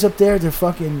guys up there, they're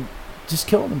fucking just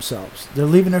killing themselves. They're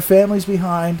leaving their families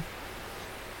behind.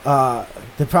 They're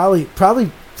probably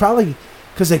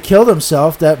because they killed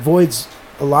themselves. That voids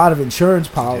a lot of insurance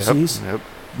policies. Yep.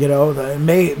 You know, it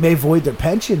may void their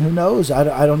pension. Who knows?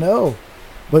 I don't know.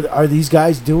 But are these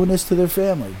guys doing this to their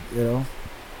family? You know.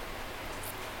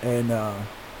 And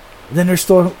then there's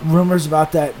still rumors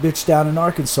about that bitch down in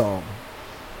Arkansas.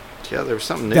 Yeah, there was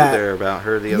something new there about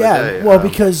her the other day. Yeah, well,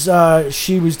 because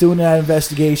she was doing that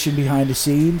investigation behind the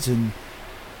scenes, and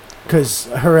because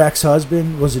her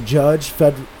ex-husband was a judge,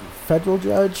 federal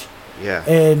judge. Yeah.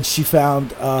 And she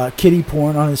found kiddie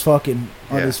porn on his fucking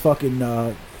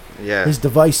his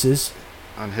devices.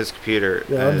 On his computer.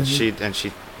 Yeah, she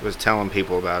was telling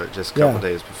people about it just a couple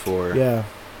days before. Yeah.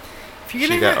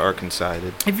 She got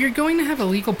Arkansas-ed. If you're going to have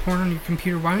illegal porn on your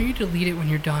computer, why don't you delete it when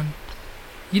you're done?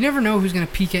 You never know who's going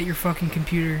to peek at your fucking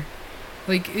computer.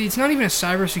 Like, it's not even a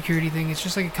cybersecurity thing. It's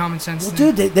just like a common sense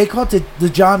thing. Dude, they caught the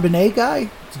John Bonet guy.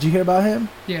 Did you hear about him?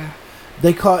 Yeah.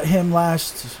 They caught him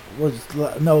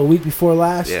a week before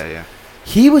last. Yeah.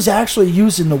 He was actually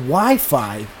using the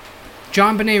Wi-Fi.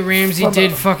 John Bonet Ramsey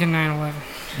did fucking 9/11.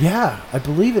 Yeah, I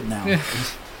believe it now. Yeah.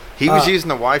 He was using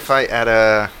the Wi-Fi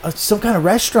at some kind of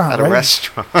restaurant. At a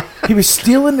restaurant. He was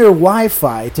stealing their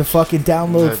Wi-Fi to fucking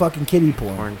download fucking kiddie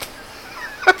porn.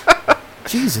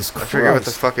 Jesus Christ. I forget what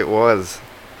the fuck it was.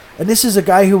 And this is a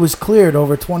guy who was cleared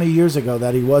over 20 years ago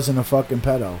that he wasn't a fucking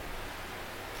pedo.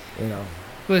 You know.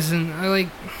 Listen,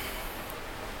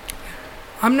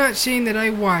 I'm not saying that I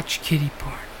watch kiddie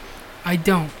porn. I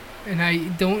don't. And I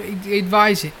don't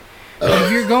advise it. But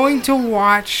if you're going to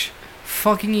watch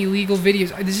fucking illegal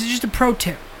videos, this is just a pro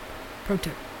tip.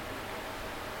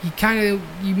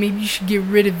 Maybe you should get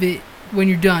rid of it when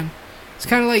you're done. It's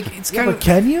kind of like but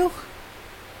can you?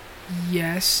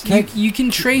 Yes. You can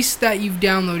trace that you've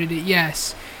downloaded it,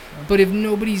 yes. But if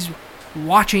nobody's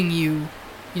watching you,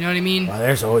 you know what I mean? Well,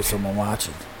 there's always someone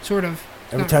watching. Sort of.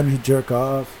 Every time you jerk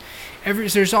off.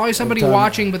 There's always somebody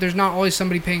watching, but there's not always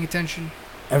somebody paying attention.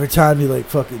 Every time you like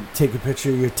fucking take a picture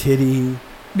of your titty,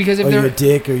 because if your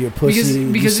dick or your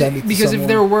pussy, because if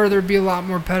there were, there'd be a lot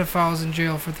more pedophiles in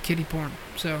jail for the kiddie porn.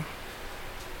 So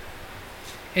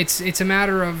it's a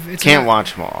matter of can't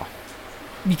watch them all.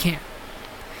 You can't.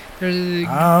 I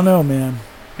don't know, man.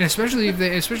 And especially if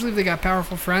they got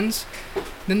powerful friends,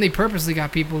 then they purposely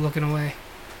got people looking away.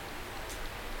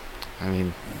 I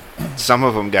mean, some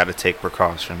of them got to take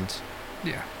precautions.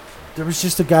 Yeah. There was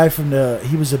just a guy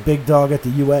he was a big dog at the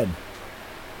UN,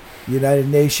 United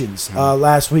Nations.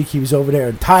 Last week he was over there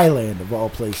in Thailand, of all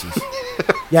places.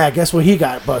 Yeah, guess what he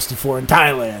got busted for in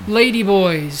Thailand? Lady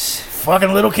boys.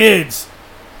 Fucking little kids.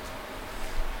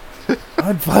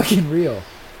 Unfucking real.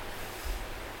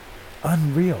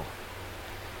 Unreal.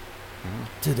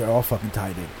 Dude, they're all fucking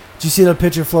tied in. Did you see the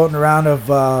picture floating around of,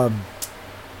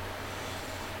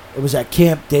 it was at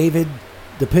Camp David?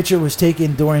 The picture was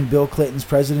taken during Bill Clinton's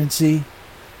presidency.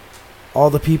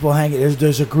 All the people hanging.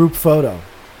 There's a group photo.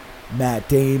 Matt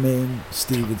Damon,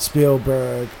 Steven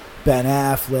Spielberg, Ben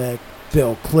Affleck,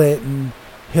 Bill Clinton,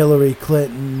 Hillary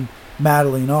Clinton,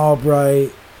 Madeleine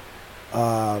Albright.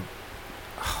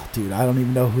 Dude, I don't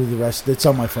even know who the rest. It's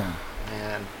on my phone.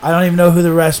 Man. I don't even know who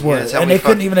the rest were, and they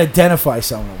couldn't even identify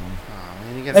some of them. Oh,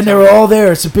 man, and they were all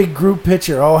there. It's a big group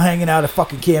picture, all hanging out at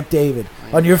fucking Camp David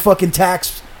on your fucking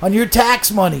tax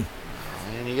money.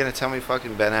 Man, you gonna tell me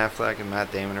fucking Ben Affleck and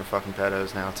Matt Damon are fucking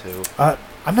pedos now too?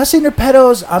 I'm not saying they're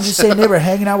pedos. I'm just saying they were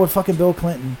hanging out with fucking Bill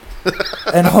Clinton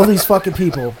and all these fucking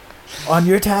people on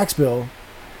your tax bill.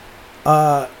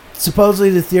 Supposedly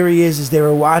the theory is they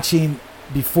were watching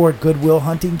before Good Will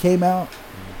Hunting came out.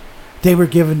 They were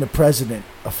giving the president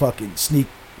a fucking sneak,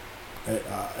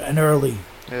 an early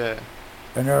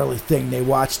thing. They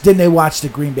watched. Then they watched the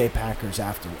Green Bay Packers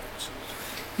afterwards.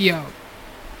 Yo,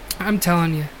 I'm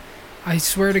telling you, I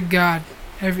swear to God,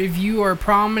 if you are a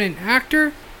prominent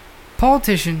actor,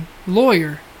 politician,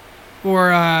 lawyer,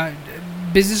 or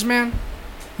businessman,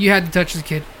 you had to touch the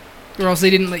kid, or else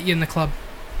they didn't let you in the club.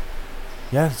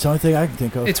 Yeah, it's the only thing I can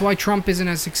think of. It's why Trump isn't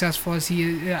as successful as he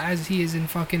is in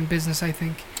fucking business, I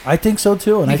think. I think so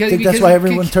too, and I think that's why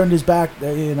everyone turned his back.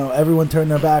 Everyone turned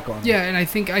their back on him. Yeah, and I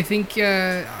think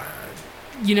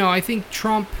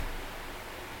Trump,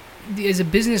 as a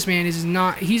businessman, is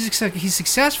not. He's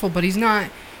successful, but he's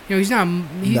not. He's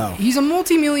not. He's a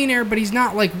multimillionaire, but he's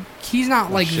not like them.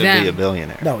 Should be a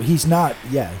billionaire. No, he's not.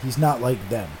 Yeah, he's not like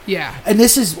them. Yeah. And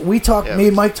this is me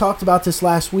and Mike talked about this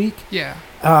last week. Yeah.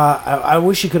 I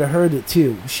wish you could have heard it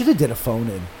too. We should have did a phone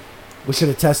in. We should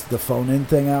have tested the phone in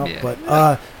thing out. Yeah.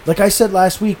 But like I said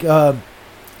last week,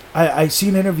 I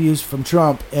seen interviews from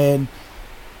Trump, and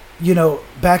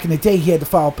back in the day he had to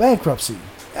file bankruptcy.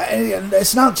 And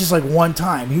it's not just like one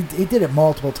time. He did it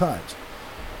multiple times.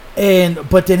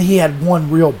 But then he had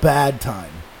one real bad time.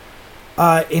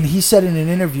 And he said in an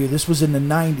interview, this was in the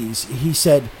 90s, he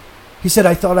said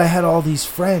I thought I had all these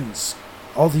friends,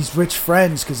 all these rich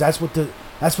friends, because that's what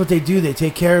they do. They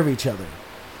take care of each other.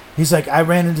 He's like, I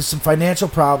ran into some financial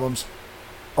problems.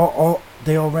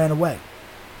 They all ran away.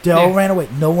 All ran away.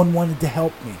 No one wanted to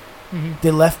help me. Mm-hmm.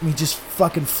 They left me just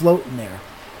fucking floating there.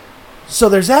 So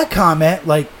there's that comment.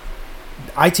 Like,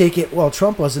 I take it, well,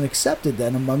 Trump wasn't accepted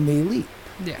then among the elite.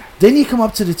 Yeah. Then you come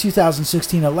up to the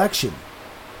 2016 election.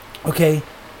 Okay,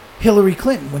 Hillary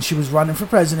Clinton, when she was running for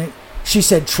president, she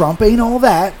said Trump ain't all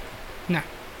that. No.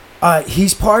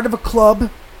 He's part of a club,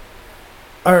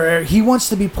 or he wants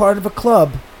to be part of a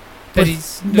club, but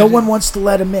no one wants to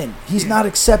let him in. He's not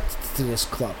accepted to this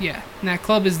club. Yeah, and that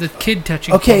club is the kid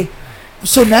touching. Okay, club.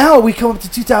 So now we come up to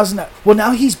 2000. Well,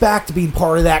 now he's back to being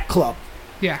part of that club.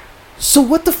 Yeah. So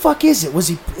what the fuck is it?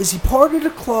 Is he part of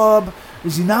the club?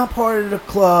 Is he not part of the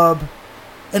club?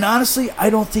 And honestly,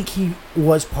 I don't think he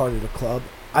was part of the club.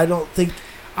 I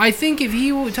think if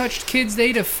he touched kids,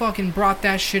 they'd have fucking brought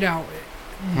that shit out.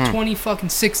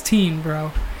 2016,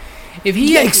 bro. If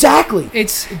he exactly.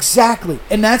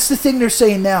 And that's the thing they're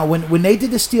saying now. When they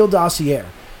did the Steele dossier,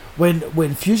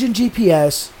 when Fusion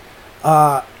GPS,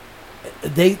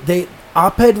 they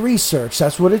op-ed research,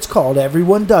 that's what it's called.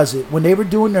 Everyone does it. When they were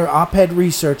doing their op-ed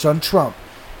research on Trump,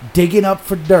 digging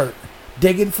for dirt,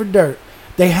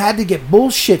 they had to get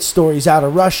bullshit stories out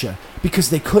of Russia because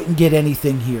they couldn't get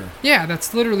anything here. Yeah,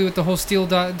 that's literally what the whole Steele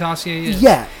dossier is.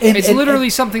 Yeah. It's literally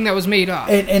something that was made up.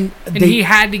 And he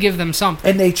had to give them something.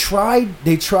 And they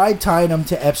tried tying them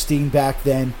to Epstein back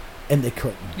then, and they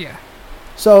couldn't. Yeah.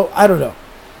 So, I don't know.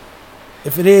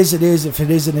 If it is, it is. If it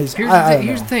isn't, it is.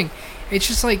 Here's the thing. It's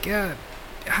just like, I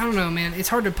don't know, man. It's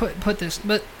hard to put this,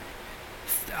 but...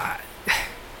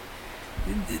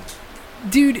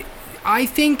 dude... I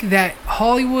think that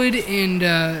Hollywood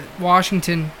and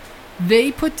Washington,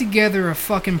 they put together a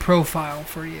fucking profile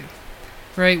for you,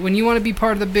 right? When you want to be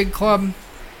part of the big club,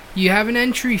 you have an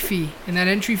entry fee, and that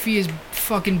entry fee is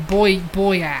fucking boy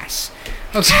ass,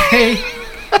 okay?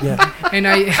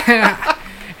 Yeah.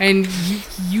 And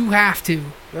you have to,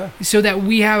 so that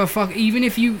we have even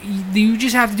if you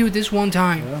just have to do it this one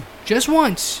time, just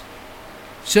once,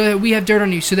 so that we have dirt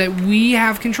on you, so that we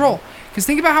have control. Because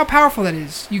think about how powerful that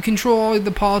is. You control all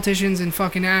the politicians and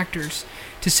fucking actors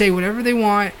to say whatever they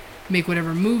want, make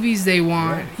whatever movies they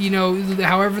want,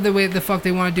 however the fuck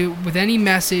they want to do it, with any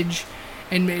message.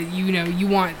 And, you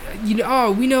want,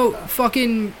 we know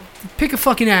fucking, pick a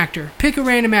fucking actor. Pick a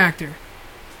random actor.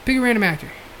 I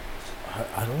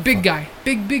don't know. Big guy.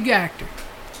 Big actor.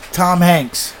 Tom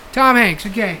Hanks,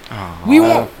 okay.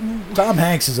 Oh. Tom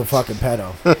Hanks is a fucking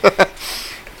pedo.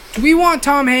 We want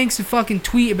Tom Hanks to fucking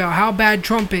tweet about how bad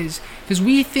Trump is, because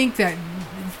we think that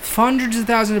hundreds of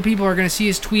thousands of people are going to see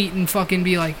his tweet and fucking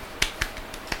be like,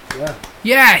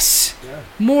 yes,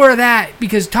 more of that,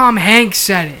 because Tom Hanks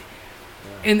said it.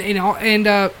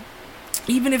 Yeah.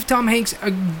 even if Tom Hanks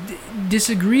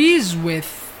disagrees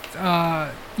with,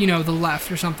 the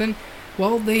left or something,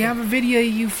 well, they have a video of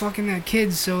you fucking that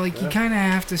kid, so, like, you kind of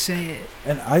have to say it.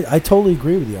 And I totally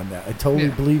agree with you on that. I totally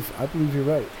believe you're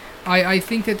right. I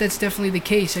think that's definitely the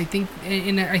case. I think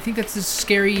that's the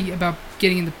scary about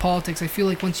getting into politics. I feel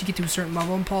like once you get to a certain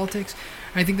level in politics,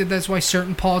 I think that's why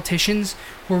certain politicians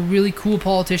who are really cool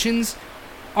politicians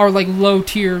are like low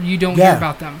tier. You don't hear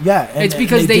about them. Yeah, it's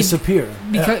because they disappear.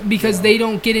 Because they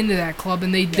don't get into that club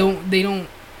and they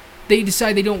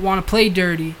decide they don't want to play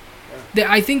dirty.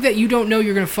 I think that you don't know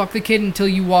you're going to fuck the kid until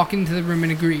you walk into the room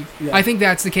and agree. Yeah. I think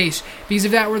that's the case. Because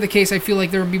if that were the case, I feel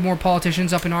like there would be more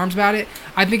politicians up in arms about it.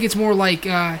 I think it's more like,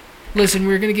 listen,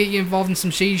 we're going to get you involved in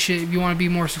some shady shit if you want to be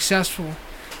more successful.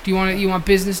 You want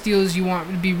business deals? You want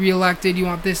to be reelected? You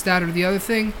want this, that, or the other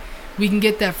thing? We can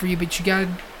get that for you, but you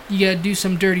gotta do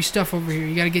some dirty stuff over here.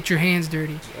 You gotta get your hands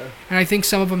dirty. Yeah. And I think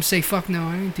some of them say, fuck no,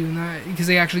 I ain't doing that. Because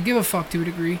they actually give a fuck to a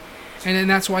degree. And then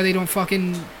that's why they don't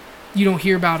you don't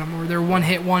hear about them, or they're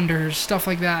one-hit wonders, stuff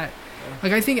like that. Yeah.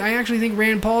 Like, I actually think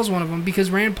Rand Paul's one of them, because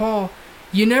Rand Paul,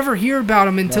 you never hear about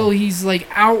him until he's, like,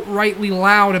 outrightly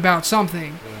loud about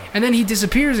something. Yeah. And then he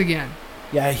disappears again.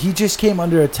 Yeah, he just came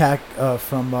under attack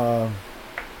from,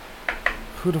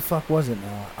 who the fuck was it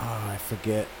now? I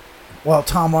forget. Well,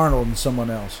 Tom Arnold and someone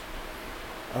else.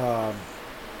 I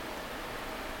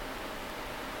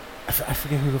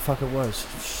forget who the fuck it was.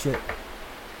 Shit.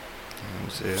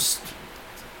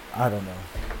 I don't know.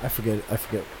 I forget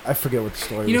what the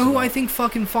story was. You know who about. I think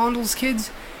fucking fondles kids?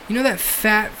 You know that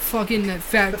fat fucking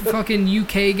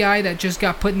UK guy that just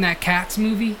got put in that Cats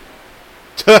movie?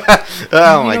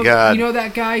 My god. You know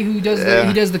that guy who does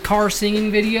he does the car singing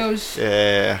videos?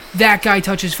 Yeah. That guy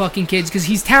touches fucking kids because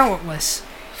he's talentless.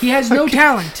 He has no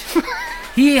talent.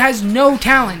 He has no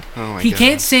talent. Oh my God.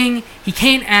 Can't sing, he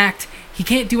can't act, he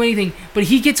can't do anything, but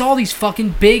he gets all these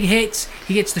fucking big hits.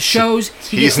 He gets the shows.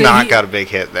 He's not got a big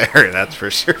hit there, that's for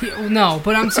sure. No,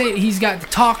 but I'm saying he's got the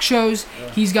talk shows.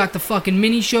 He's got the fucking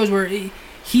mini shows where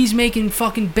he's making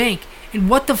fucking bank. And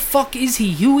what the fuck is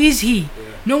he? Who is he?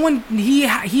 No one. He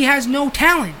has no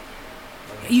talent.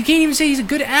 You can't even say he's a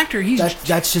good actor.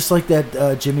 That's just like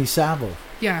that Jimmy Savile.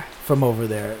 Yeah. From over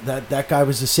there. That guy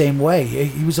was the same way.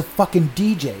 He was a fucking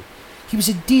DJ. He was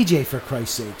a DJ, for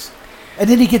Christ's sakes. And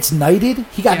then he gets knighted.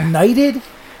 He got knighted.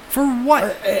 For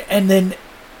what? And then,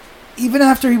 even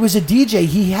after he was a DJ,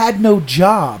 he had no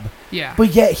job. Yeah.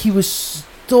 But yet he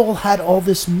still had all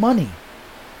this money.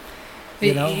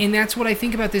 You know? And that's what I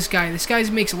think about this guy. This guy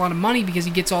makes a lot of money because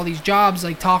he gets all these jobs,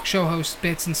 like talk show host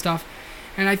bits and stuff.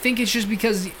 And I think it's just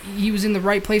because he was in the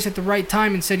right place at the right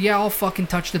time and said, yeah, I'll fucking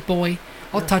touch the boy.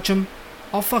 I'll touch him.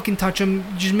 I'll fucking touch him.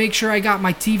 Just make sure I got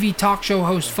my TV talk show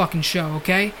host fucking show,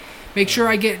 okay? Make sure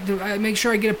I get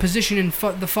a position in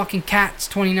the fucking Cats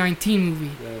 2019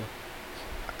 movie. Yeah.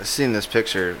 Seeing this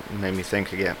picture made me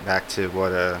think again back to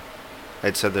what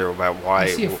I'd said there about why. I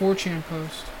see a 4chan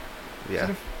post.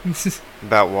 Yeah.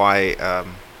 About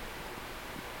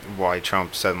why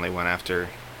Trump suddenly went after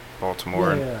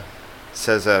Baltimore. Yeah. It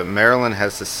says Maryland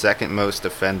has the second most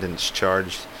defendants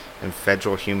charged in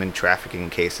federal human trafficking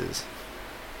cases.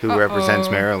 Who represents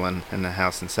Maryland in the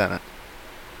House and Senate?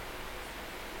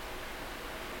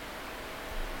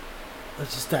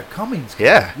 It's just that Cummings.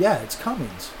 Yeah. Yeah, it's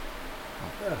Cummings.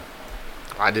 Yeah.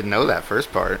 I didn't know that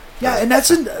first part. Yeah, and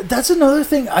that's another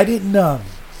thing I didn't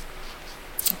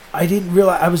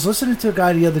realize. I was listening to a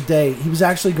guy the other day. He was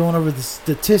actually going over the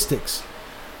statistics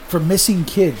for missing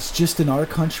kids just in our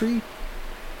country.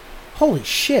 Holy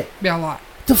shit. Yeah, a lot.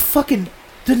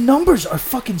 The numbers are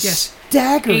fucking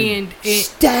staggering.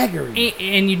 Staggering.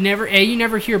 And you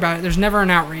never hear about it. There's never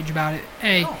an outrage about it.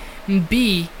 A. And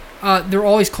B, they're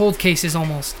always cold cases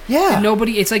almost. Yeah. And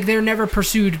it's like they're never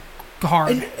pursued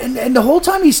hard. And the whole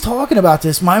time he's talking about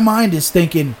this, my mind is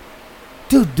thinking,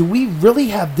 dude, do we really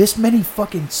have this many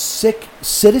fucking sick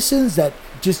citizens that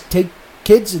just take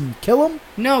kids and kill them?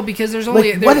 No, because there's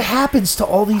only... what happens to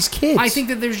all these kids? I think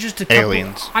that there's just a couple...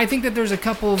 Aliens. I think that there's a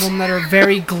couple of them that are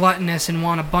very gluttonous and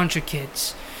want a bunch of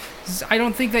kids. I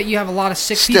don't think that you have a lot of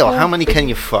sick people. Still, how many can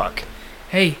you fuck?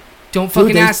 Hey, don't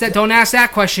fucking ask that. Don't ask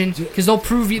that question, because they'll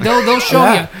prove you. They'll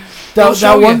show you.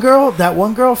 That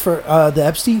one girl for the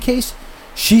Epstein case,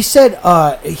 she said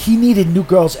he needed new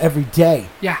girls every day.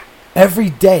 Yeah. Every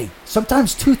day.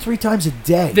 Sometimes 2-3 times a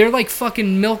day. They're like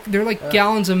fucking milk. They're like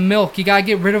gallons of milk. You gotta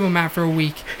get rid of them after a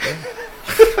week.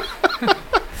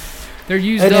 They're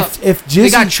used up. If Jizzy, they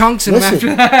got chunks in them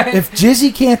after that. If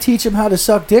Jizzy can't teach them how to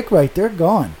suck dick right, they're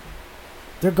gone.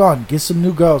 They're gone. Get some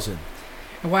new girls in.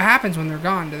 And what happens when they're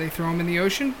gone? Do they throw them in the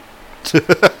ocean?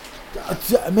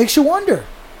 It makes you wonder.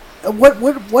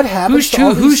 What happens?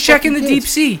 Who's checking the deep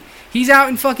sea? He's out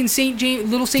in fucking St.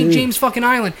 James fucking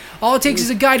Island. All it takes is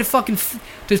a guy to fucking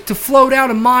to float out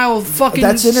a mile fucking.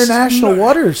 That's international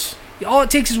waters. All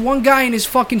it takes is one guy in his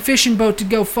fucking fishing boat to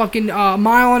go fucking a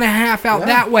mile and a half out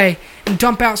that way and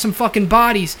dump out some fucking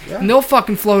bodies, and they'll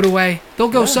fucking float away. They'll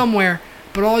go somewhere,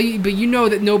 but you know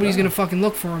that nobody's gonna fucking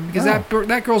look for him because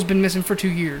that girl's been missing for 2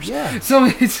 years. Yeah. So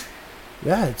it's.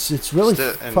 Yeah, it's really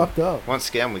fucked up. Once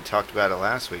again, we talked about it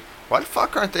last week. Why the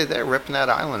fuck aren't they there ripping that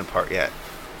island apart yet?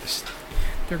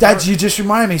 You just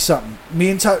reminded me something.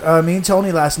 Me and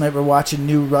Tony last night were watching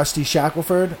new Rusty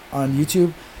Shackelford on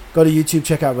YouTube. Go to YouTube,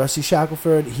 check out Rusty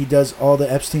Shackelford. He does all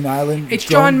the Epstein Island. It's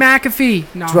John McAfee.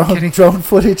 No, I'm kidding. Drone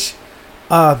footage.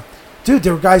 Dude,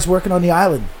 there were guys working on the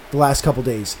island the last couple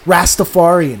days.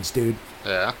 Rastafarians, dude.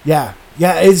 Yeah. Yeah.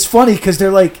 Yeah, it's funny because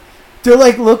they're like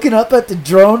looking up at the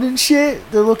drone and shit.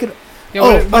 They're looking.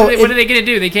 Yeah, what are they gonna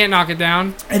do? They can't knock it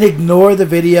down. And ignore the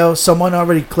video. Someone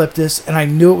already clipped this, and I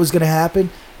knew it was gonna happen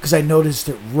because I noticed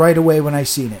it right away when I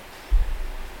seen it.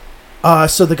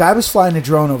 So the guy was flying a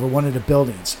drone over one of the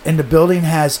buildings, and the building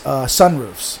has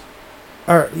sunroofs,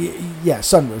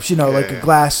 sunroofs. You know, a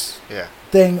glass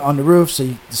thing on the roof, so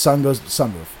the sun goes to the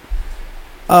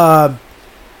sunroof.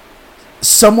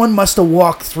 Someone must have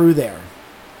walked through there.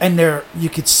 And you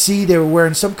could see they were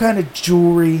wearing some kind of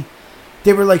jewelry.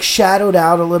 They were like shadowed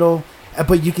out a little,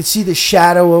 but you could see the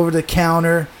shadow over the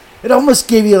counter. It almost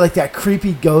gave you like that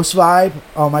creepy ghost vibe.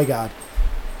 Oh my God.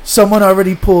 Someone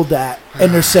already pulled that,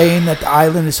 and they're saying that the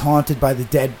island is haunted by the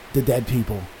dead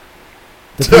people.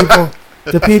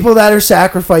 The people that are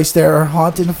sacrificed there are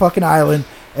haunting the fucking island,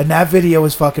 and that video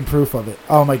is fucking proof of it.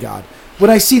 Oh my God.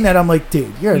 When I seen that, I'm like,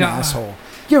 dude, you're an asshole.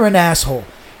 You're an asshole.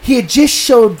 He had just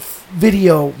showed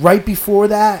video right before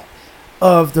that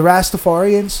of the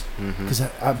Rastafarians, because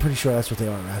I'm pretty sure that's what they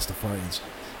are, Rastafarians.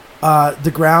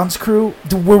 The grounds crew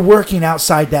were working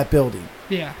outside that building.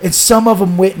 Yeah. And some of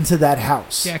them went into that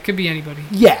house. Yeah, it could be anybody.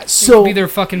 Yeah, so... It could be their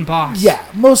fucking boss. Yeah,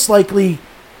 most likely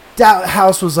that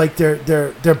house was like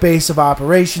their base of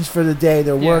operations for the day,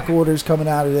 their work orders coming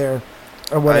out of there,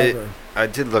 or whatever. I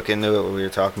did look into it when we were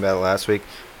talking about it last week.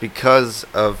 Because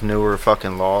of newer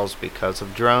fucking laws, because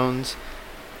of drones,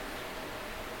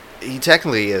 he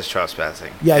technically is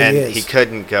trespassing. Yeah, and he is. He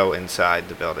couldn't go inside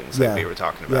the buildings like we were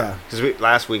talking about. Because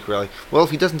last week we were like, well, if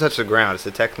he doesn't touch the ground, is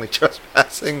it technically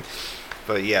trespassing?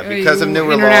 But yeah, because of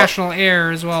newer laws. International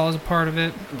air as well as a part of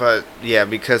it. But yeah,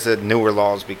 because of newer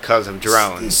laws, because of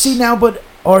drones. See now, but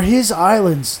are his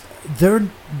islands, they're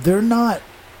not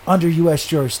under U.S.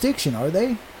 jurisdiction, are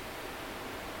they?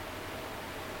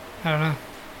 I don't know.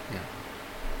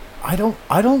 I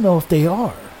don't know if they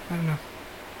are. I don't know.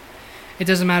 It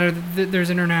doesn't matter. There's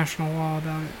international law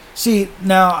about it. See,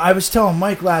 now, I was telling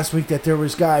Mike last week that there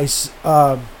was guys,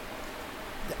 Anons.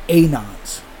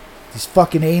 These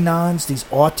fucking Anons, these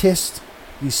autists,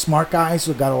 these smart guys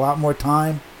who got a lot more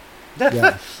time.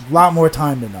 Yeah, a lot more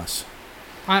time than us.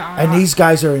 And these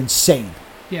guys are insane.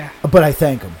 Yeah. But I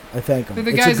thank them. They're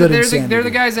the guys they're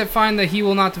the guys that find the "He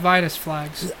will not divide us"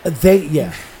 flags.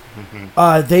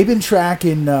 They've been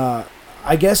tracking,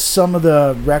 I guess, some of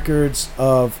the records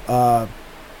of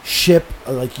ship,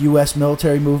 like U.S.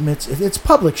 military movements. It's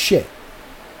public shit.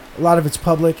 A lot of it's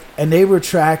public, and they were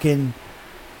tracking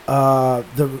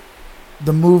the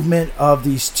movement of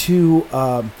these two.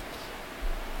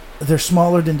 They're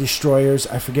smaller than destroyers.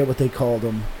 I forget what they called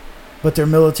them, but they're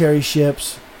military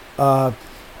ships.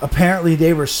 Apparently,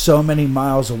 they were so many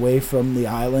miles away from the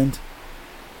island.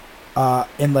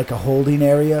 In like a holding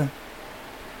area,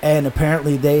 and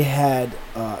apparently they had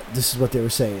this is what they were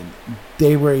saying,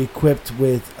 they were equipped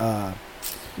with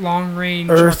long range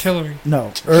artillery.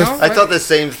 Earth. I thought the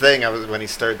same thing. When he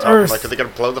started talking, like, are they gonna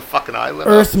blow the fucking island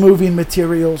Earth moving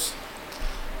materials,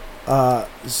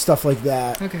 stuff like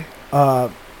that. Okay.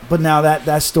 But now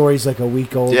that story's like a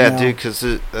week old. Yeah, now. dude, because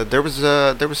there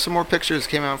was some more pictures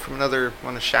came out from another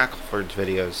one of Shackelford's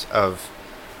videos of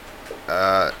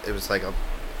it was like a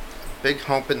big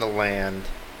hump in the land,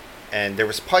 and there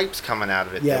was pipes coming out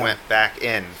of it that went back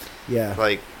in. Yeah.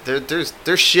 Like,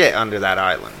 there's shit under that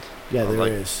island. Yeah, there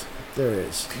is. There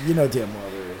is. You know damn well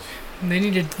there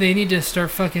is. They need to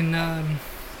start fucking,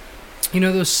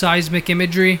 those seismic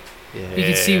imagery? Yeah. You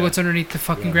can see what's underneath the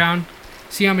fucking ground.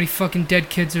 See how many fucking dead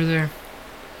kids are there.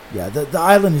 Yeah, the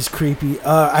island is creepy.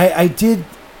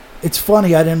 It's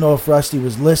funny, I didn't know if Rusty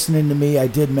was listening to me. I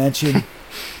did mention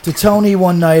to Tony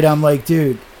one night, I'm like,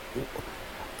 dude,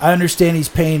 I understand he's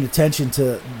paying attention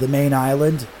to the main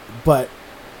island, but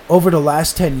over the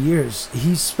last 10 years,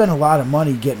 he's spent a lot of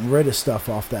money getting rid of stuff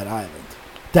off that island.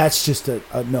 That's just a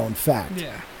known fact.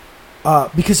 Yeah.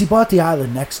 Because he bought the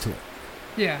island next to it.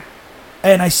 Yeah.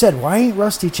 And I said, why ain't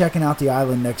Rusty checking out the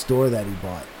island next door that he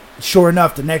bought? Sure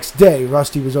enough, the next day,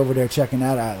 Rusty was over there checking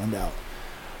that island out.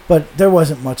 But there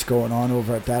wasn't much going on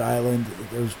over at that island.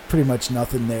 There was pretty much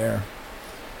nothing there.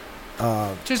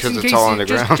 Just in case, all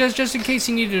underground. Just in case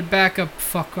you needed a backup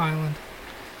fuck island.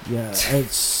 Yeah,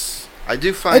 it's... I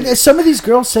do find... And some of these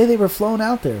girls say they were flown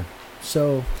out there,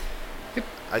 so...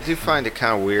 I do find it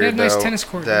kind of weird, though, nice tennis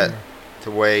court that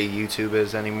the way YouTube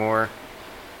is anymore,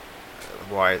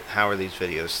 how are these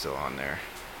videos still on there?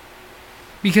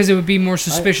 Because it would be more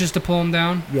suspicious to pull them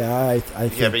down? Yeah, I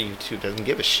think... Yeah, but YouTube doesn't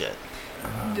give a shit.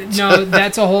 No,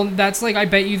 that's like, I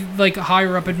bet you, like,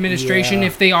 higher up administration,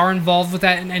 if they are involved with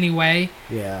that in any way,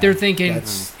 they're thinking,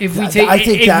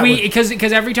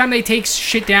 because every time they take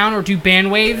shit down or do ban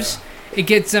waves, it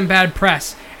gets them bad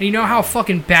press. And you know how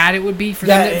fucking bad it would be for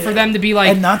them to be like...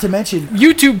 And not to mention...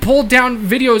 YouTube pulled down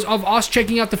videos of us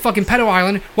checking out the fucking pedo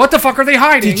island. What the fuck are they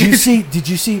hiding? Did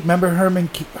you see, remember Herman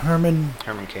Cain.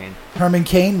 Herman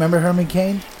Cain, remember Herman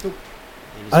Cain?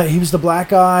 He was the black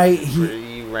guy.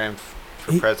 He ran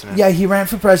for president. Yeah, he ran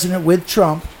for president with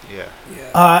Trump.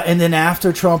 Yeah. And then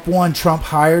after Trump won, Trump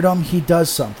hired him. He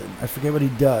does something. I forget what he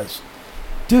does.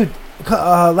 Dude,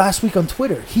 last week on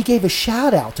Twitter, he gave a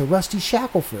shout out to Rusty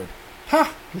Shackelford. Huh.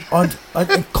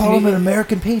 Call him an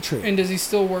American patriot. And does he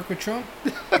still work with Trump?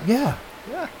 Yeah.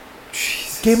 Yeah.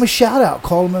 Jesus. Gave him a shout out.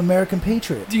 Call him an American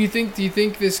patriot. Do you think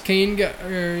this Cain guy,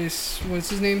 what's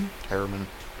his name? Herman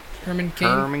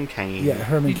Cain. Yeah,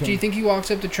 Herman Cain. Do you think he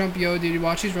walks up to Trump, yo, dude,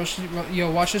 watch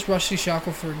this Rusty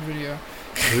Shackelford video?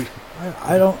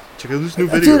 I don't. Check out this new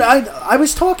video. Dude, I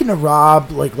was talking to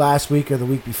Rob like last week or the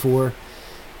week before.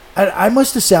 I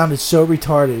must have sounded so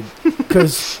retarded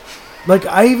because. Like,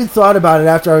 I even thought about it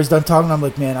after I was done talking. I'm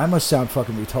like, man, I must sound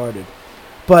fucking retarded.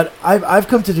 But I've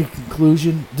come to the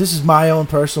conclusion, this is my own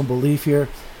personal belief here,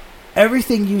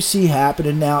 everything you see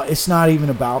happening now, it's not even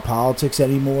about politics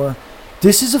anymore.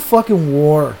 This is a fucking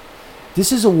war.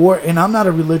 This is a war, and I'm not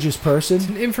a religious person. It's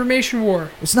an information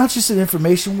war. It's not just an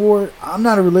information war. I'm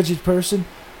not a religious person.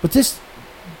 But this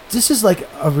is like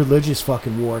a religious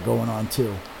fucking war going on,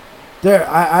 too.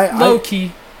 Low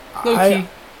key.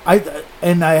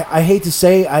 I hate to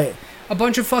say a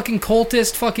bunch of fucking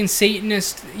cultist, fucking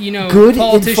Satanist, good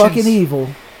politicians. And fucking evil.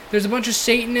 There's a bunch of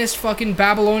Satanist, fucking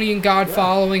Babylonian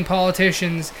God-following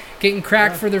politicians getting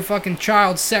cracked for their fucking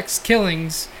child sex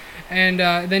killings, and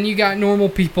then you got normal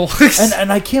people.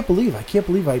 and I can't believe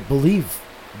I believe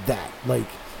that. Like,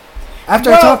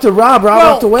 after I talked to Rob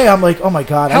walked away. I'm like, oh my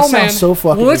god, I sound so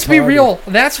fucking. Well, let's retarded. be real.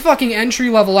 That's fucking entry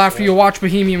level after you watch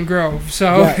Bohemian Grove.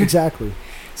 So yeah, exactly.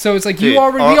 So it's like, dude, we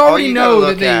already know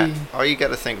that they... All you got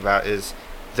to think about is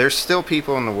there's still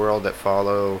people in the world that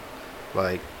follow,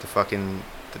 like, the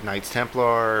Knights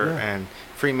Templar and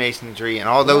Freemasonry and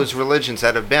all those religions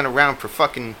that have been around for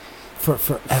fucking...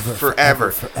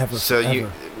 Forever. So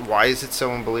why is it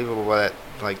so unbelievable that,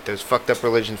 like, those fucked up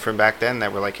religions from back then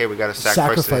that were like, hey, we got to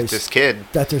sacrifice this kid.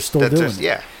 That they're still doing.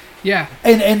 Yeah.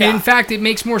 And in fact, it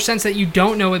makes more sense that you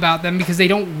don't know about them because they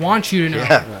don't want you to know.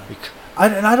 Yeah.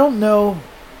 I don't know...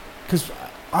 Because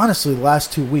honestly, the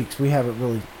last 2 weeks we haven't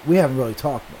really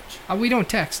talked much. We don't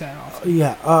text that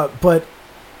often. But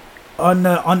on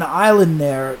the island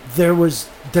there's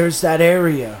that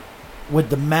area with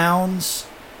the mounds.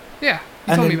 Yeah,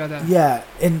 you told me about that. Yeah,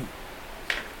 and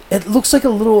it looks like a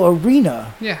little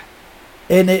arena. Yeah.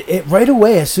 And it right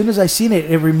away, as soon as I seen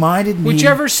it, it reminded me.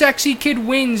 Whichever sexy kid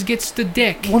wins gets the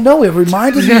dick. Well, no, it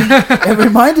reminded me. It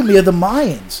reminded me of the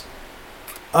Mayans.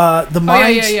 The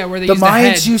Mayans, where they the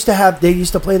Mayans used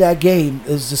to play that game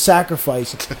as a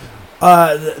sacrifice.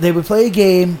 They would play a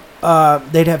game.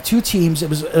 They'd have two teams. It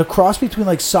was a cross between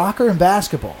like soccer and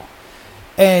basketball,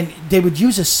 and they would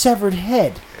use a severed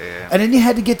head, and then you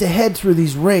had to get the head through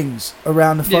these rings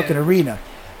around the fucking arena,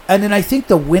 and then I think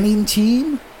the winning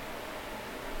team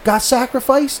got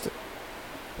sacrificed,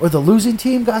 or the losing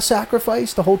team got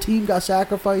sacrificed. The whole team got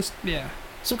sacrificed. Yeah,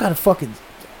 some kind of fucking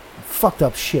fucked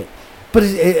up shit. But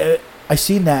I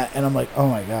seen that, and I'm like, oh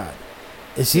my god.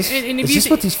 Is this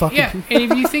what these fucking people... and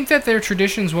if you think that their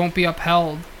traditions won't be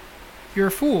upheld, you're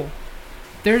a fool.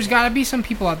 There's got to be some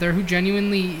people out there who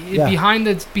genuinely,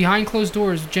 behind closed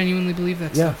doors, genuinely believe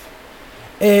that stuff.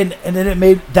 And then it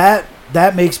made...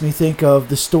 That makes me think of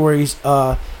the stories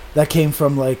that came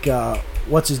from, like,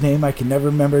 what's his name? I can never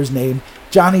remember his name.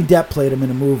 Johnny Depp played him in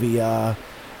a movie,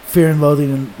 Fear and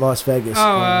Loathing in Las Vegas.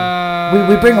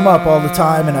 We bring him up all the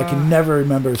time, and I can never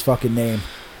remember his fucking name.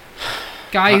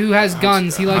 Guy who has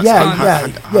guns. He likes guns.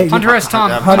 Yeah. Hunter S.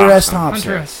 Thompson. Hunter S.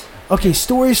 Thompson. Okay,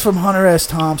 stories from Hunter S.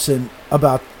 Thompson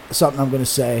about something I'm going to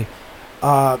say.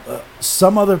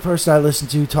 Some other person I listened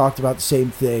to talked about the same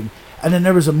thing, And then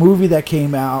there was a movie that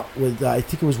came out with, I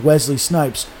think it was Wesley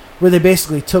Snipes, where they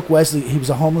basically took Wesley, he was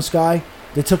a homeless guy,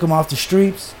 they took him off the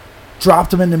streets,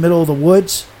 dropped him in the middle of the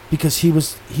woods because he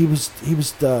was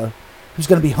going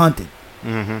to be hunted.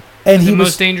 Mm-hmm. And he was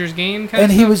most dangerous game kind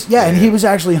and of he stuff? was and he was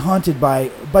actually hunted by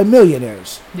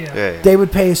millionaires. Yeah. They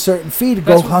would pay a certain fee to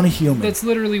go hunt a human. That's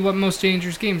literally what Most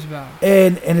Dangerous Game's about.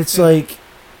 And it's like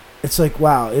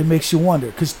wow, it makes you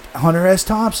wonder, cuz Hunter S.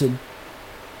 Thompson,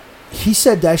 he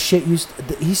said that shit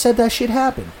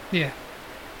happened. Yeah.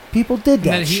 People did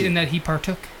that shit. And that he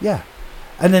partook. Yeah.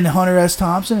 And then Hunter S.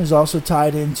 Thompson is also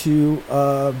tied into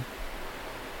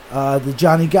the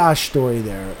Johnny Gosch story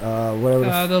there.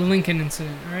 Whatever. The Lincoln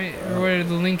incident, right? Or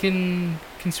the Lincoln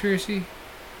conspiracy?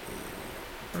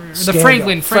 Or the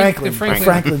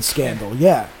Franklin scandal,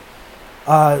 yeah.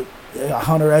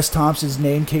 Hunter S. Thompson's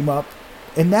name came up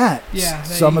in that. Yeah.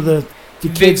 Some of the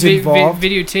kids involved.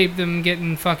 Videotaped them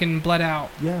getting fucking bled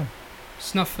out. Yeah.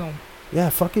 Snuff film. Yeah,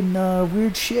 fucking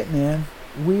weird shit, man.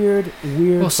 Weird.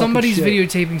 Well, somebody's shit.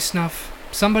 Videotaping snuff.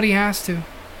 Somebody has to.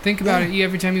 Think about it.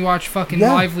 Every time you watch fucking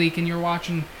Live Leak and you're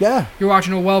watching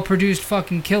a well-produced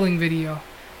fucking killing video,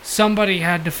 somebody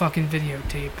had to fucking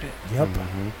videotape it. Yep.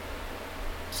 Mm-hmm.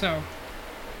 So,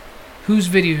 who's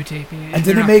videotaping it? And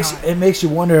then it makes you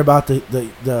wonder about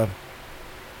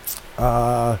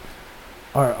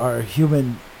our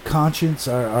human conscience,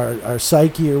 our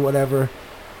psyche or whatever.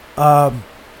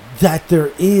 That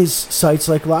there is sites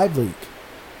like Live Leak.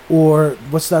 Or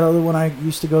what's that other one I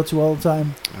used to go to all the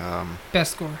time?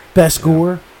 Best Gore.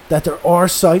 Yeah. That there are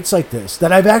sites like this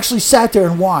that I've actually sat there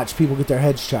and watched people get their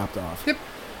heads chopped off. Yep.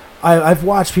 I've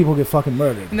watched people get fucking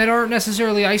murdered. And that aren't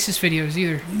necessarily ISIS videos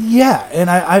either. Yeah, and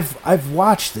I've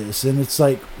watched this, and it's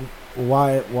like,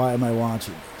 why am I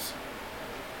watching this?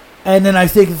 And then I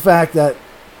think the fact that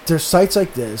there's sites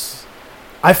like this,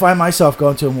 I find myself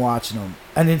going to them watching them,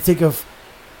 and then think of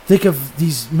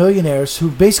these millionaires who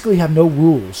basically have no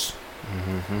rules,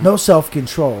 no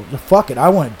self-control. Fuck it, I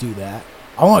want to do that.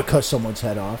 I want to cut someone's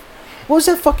head off. What was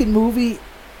that fucking movie?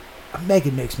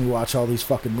 Megan makes me watch all these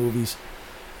fucking movies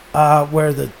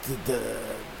where the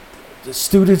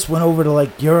students went over to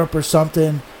like Europe or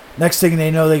something. Next thing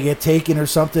they know, they get taken or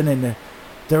something, and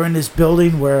they're in this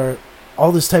building where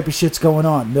all this type of shit's going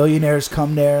on. Millionaires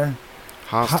come there.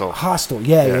 Hostel.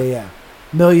 Yeah.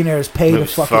 Millionaires pay to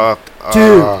fucking...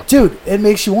 Dude, it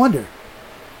makes you wonder.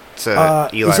 It's a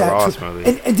Eli Roth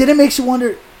movie. And then it makes you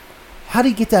wonder, how did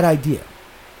he get that idea?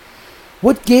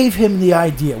 What gave him the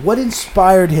idea? What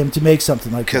inspired him to make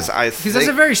something like that? Because that's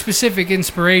a very specific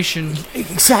inspiration.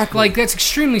 Exactly. Like, that's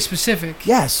extremely specific.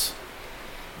 Yes.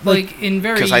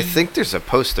 Because I think there's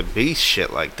supposed to be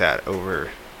shit like that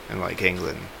over in, like,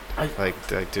 England. Like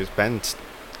there's been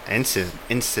incidents.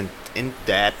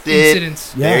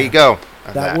 Yeah. There you go.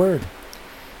 That word.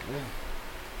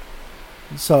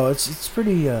 So it's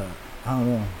pretty. I don't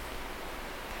know.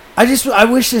 I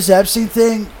wish this Epstein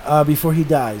thing before he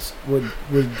dies would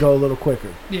go a little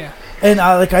quicker. Yeah. And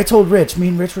I told Rich, me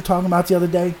and Rich were talking about the other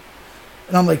day,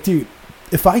 and I'm like, dude,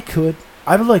 if I could,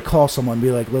 I would like call someone and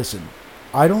be like, listen,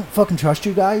 I don't fucking trust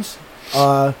you guys.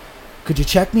 Could you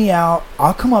check me out?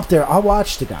 I'll come up there. I'll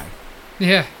watch the guy.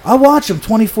 Yeah. I'll watch him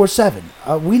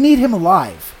 24/7. We need him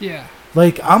alive. Yeah.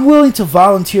 Like, I'm willing to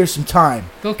volunteer some time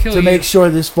to make sure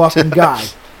this fucking guy.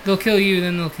 They'll kill you,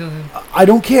 then they'll kill him. I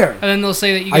don't care. And then they'll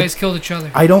say that you guys killed each other.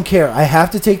 I don't care. I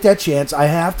have to take that chance. I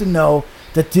have to know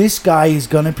that this guy is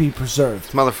going to be preserved.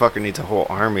 This motherfucker needs a whole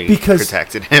army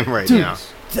protecting him now.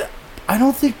 I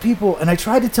don't think people, and I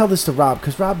tried to tell this to Rob,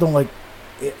 because Rob don't like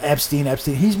Epstein.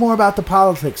 He's more about the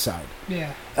politics side.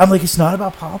 Yeah. I'm like, it's not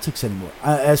about politics anymore.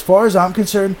 As far as I'm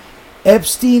concerned,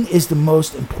 Epstein is the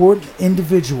most important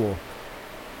individual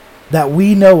that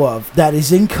we know of that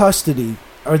is in custody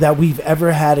or that we've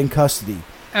ever had in custody.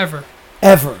 Ever.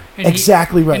 And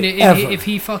exactly right. Ever. If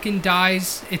he fucking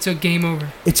dies, it's a game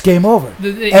over. It's game over.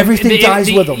 Everything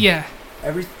dies with him. Yeah.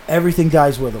 Everything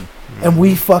dies with him. Mm-hmm. And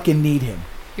we fucking need him.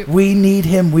 Yep. We need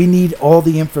him. We need all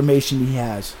the information he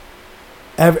has.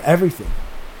 Everything.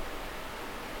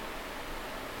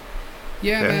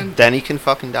 Yeah, man. Then he can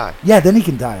fucking die. Yeah, then he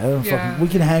can die. We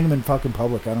can hang him in fucking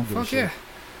public. I don't give a shit. Yeah.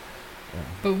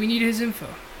 But we need his info.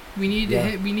 We need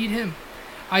him.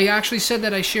 I actually said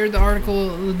that I shared the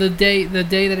article the day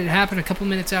that it happened. A couple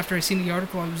minutes after I seen the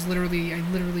article, I literally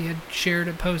had shared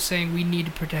a post saying we need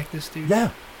to protect this dude.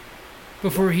 Yeah.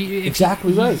 Before he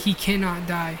cannot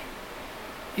die.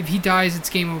 If he dies, it's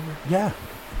game over. Yeah.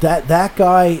 That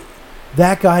guy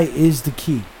is the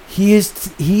key. He is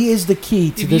the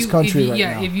key to this country right now.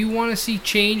 Yeah, if you want to see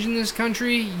change in this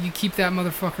country, you keep that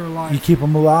motherfucker alive. You keep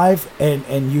him alive,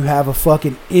 and you have a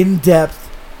fucking in-depth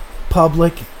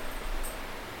public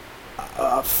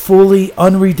fully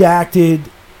unredacted,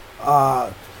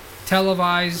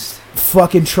 televised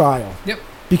fucking trial. Yep.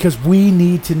 Because we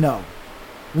need to know.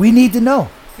 We need to know.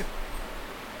 Yep.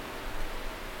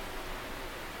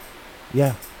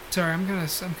 Yeah. Sorry, I'm kind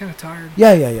of tired.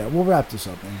 Yeah. We'll wrap this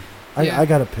up, man. I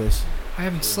gotta piss. I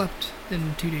haven't slept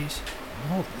in 2 days.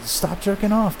 Well, stop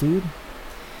jerking off, dude.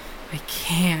 I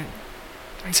can't.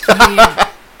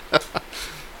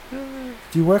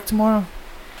 Do you work tomorrow?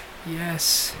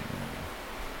 Yes.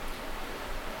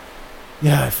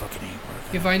 Yeah, I fucking hate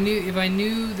work. If I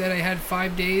knew that I had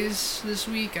 5 days this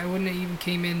week, I wouldn't have even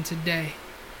came in today.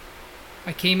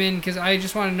 I came in because I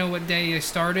just want to know what day I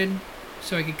started,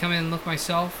 so I could come in and look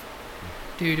myself.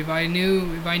 Dude, if I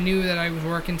knew that I was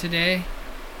working today,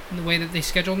 and the way that they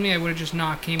scheduled me, I would have just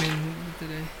not came in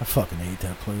today. I fucking hate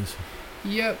that place.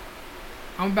 Yep.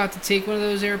 I'm about to take one of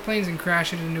those airplanes and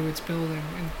crash it into its own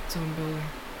building.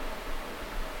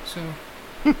 So.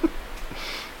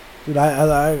 Dude,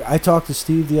 I talked to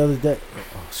Steve the other day.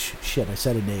 Oh shit! I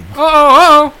said a name.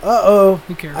 Uh-oh.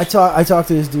 Who cares? I talked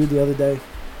to this dude the other day.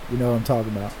 You know what I'm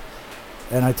talking about.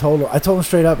 And I told him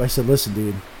straight up. I said, "Listen,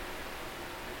 dude.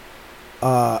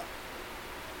 I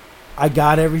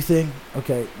got everything.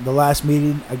 Okay, the last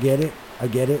meeting, I get it.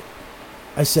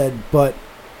 I said, but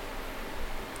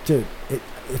dude,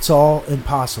 it's all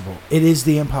impossible. It is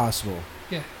the impossible.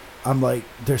 Yeah. I'm like,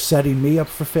 they're setting me up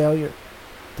for failure.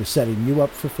 They're setting you up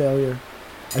for failure.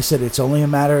 I said, it's only a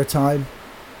matter of time.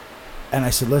 And I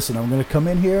said, listen, I'm going to come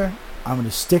in here. I'm going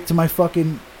to stick to the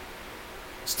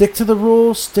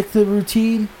rules, stick to the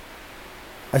routine.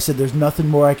 I said, there's nothing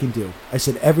more I can do. I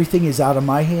said, everything is out of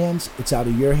my hands. It's out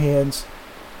of your hands.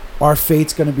 Our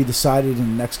fate's going to be decided in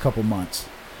the next couple months.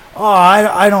 Oh,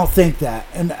 I don't think that.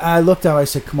 And I looked at him. I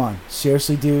said, come on.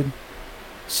 Seriously, dude?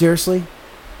 Seriously?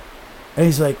 And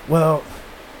he's like, well,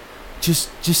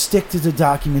 just stick to the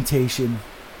documentation.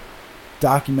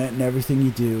 Documenting everything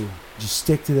you do. Just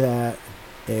stick to that.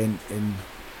 And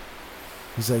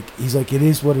he's like, it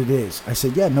is what it is. I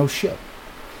said, yeah, no shit.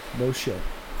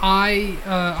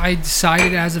 I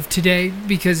decided as of today,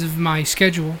 because of my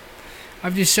schedule,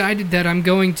 I've decided that I'm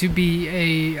going to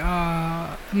be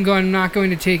I'm not going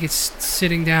to take it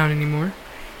sitting down anymore,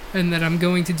 and that I'm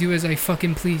going to do as I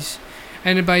fucking please.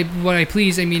 And by what I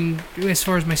please, I mean as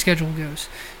far as my schedule goes.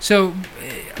 So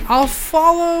I'll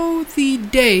follow the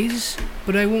days,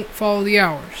 but I won't follow the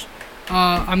hours.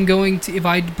 I'm going to, if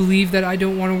I believe that I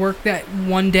don't want to work that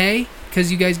one day,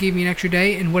 because you guys gave me an extra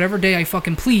day, and whatever day I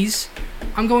fucking please,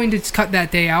 I'm going to cut that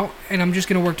day out, and I'm just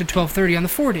going to work to 12:30 on the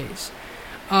 4 days.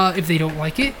 If they don't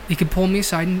like it, they can pull me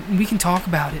aside, and we can talk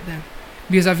about it then.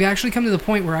 Because I've actually come to the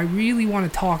point where I really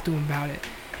want to talk to them about it.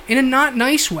 In a not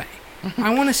nice way.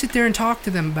 I want to sit there and talk to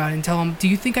them about it and tell them, do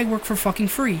you think I work for fucking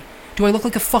free? Do I look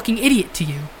like a fucking idiot to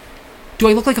you? Do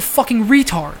I look like a fucking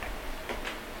retard?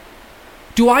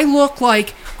 Do I look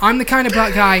like I'm the kind of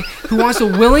guy who wants to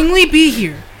willingly be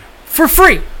here for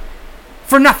free?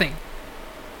 For nothing.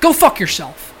 Go fuck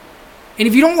yourself. And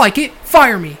if you don't like it,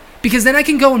 fire me. Because then I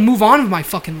can go and move on with my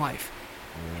fucking life.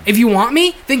 If you want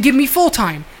me, then give me full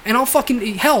time. And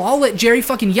I'll let Jerry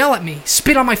fucking yell at me.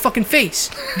 Spit on my fucking face.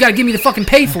 You gotta give me the fucking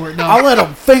pay for it, though. I'll let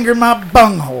him finger my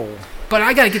bunghole. But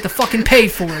I gotta get the fucking pay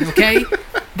for it, okay?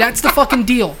 That's the fucking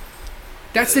deal.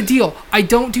 That's the deal. I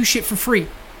don't do shit for free.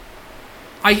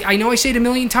 I know I say it a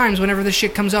million times whenever this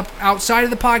shit comes up outside of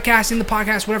the podcast, in the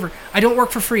podcast, whatever. I don't work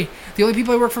for free. The only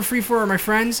people I work for free for are my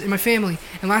friends and my family.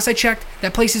 And last I checked,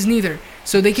 that place is neither.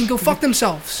 So they can go fuck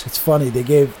themselves. It's funny. They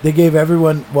gave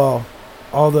everyone, well,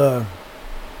 all the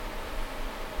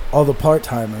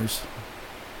part-timers,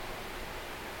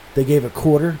 they gave a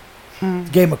quarter. They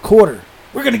gave them a quarter.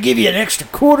 We're going to give you an extra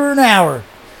quarter an hour.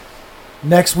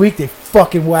 Next week, they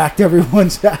fucking whacked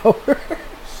everyone's hours.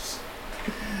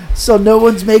 So no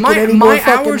one's making any more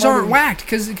fucking money. My hours aren't whacked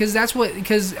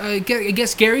because I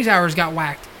guess Gary's hours got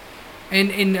whacked,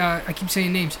 and I keep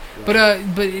saying names, but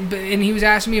and he was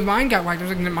asking me if mine got whacked. I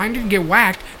was like, mine didn't get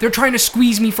whacked. They're trying to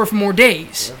squeeze me for more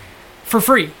days, for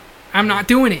free. I'm not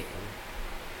doing it.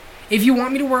 If you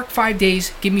want me to work 5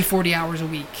 days, give me 40 hours a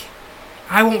week.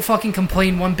 I won't fucking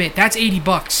complain one bit. That's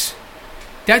 $80.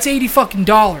 That's $80 fucking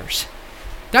dollars.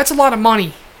 That's a lot of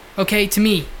money, okay, to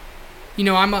me. You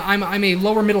know, I'm a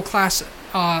lower middle class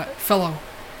fellow.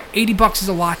 $80 is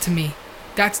a lot to me.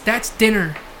 That's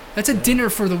dinner. That's a dinner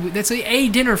for the week. That's a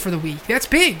dinner for the week. That's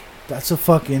big. That's a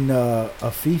fucking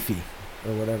a fifi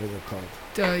or whatever they're called.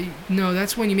 No,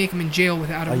 that's when you make them in jail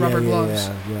without rubber gloves.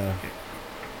 Yeah.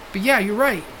 But yeah, you're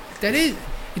right.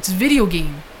 It's a video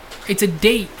game. It's a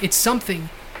date. It's something.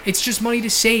 It's just money to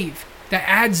save. That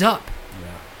adds up.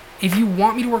 Yeah. If you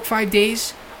want me to work 5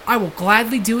 days, I will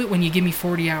gladly do it when you give me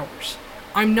 40 hours.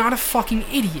 I'm not a fucking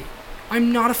idiot.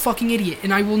 I'm not a fucking idiot,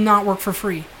 and I will not work for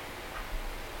free.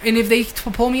 And if they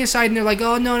pull me aside and they're like,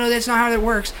 oh, no, that's not how that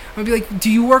works, I'm going to be like, do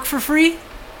you work for free?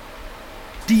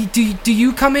 Do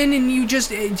you come in and you just,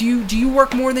 do you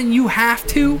work more than you have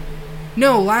to?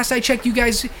 No, last I checked, you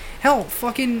guys, hell,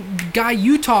 fucking guy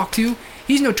you talk to,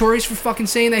 he's notorious for fucking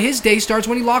saying that his day starts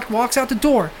when he walks out the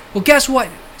door. Well, guess what?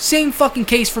 Same fucking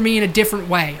case for me in a different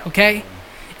way, okay?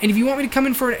 And if you want me to come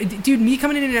in for, dude, me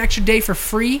coming in an extra day for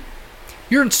free,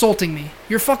 you're insulting me.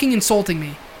 You're fucking insulting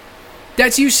me.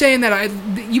 That's you saying that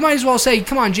you might as well say,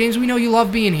 come on, James, we know you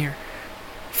love being here.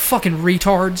 Fucking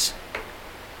retards.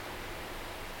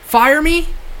 Fire me,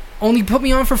 only put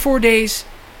me on for 4 days,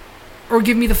 or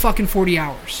give me the fucking 40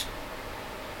 hours.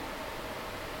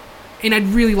 And I'd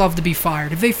really love to be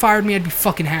fired. If they fired me, I'd be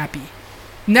fucking happy.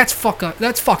 And that's fucked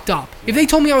up. If they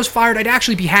told me I was fired, I'd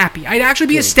actually be happy. I'd actually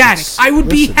be ecstatic. I would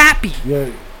be happy.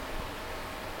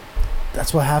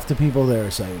 That's what half the people there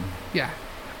are saying. Yeah.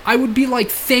 I would be like,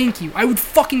 thank you. I would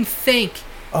fucking thank.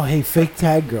 Oh, hey, fake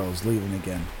tag girl's leaving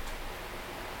again.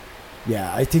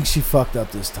 Yeah, I think she fucked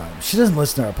up this time. She doesn't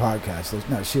listen to our podcast.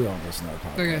 No, she won't listen to our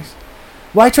podcast. Okay.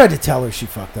 Well, I tried to tell her she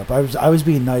fucked up. I was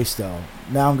being nice, though.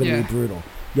 Now I'm going to be brutal.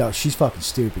 Yo, she's fucking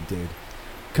stupid, dude.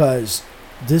 Because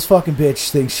this fucking bitch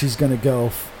thinks she's going to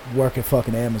go work at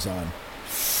fucking Amazon.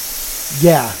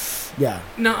 Yeah.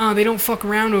 Nuh-uh, they don't fuck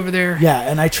around over there. Yeah,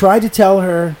 and I tried to tell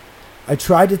her. I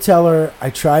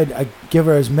give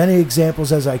her as many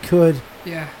examples as I could.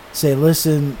 Yeah. Say,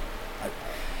 listen,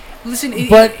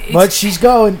 but she's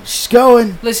going.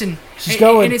 Listen, she's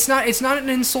going, and it's not an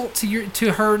insult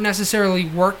to her necessarily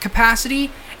work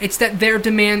capacity. It's that their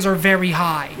demands are very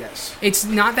high. Yes. It's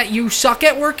not that you suck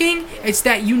at working. It's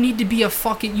that you need to be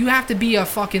you have to be a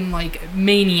fucking like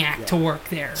maniac to work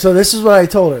there. So this is what I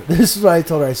told her.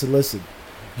 I said, listen,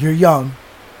 you're young,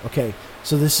 okay.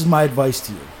 So this is my advice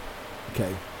to you,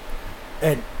 okay.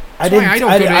 And I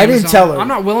didn't tell her. I'm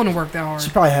not willing to work that hard. She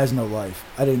probably has no life.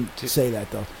 I didn't say that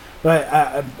though.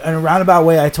 But in a roundabout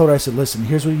way, I told her, I said, listen,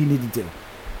 here's what you need to do.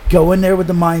 Go in there with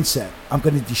the mindset, I'm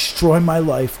going to destroy my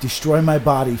life, destroy my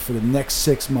body for the next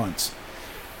 6 months.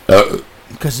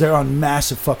 Because they're on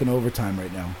massive fucking overtime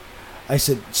right now. I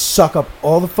said, suck up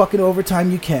all the fucking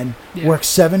overtime you can, work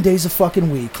 7 days a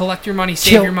fucking week. Collect your money,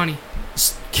 save your money.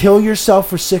 Kill yourself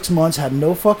for 6 months, have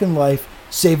no fucking life,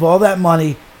 save all that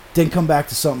money, then come back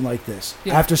to something like this.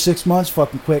 Yeah. After 6 months,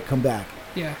 fucking quit, come back.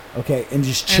 Yeah. Okay, and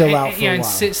just chill out for a while. And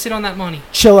sit on that money.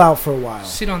 Chill out for a while.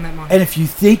 Sit on that money. And if you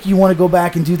think you want to go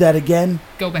back and do that again,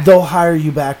 go back. They'll hire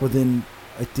you back within,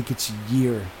 I think it's a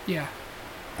year. Yeah.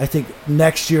 I think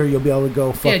next year you'll be able to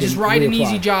go fucking just ride an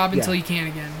easy job until you can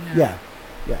again. Yeah.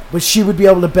 But she would be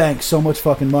able to bank so much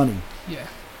fucking money. Yeah.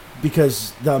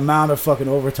 Because the amount of fucking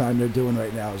overtime they're doing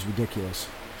right now is ridiculous.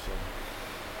 So.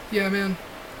 Yeah, man.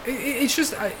 It's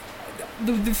just...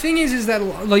 The thing is that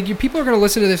like people are going to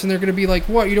listen to this and they're going to be like,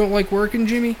 what, you don't like working,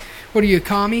 Jimmy? What are you, a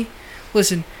commie?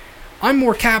 Listen, I'm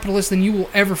more capitalist than you will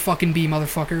ever fucking be,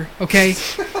 motherfucker, okay?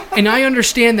 And I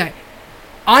understand that.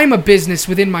 I'm a business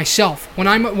within myself. When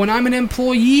I'm an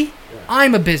employee,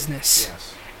 I'm a business.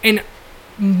 Yes. And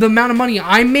the amount of money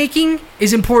I'm making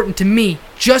is important to me.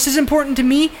 Just as important to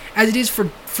me as it is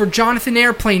for Jonathan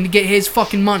Airplane to get his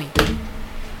fucking money.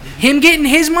 Him getting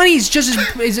his money is just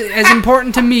as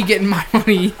important to me getting my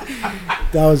money.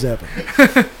 That was epic.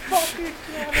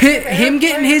 Him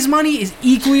getting his money is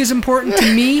equally as important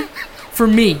to me, for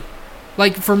me.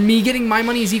 Like, for me getting my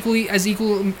money is equally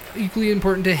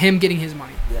important to him getting his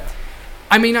money. Yeah.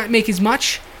 I may not make as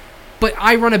much, but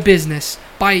I run a business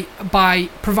by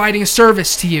providing a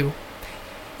service to you.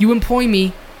 You employ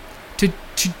me to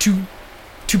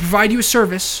provide you a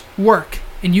service, work.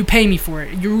 And you pay me for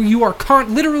it. You are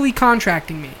literally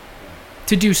contracting me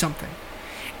to do something.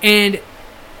 And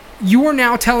you are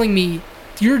now telling me,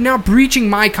 you're now breaching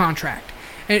my contract.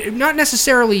 And not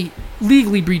necessarily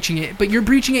legally breaching it, but you're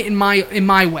breaching it in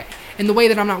my way. In the way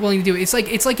that I'm not willing to do it.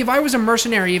 It's like if I was a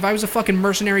mercenary, if I was a fucking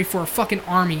mercenary for a fucking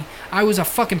army, I was a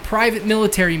fucking private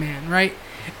military man, right?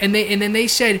 And then they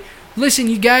said, listen,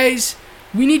 you guys,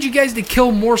 we need you guys to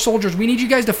kill more soldiers. We need you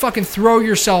guys to fucking throw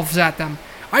yourselves at them.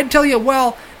 I'd tell you,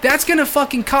 well, that's gonna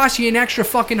fucking cost you an extra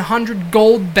fucking 100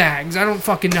 gold bags. I don't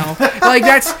fucking know. Like,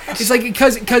 it's like,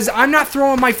 because I'm not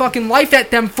throwing my fucking life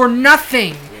at them for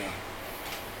nothing.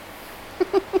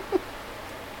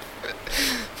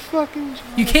 fucking.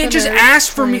 You can't just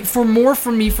ask for more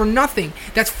from me for nothing.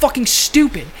 That's fucking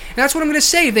stupid. And that's what I'm gonna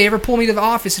say if they ever pull me to the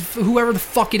office. Whoever the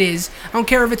fuck it is, I don't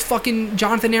care if it's fucking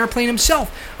Jonathan Airplane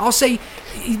himself. I'll say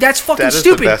that's fucking stupid.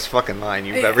 That is the best fucking line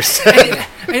you've ever said.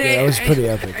 That was pretty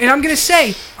epic. And I'm gonna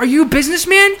say, are you a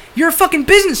businessman? You're a fucking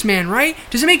businessman, right?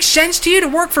 Does it make sense to you to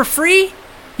work for free?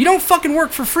 You don't fucking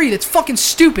work for free. That's fucking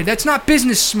stupid. That's not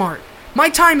business smart. My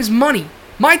time is money.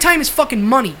 My time is fucking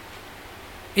money.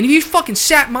 And if you fucking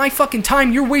sat my fucking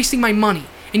time, you're wasting my money.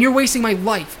 And you're wasting my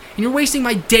life. And you're wasting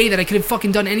my day that I could have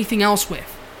fucking done anything else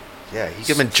with. Yeah, you could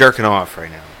have been jerking off right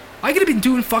now. I could have been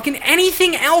doing fucking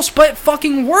anything else but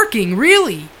fucking working,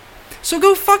 really. So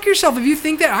go fuck yourself if you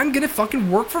think that I'm gonna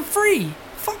fucking work for free.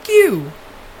 Fuck you.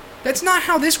 That's not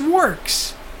how this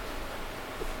works.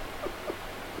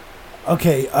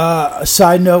 Okay,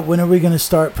 side note, when are we going to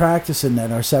start practicing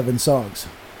then, our 7 songs?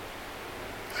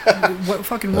 What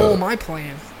fucking role am I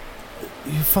playing?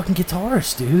 You're a fucking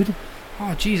guitarist, dude.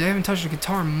 Oh, jeez, I haven't touched a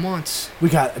guitar in months. We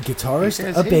got a guitarist,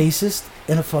 a bassist,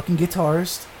 and a fucking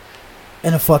guitarist,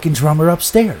 and a fucking drummer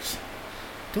upstairs.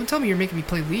 Don't tell me you're making me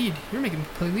play lead. You're making me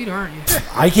play lead, aren't you?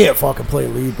 I can't fucking play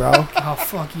lead, bro. Oh,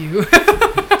 fuck you.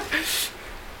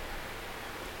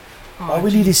 All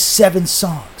we need is 7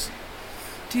 songs.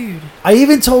 Dude. I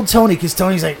even told Tony, because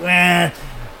Tony's like, eh.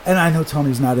 And I know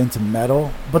Tony's not into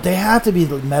metal, but they have to be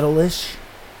metal-ish,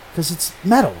 because it's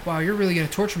metal. Wow, you're really going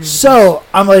to torture me. So,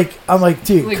 I'm like,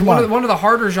 dude, come on. One of the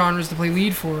harder genres to play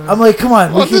lead for. I'm like, come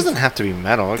on. Well, it doesn't have to be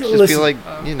metal. It could just be like,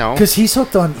 you know. Because he's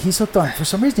hooked on, for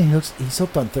some reason, he's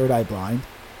hooked on Third Eye Blind.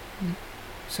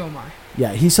 So am I.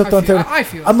 Yeah, he's hooked on Third Eye. I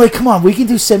feel I'm like, come on, we can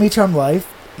do Semi-Charmed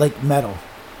Life, like metal.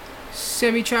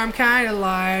 Semi-Charmed kind of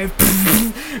life.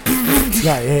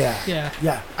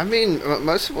 Yeah. I mean,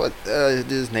 most of what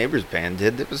his neighbor's band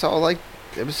did, it was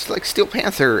like Steel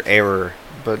Panther era,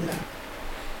 but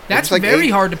that's like very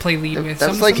hard to play lead with.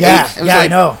 That's like I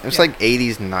know. It was like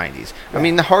 80s and 90s. Yeah. I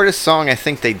mean, the hardest song I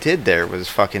think they did there was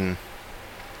fucking.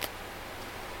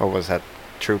 What was that?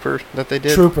 Trooper that they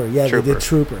did. Trooper, yeah, they did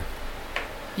Trooper.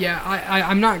 Yeah,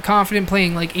 I'm not confident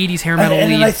playing like 80s hair metal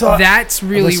lead. I thought, that's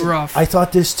really rough. I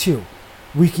thought this too.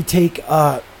 We could take,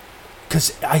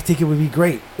 because I think it would be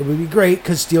great. It would be great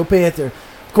because Steel Panther.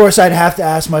 Of course, I'd have to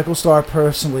ask Michael Starr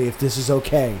personally if this is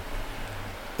okay.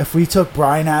 If we took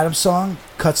Bryan Adams' song,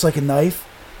 Cuts Like a Knife,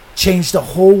 changed the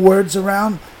whole words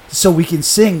around so we can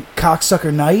sing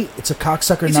Cocksucker Night. It's a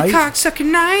cocksucker night. It's a cocksucker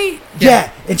night.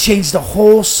 Yeah, and change the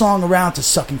whole song around to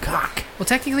sucking cock. Well,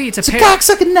 technically, it's a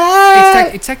cocksucker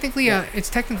night. It's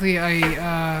technically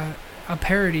a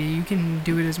parody. You can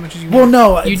do it as much as you want.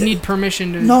 Well, no. You'd need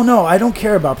permission to... No, I don't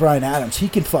care about Bryan Adams. He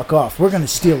can fuck off. We're going to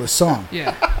steal his song.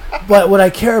 Yeah. But what I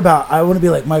care about, I want to be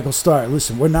like Michael Starr.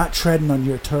 Listen, we're not treading on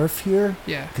your turf here.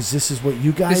 Yeah. Because this is what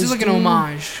you guys do. This is like an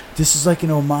homage. This is like an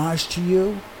homage to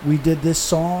you. We did this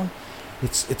song.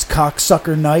 It's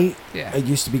Cocksucker Night. Yeah. It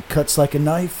used to be Cuts Like a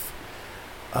Knife.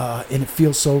 And it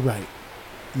feels so right.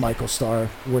 Michael Starr,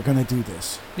 we're going to do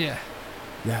this. Yeah.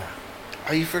 Yeah.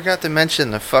 Oh, you forgot to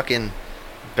mention the fucking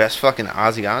best fucking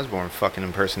Ozzy Osbourne fucking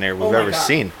impersonator we've ever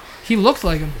seen. He looked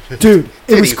like him. Dude,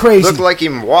 it was crazy. Looked like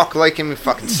him, walked like him,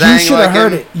 fucking sang like him. You should have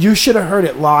heard it. You should have heard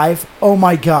it live. Oh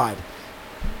my God.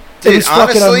 Dude, it was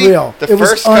fucking unreal. It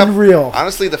was unreal.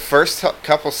 Honestly, the first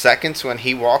couple seconds when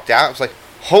he walked out, I was like,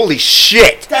 holy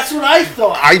shit. That's what I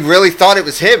thought. I really thought it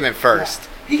was him at first. Yeah.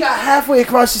 He got halfway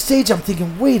across the stage. I'm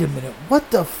thinking, wait a minute.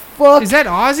 What the fuck? Is that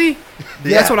Ozzy?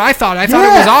 Yeah. That's what I thought. I thought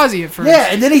it was Ozzy at first. Yeah,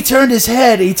 and then he turned his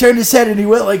head. And he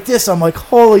went like this. I'm like,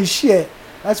 holy shit.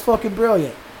 That's fucking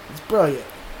brilliant. It's brilliant.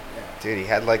 Dude, he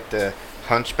had like the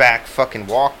hunchback fucking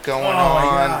walk going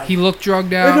on. He looked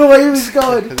drugged out. I know where he was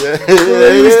going. He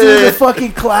was doing the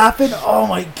fucking clapping. Oh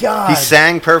my God. He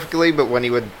sang perfectly, but when he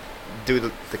would do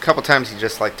the couple times he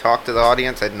just like talked to the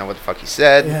audience, I didn't know what the fuck he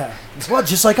said. Yeah. Well,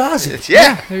 just like Ozzy.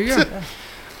 Yeah. There you go.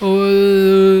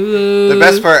 The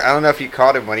best part, I don't know if you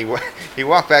caught him when he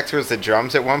walked back towards the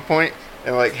drums at one point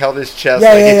and like held his chest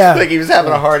like he was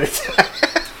having a heart attack.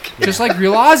 Just like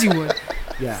real Ozzy would.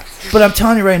 Yeah. But I'm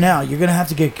telling you right now, you're going to have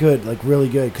to get good, like really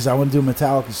good, because I want to do a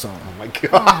Metallica song. Oh my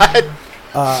God.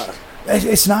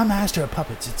 It's not Master of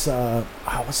Puppets. It's,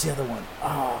 what's the other one?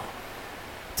 Oh.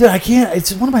 Dude, I can't.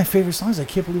 It's one of my favorite songs. I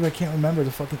can't believe I can't remember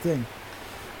the fucking thing.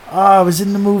 I was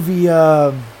in the movie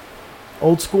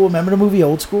Old School. Remember the movie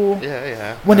Old School?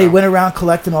 Yeah. When they went around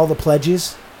collecting all the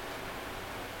pledges,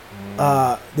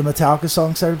 the Metallica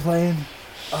song started playing.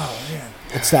 Oh man,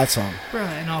 it's that song. Bro,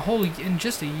 in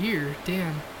just a year,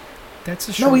 damn. That's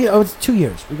a short. No, it's 2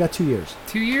 years. We got 2 years.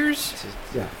 2 years?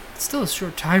 Yeah. It's still a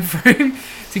short time frame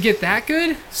to get that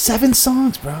good. 7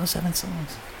 songs, bro. 7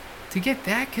 songs. To get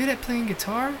that good at playing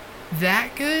guitar?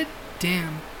 that good,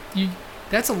 damn,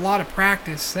 that's a lot of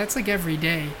practice. That's like every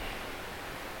day.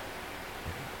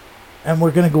 And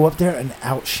we're going to go up there and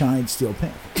outshine Steel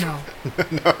Panther. No.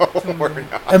 No, we're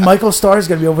not. And Michael Starr is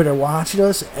going to be over there watching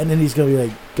us, and then he's going to be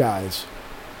like, guys,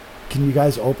 can you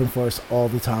guys open for us all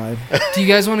the time? Do you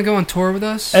guys want to go on tour with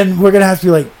us? And we're going to have to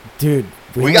be like, dude.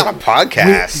 We got a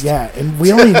podcast. And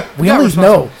we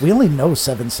only know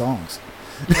 7 songs.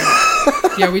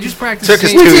 Yeah, we just practiced. Took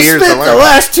us 2 years to learn. The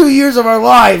last 2 years of our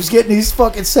lives getting these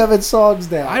fucking 7 songs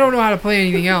down. I don't know how to play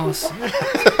anything else.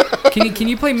 Can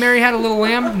you play Mary Had a Little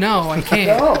Lamb? No, I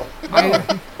can't.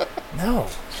 No.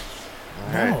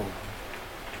 Right.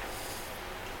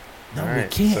 No, we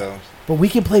can't. So. But we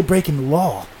can play Breaking the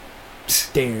Law.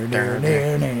 All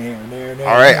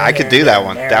right, I could do that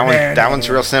one. That one's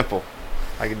real simple.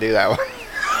 I could do that one.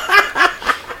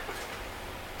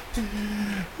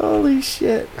 Holy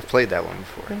shit. I've played that one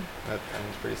before. That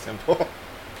one's pretty simple.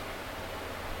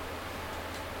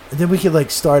 And then we could like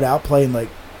start out playing like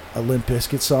a Limp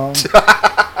Bizkit song.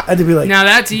 And to be like, now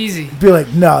that's easy. Be like,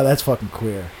 no, that's fucking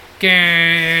queer.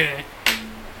 I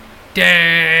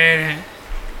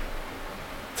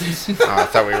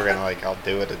thought we were gonna like all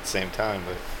do it at the same time,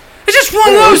 but it's just one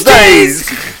of those days.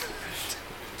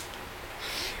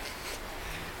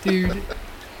 Dude,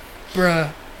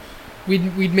 bruh,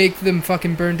 we'd make them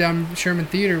fucking burn down Sherman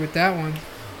Theater with that one.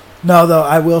 No, though,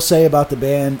 I will say about the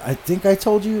band, I think I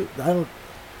told you,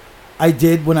 I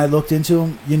did when I looked into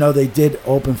them, you know, they did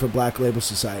open for Black Label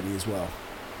Society as well.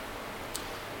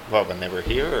 Well, when they were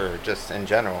here or just in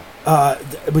general?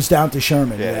 It was down to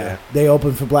Sherman, yeah. They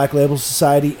opened for Black Label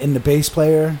Society, and the bass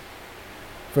player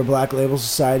for Black Label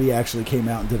Society actually came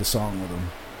out and did a song with them.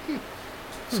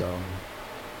 So,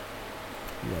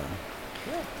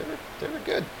 yeah, they were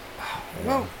good.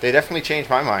 Well, they definitely changed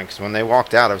my mind because when they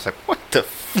walked out, I was like, "What the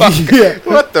fuck?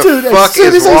 What the fuck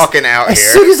is walking out here?"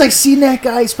 As soon as I seen that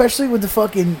guy, especially with the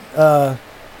fucking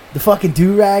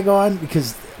do-rag on,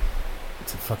 because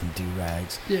it's a fucking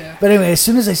do-rags. Yeah. But anyway, as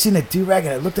soon as I seen that do-rag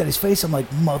and I looked at his face, I'm like,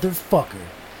 "Motherfucker,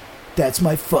 that's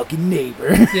my fucking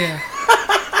neighbor." Yeah.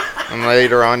 And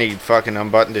later on, he fucking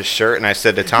unbuttoned his shirt, and I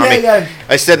said to Tommy,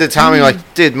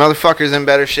 like, "Dude, motherfucker's in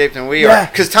better shape than we are."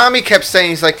 Because Tommy kept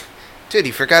saying, he's like, "Dude,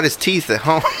 he forgot his teeth at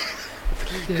home."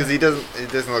 Because it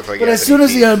doesn't look like. But as soon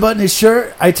as he unbuttoned his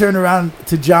shirt, I turned around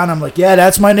to John. I'm like, "Yeah,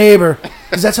 that's my neighbor,"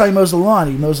 because that's how he mows the lawn.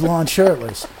 He mows the lawn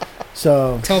shirtless.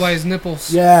 So tell by his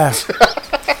nipples. Yeah.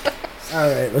 All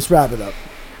right, let's wrap it up.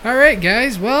 All right,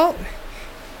 guys. Well,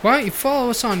 why don't you follow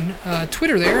us on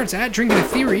Twitter? There, it's at Drinking a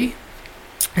Theory.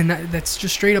 And that's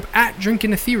just straight up at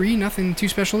Drinking a Theory. Nothing too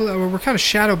special. We're kind of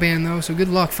shadow banned, though, so good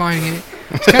luck finding it.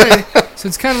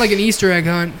 It's kind of like an Easter egg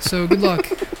hunt, so good luck.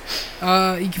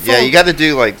 You got to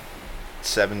do like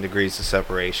 7 degrees of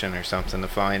separation or something to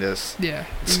find us. Yeah.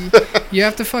 You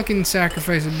have to fucking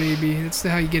sacrifice a baby. That's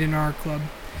how you get in our club.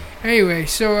 Anyway,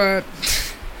 so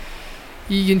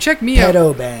you can check me out.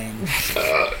 Pedo bang.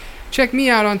 Check me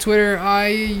out on Twitter.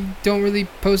 I don't really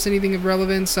post anything of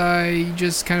relevance. I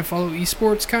just kind of follow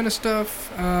esports kind of stuff.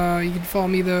 You can follow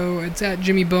me, though. It's at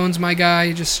Jimmy Bones My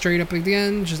Guy. Just straight up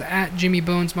again. Just at Jimmy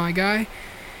Bones My Guy.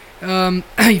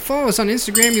 You follow us on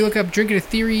Instagram. You look up Drinking a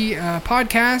Theory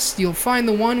podcast. You'll find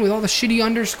the one with all the shitty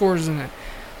underscores in it.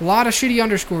 A lot of shitty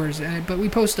underscores, but we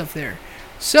post stuff there.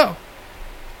 So,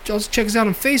 also check us out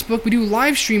on Facebook. We do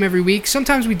live stream every week.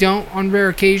 Sometimes we don't, on rare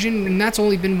occasion, and that's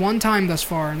only been one time thus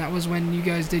far, and that was when you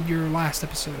guys did your last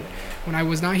episode, when I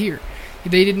was not here.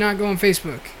 They did not go on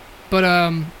Facebook. But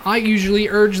I usually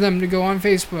urge them to go on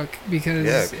Facebook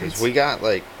because because we got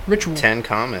like ritual. 10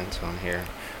 comments on here.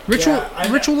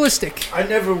 Ritualistic. I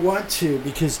never want to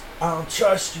because I don't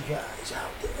trust you guys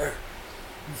out there.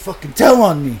 You fucking tell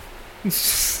on me.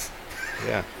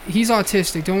 Yeah. He's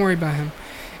autistic. Don't worry about him.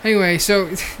 Anyway, so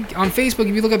on Facebook,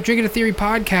 if you look up Drinking a Theory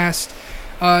podcast,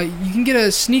 you can get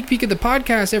a sneak peek of the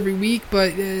podcast every week,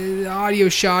 but the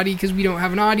audio's shoddy because we don't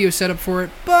have an audio setup for it.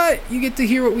 But you get to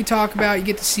hear what we talk about. You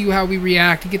get to see how we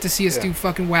react. You get to see us do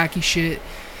fucking wacky shit.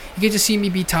 You get to see me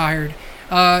be tired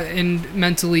and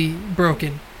mentally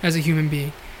broken as a human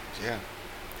being. Yeah.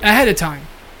 Ahead of time.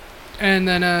 And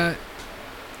then,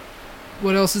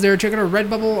 what else is there? Check out our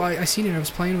Redbubble. I seen it. I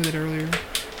was playing with it earlier.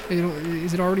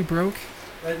 Is it already broke?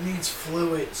 That needs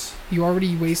fluids. You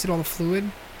already wasted all the fluid?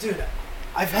 Dude,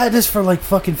 I've had this for like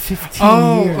fucking 15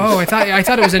 years. Oh, I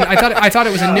thought it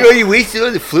was a new. You wasted all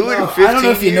the fluid in 15 I don't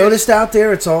know if you noticed out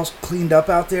there, it's all cleaned up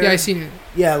out there. Yeah, I seen it.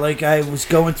 Yeah, like I was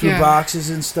going through boxes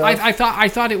and stuff. I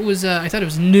thought it was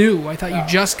new. I thought you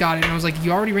just got it, and I was like,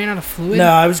 you already ran out of fluid? No,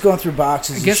 I was going through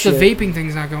boxes. I guess the vaping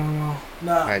thing's not going well.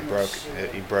 No. I broke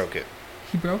it. He broke it.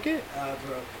 He broke it? I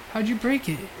broke it. How'd you break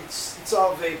it? It's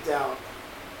all vaped out.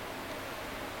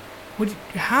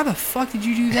 How the fuck did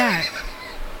you do that?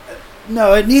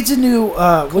 No, it needs a new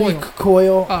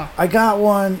coil. Oh. I got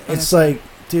one. It's like,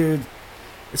 dude,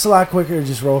 it's a lot quicker to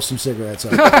just roll some cigarettes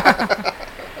up.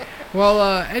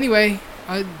 Well, anyway,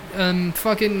 check out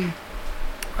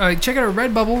our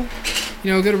Redbubble.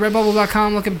 Go to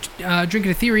redbubble.com, look up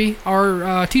Drinking a Theory.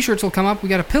 Our t-shirts will come up. We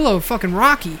got a pillow, fucking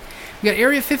Rocky. We got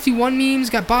Area 51 memes,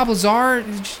 got Bob Lazar.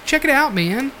 Just check it out,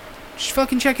 man. Just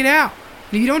fucking check it out.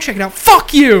 And if you don't check it out,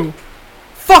 fuck you!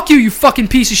 Fuck you, you fucking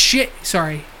piece of shit!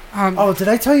 Sorry. Did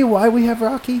I tell you why we have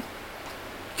Rocky?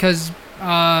 Because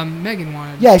Megan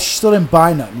wanted. Yeah, she still didn't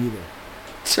buy nothing either.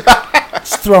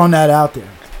 Just throwing that out there.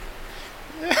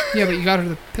 Yeah, but you got her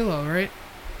the pillow, right?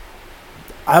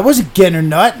 I wasn't getting her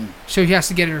nothing. So she has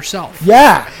to get it herself.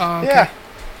 Yeah. Okay. Yeah.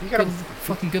 You gotta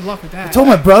good luck with that. I told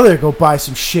my brother to go buy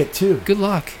some shit too. Good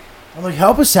luck. I'm like,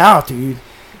 help us out, dude.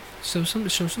 Show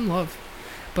some love.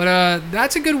 But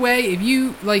that's a good way. If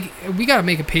you we gotta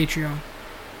make a Patreon.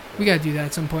 We gotta do that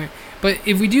at some point. But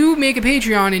if we do make a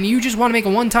Patreon and you just want to make a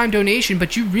one-time donation,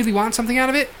 but you really want something out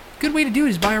of it, good way to do it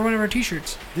is buy one of our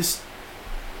t-shirts. This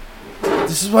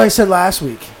is what I said last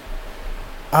week.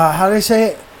 How did I say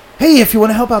it? Hey, if you want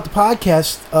to help out the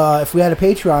podcast, if we had a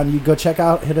Patreon, you go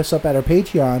hit us up at our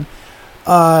Patreon.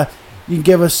 You can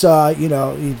give us,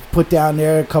 you put down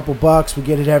there a couple bucks. We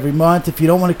get it every month. If you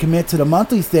don't want to commit to the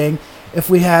monthly thing, if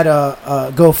we had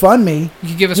a GoFundMe, you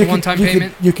could give us a one-time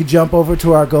payment. You could jump over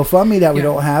to our GoFundMe that we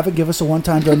don't have and give us a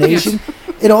one-time donation.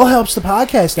 It all helps the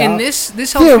podcast out. And this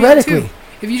helps theoretically. Me too.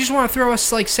 If you just want to throw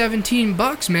us like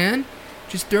 $17, man,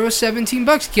 just throw us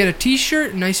 $17. Get a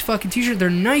t-shirt, nice fucking t-shirt. They're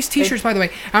nice t-shirts, by the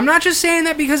way. I'm not just saying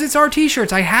that because it's our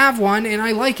t-shirts. I have one and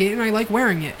I like it and I like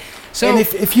wearing it. So, and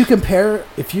if you compare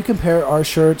our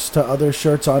shirts to other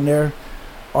shirts on there,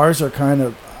 ours are kind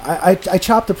of. I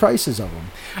chop the prices of them.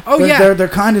 Oh, they're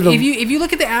kind of. If you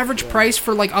look at the average price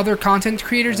for like other content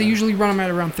creators, they usually run them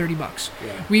at around $30.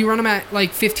 Yeah. We run them at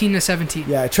like 15 to 17.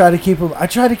 Yeah, I try to keep them. I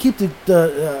try to keep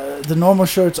the normal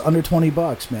shirts under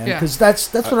 $20, man, because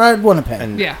that's what I'd want to pay.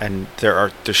 And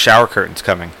there's shower curtains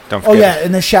coming. Don't forget. Oh yeah,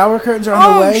 and the shower curtains are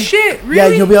on the way. Oh shit! Really? Yeah,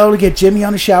 you'll be able to get Jimmy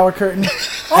on the shower curtain.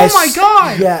 Oh my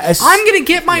god! Yeah, I'm gonna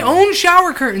get my own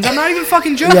shower curtains. I'm not even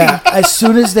fucking joking. Yeah, as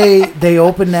soon as they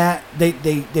open that,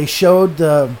 they showed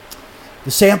the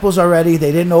samples already.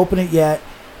 They didn't open it yet.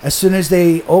 As soon as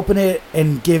they open it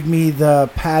and give me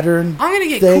the pattern, I'm gonna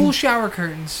get cool shower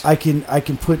curtains. I can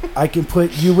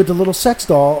put you with the little sex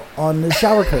doll on the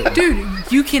shower curtain.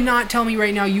 Dude, you cannot tell me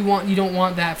right now you don't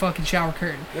want that fucking shower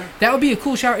curtain. Yeah. That would be a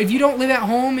cool shower. If you don't live at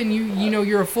home and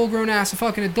you're a full grown ass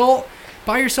fucking adult,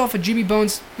 buy yourself a Jimmy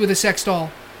Bones with a sex doll.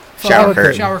 Shower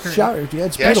curtain. Yeah,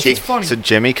 it's beautiful. It's funny. So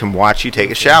Jimmy can watch you take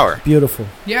a shower. Beautiful.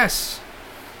 Yes.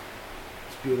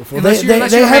 Beautiful.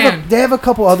 They have a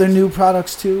couple other new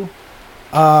products too.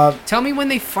 Tell me when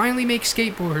they finally make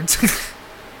skateboards.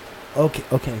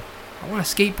 Okay. I want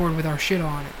a skateboard with our shit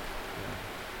on it.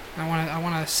 I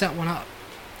want to set one up.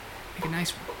 Make a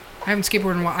nice one. I haven't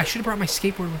skateboarded in a while. I should have brought my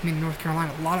skateboard with me to North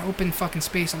Carolina. A lot of open fucking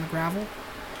space on the gravel.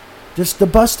 Just the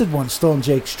busted one still in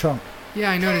Jake's trunk.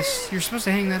 Yeah, I noticed. You're supposed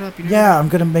to hang that up. Yeah, I'm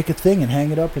gonna make a thing and hang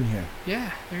it up in here.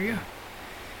 Yeah, there you go.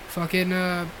 Fucking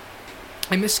I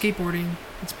miss skateboarding.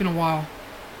 It's been a while.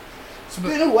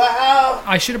 Been a while.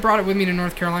 I should have brought it with me to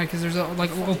North Carolina because there's a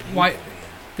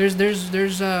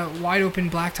wide open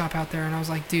blacktop out there, and I was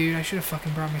like, dude, I should have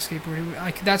fucking brought my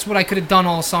skateboard. That's what I could have done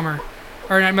all summer,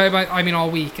 or I mean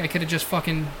all week. I could have just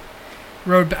fucking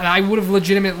rode. I would have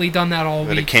legitimately done that all week.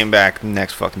 But it came back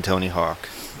next fucking Tony Hawk.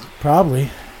 Probably.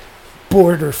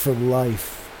 Border for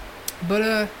life.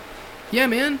 But yeah,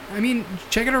 man. I mean,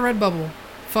 check out our Redbubble.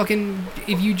 Fucking,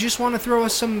 if you just want to throw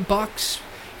us some bucks.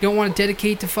 You don't want to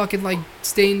dedicate to fucking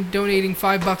donating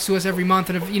 $5 to us every month,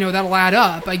 and that'll add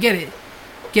up. I get it.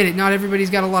 Not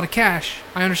everybody's got a lot of cash.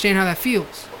 I understand how that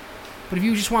feels. But if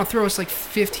you just want to throw us like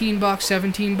 $15,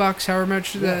 $17, however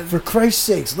much that. For Christ's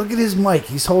sakes, look at his mic.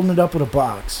 He's holding it up with a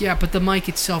box. Yeah, but the mic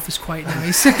itself is quite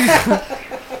nice.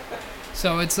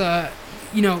 So it's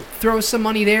throw us some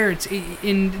money there. It's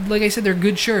like I said, they're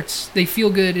good shirts. They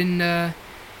feel good, and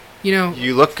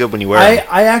you look good when you wear them.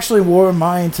 I actually wore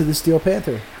mine to the Steel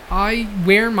Panther. I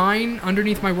wear mine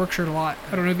underneath my work shirt a lot.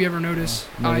 I don't know if you ever noticed.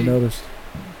 Never noticed.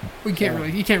 You can't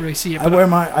really see it.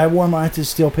 I wore mine to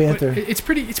Steel Panther.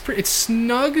 It's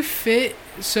snug fit.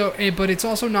 So, but it's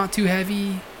also not too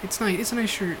heavy. It's nice. It's a nice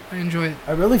shirt. I enjoy it.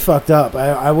 I really fucked up.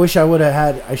 I wish I would have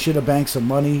had. I should have banked some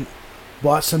money,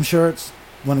 bought some shirts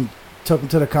when I took them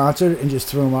to the concert, and just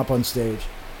threw them up on stage.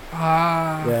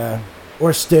 Yeah.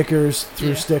 Or stickers.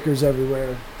 Threw stickers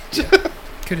everywhere.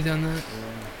 Could have done that. Yeah.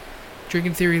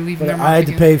 Drinking Theory leaving their mark I had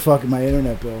to pay fucking my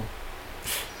internet bill.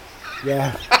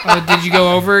 Yeah. Did you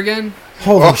go over again?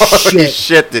 Holy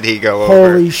shit did he go over.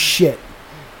 Holy shit.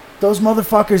 Those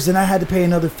motherfuckers, then I had to pay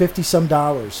another $50-some.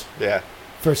 Yeah.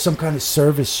 For some kind of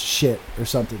service shit or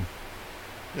something.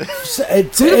 Who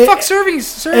the fuck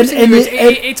servicing you?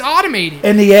 It's automated.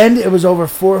 In the end, it was over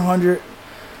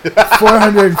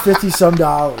 $450-some.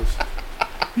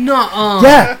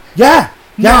 Nuh-uh. Yeah.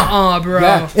 Nuh-uh, bro.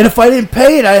 Yeah. And if I didn't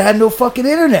pay it, I had no fucking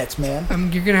internets, man.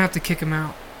 You're going to have to kick him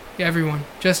out. Yeah, everyone.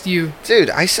 Just you. Dude,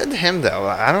 I said to him, though,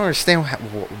 I don't understand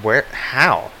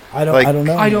how. I don't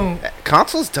know. I don't.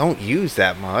 Consoles don't use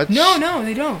that much. No,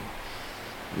 they don't.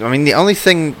 I mean, the only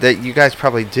thing that you guys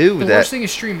probably do the worst thing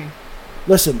is streaming.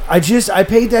 Listen, I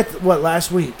paid that, last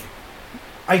week.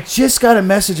 I just got a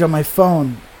message on my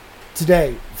phone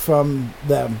today from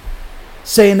them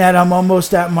saying that I'm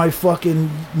almost at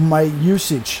my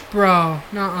usage. Bro,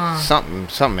 nuh-uh.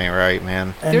 Something ain't right,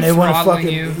 man. And they want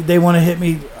to they want to hit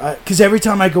me, because every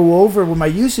time I go over with my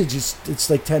usage, it's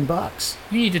like $10.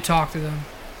 You need to talk to them.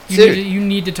 You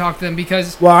need to talk to them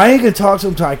because... Well, I ain't going to talk to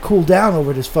them until I cool down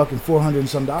over this fucking $400 and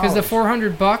some dollars. Because the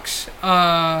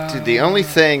 $400... Dude, the only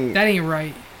thing... That ain't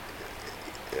right.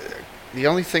 The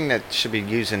only thing that should be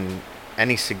using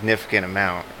any significant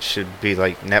amount should be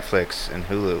like Netflix and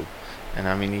Hulu. And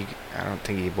I mean, I don't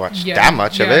think you watch that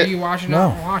much of it. Yeah, watching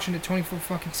it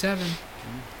 24/7.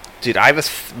 Dude,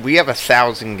 we have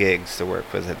 1,000 gigs to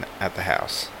work with at the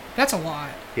house. That's a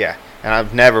lot. Yeah, and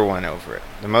I've never went over it.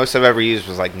 The most I've ever used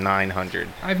was like 900.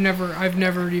 I've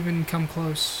never even come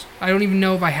close. I don't even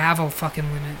know if I have a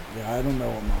fucking limit. Yeah, I don't know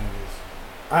what mine is.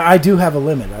 I do have a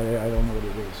limit. I don't know what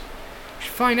it is. You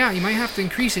should find out. You might have to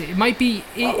increase it. It might be...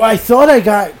 I thought I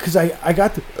got... Because I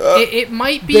got the it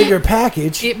might be bigger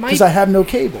package because I have no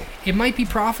cable. It might be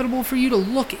profitable for you to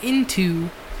look into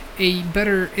a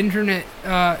better internet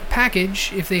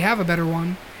package if they have a better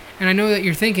one. And I know that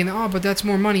you're thinking, oh, but that's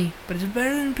more money. But it's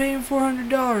better than paying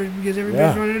 $400 because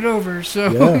everybody's running it over.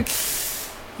 So,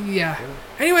 yeah.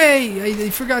 Anyway, I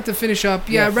forgot to finish up.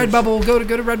 Yeah, Redbubble. Go to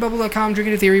redbubble.com,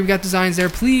 Drinking a Theory. We got designs there.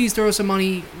 Please throw us some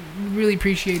money. We really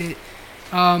appreciate it.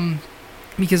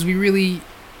 Because we really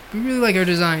like our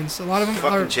designs. A lot of them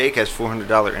fucking Jake has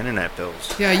 $400 internet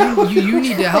bills. Yeah, you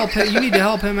need to help him. You need to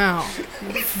help him out.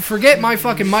 Forget my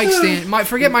fucking mic stand.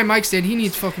 Forget my mic stand. He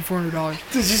needs fucking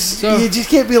 $400. You just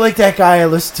can't be like that guy I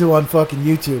listened to on fucking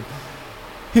YouTube.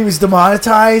 He was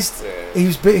demonetized.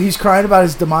 He's crying about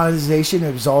his demonetization.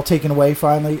 It was all taken away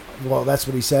finally. Well, that's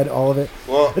what he said. All of it.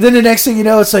 Well, and then the next thing you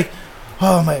know, it's like,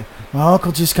 oh my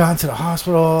uncle just got into the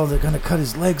hospital. They're gonna cut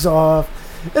his legs off.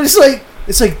 And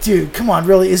it's like, dude, come on,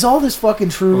 really? Is all this fucking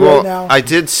true right now? I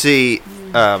did see,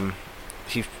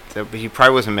 he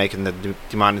probably wasn't making the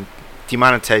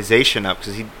demonetization up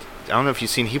because I don't know if you've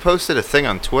seen, he posted a thing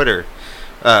on Twitter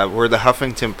where the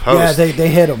Huffington Post. Yeah, they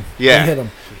hit him. Yeah, they hit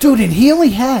him, dude. And he only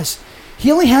has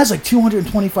like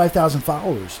 225,000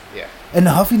 followers. Yeah, and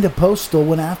the Huffington Post still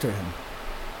went after him.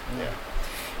 Yeah.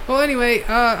 Well, anyway,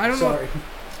 I don't know.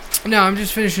 No, I'm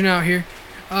just finishing out here.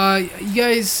 You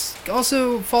guys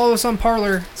also follow us on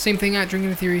Parler. Same thing at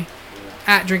Drinking a Theory. Yeah.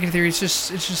 At Drinking a Theory. It's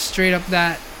just straight up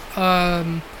that.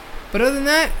 But other than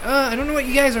that, I don't know what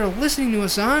you guys are listening to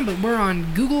us on, but we're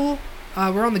on Google.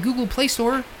 We're on the Google Play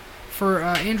Store for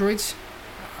Androids.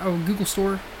 Google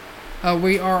Store.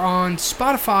 We are on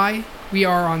Spotify. We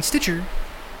are on Stitcher.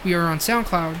 We are on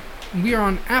SoundCloud. And we are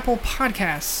on Apple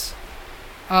Podcasts.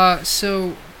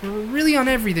 So we're really on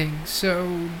everything.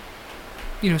 So,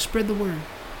 spread the word.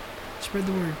 Spread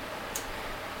the word.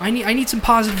 I need some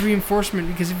positive reinforcement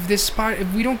because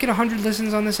if we don't get 100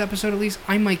 listens on this episode at least,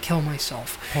 I might kill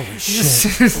myself. Holy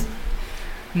shit.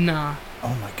 Nah.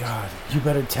 Oh my god. You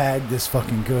better tag this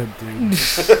fucking good, dude.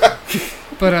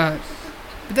 But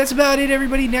that's about it,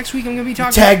 everybody. Next week I'm gonna be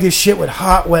talking. Tag this shit with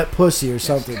hot wet pussy or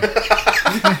something.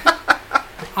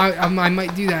 I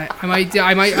might do that. I might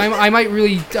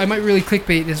really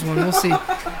clickbait this one. We'll see.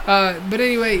 But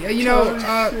anyway,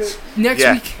 next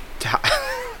week.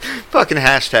 Fucking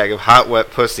hashtag of hot wet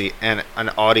pussy and an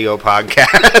audio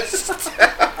podcast.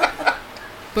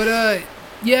 But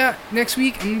next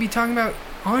week I'm gonna be talking about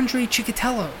Andrei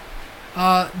Chikatilo,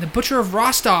 the Butcher of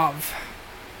Rostov.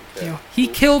 He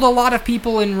killed a lot of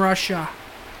people in Russia.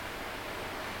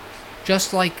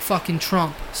 Just like fucking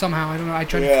Trump, somehow. I don't know. I'm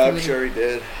sure he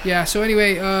did. Yeah, so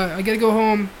anyway, I gotta go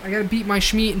home. I gotta beat my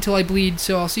schmeat until I bleed,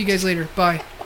 so I'll see you guys later. Bye.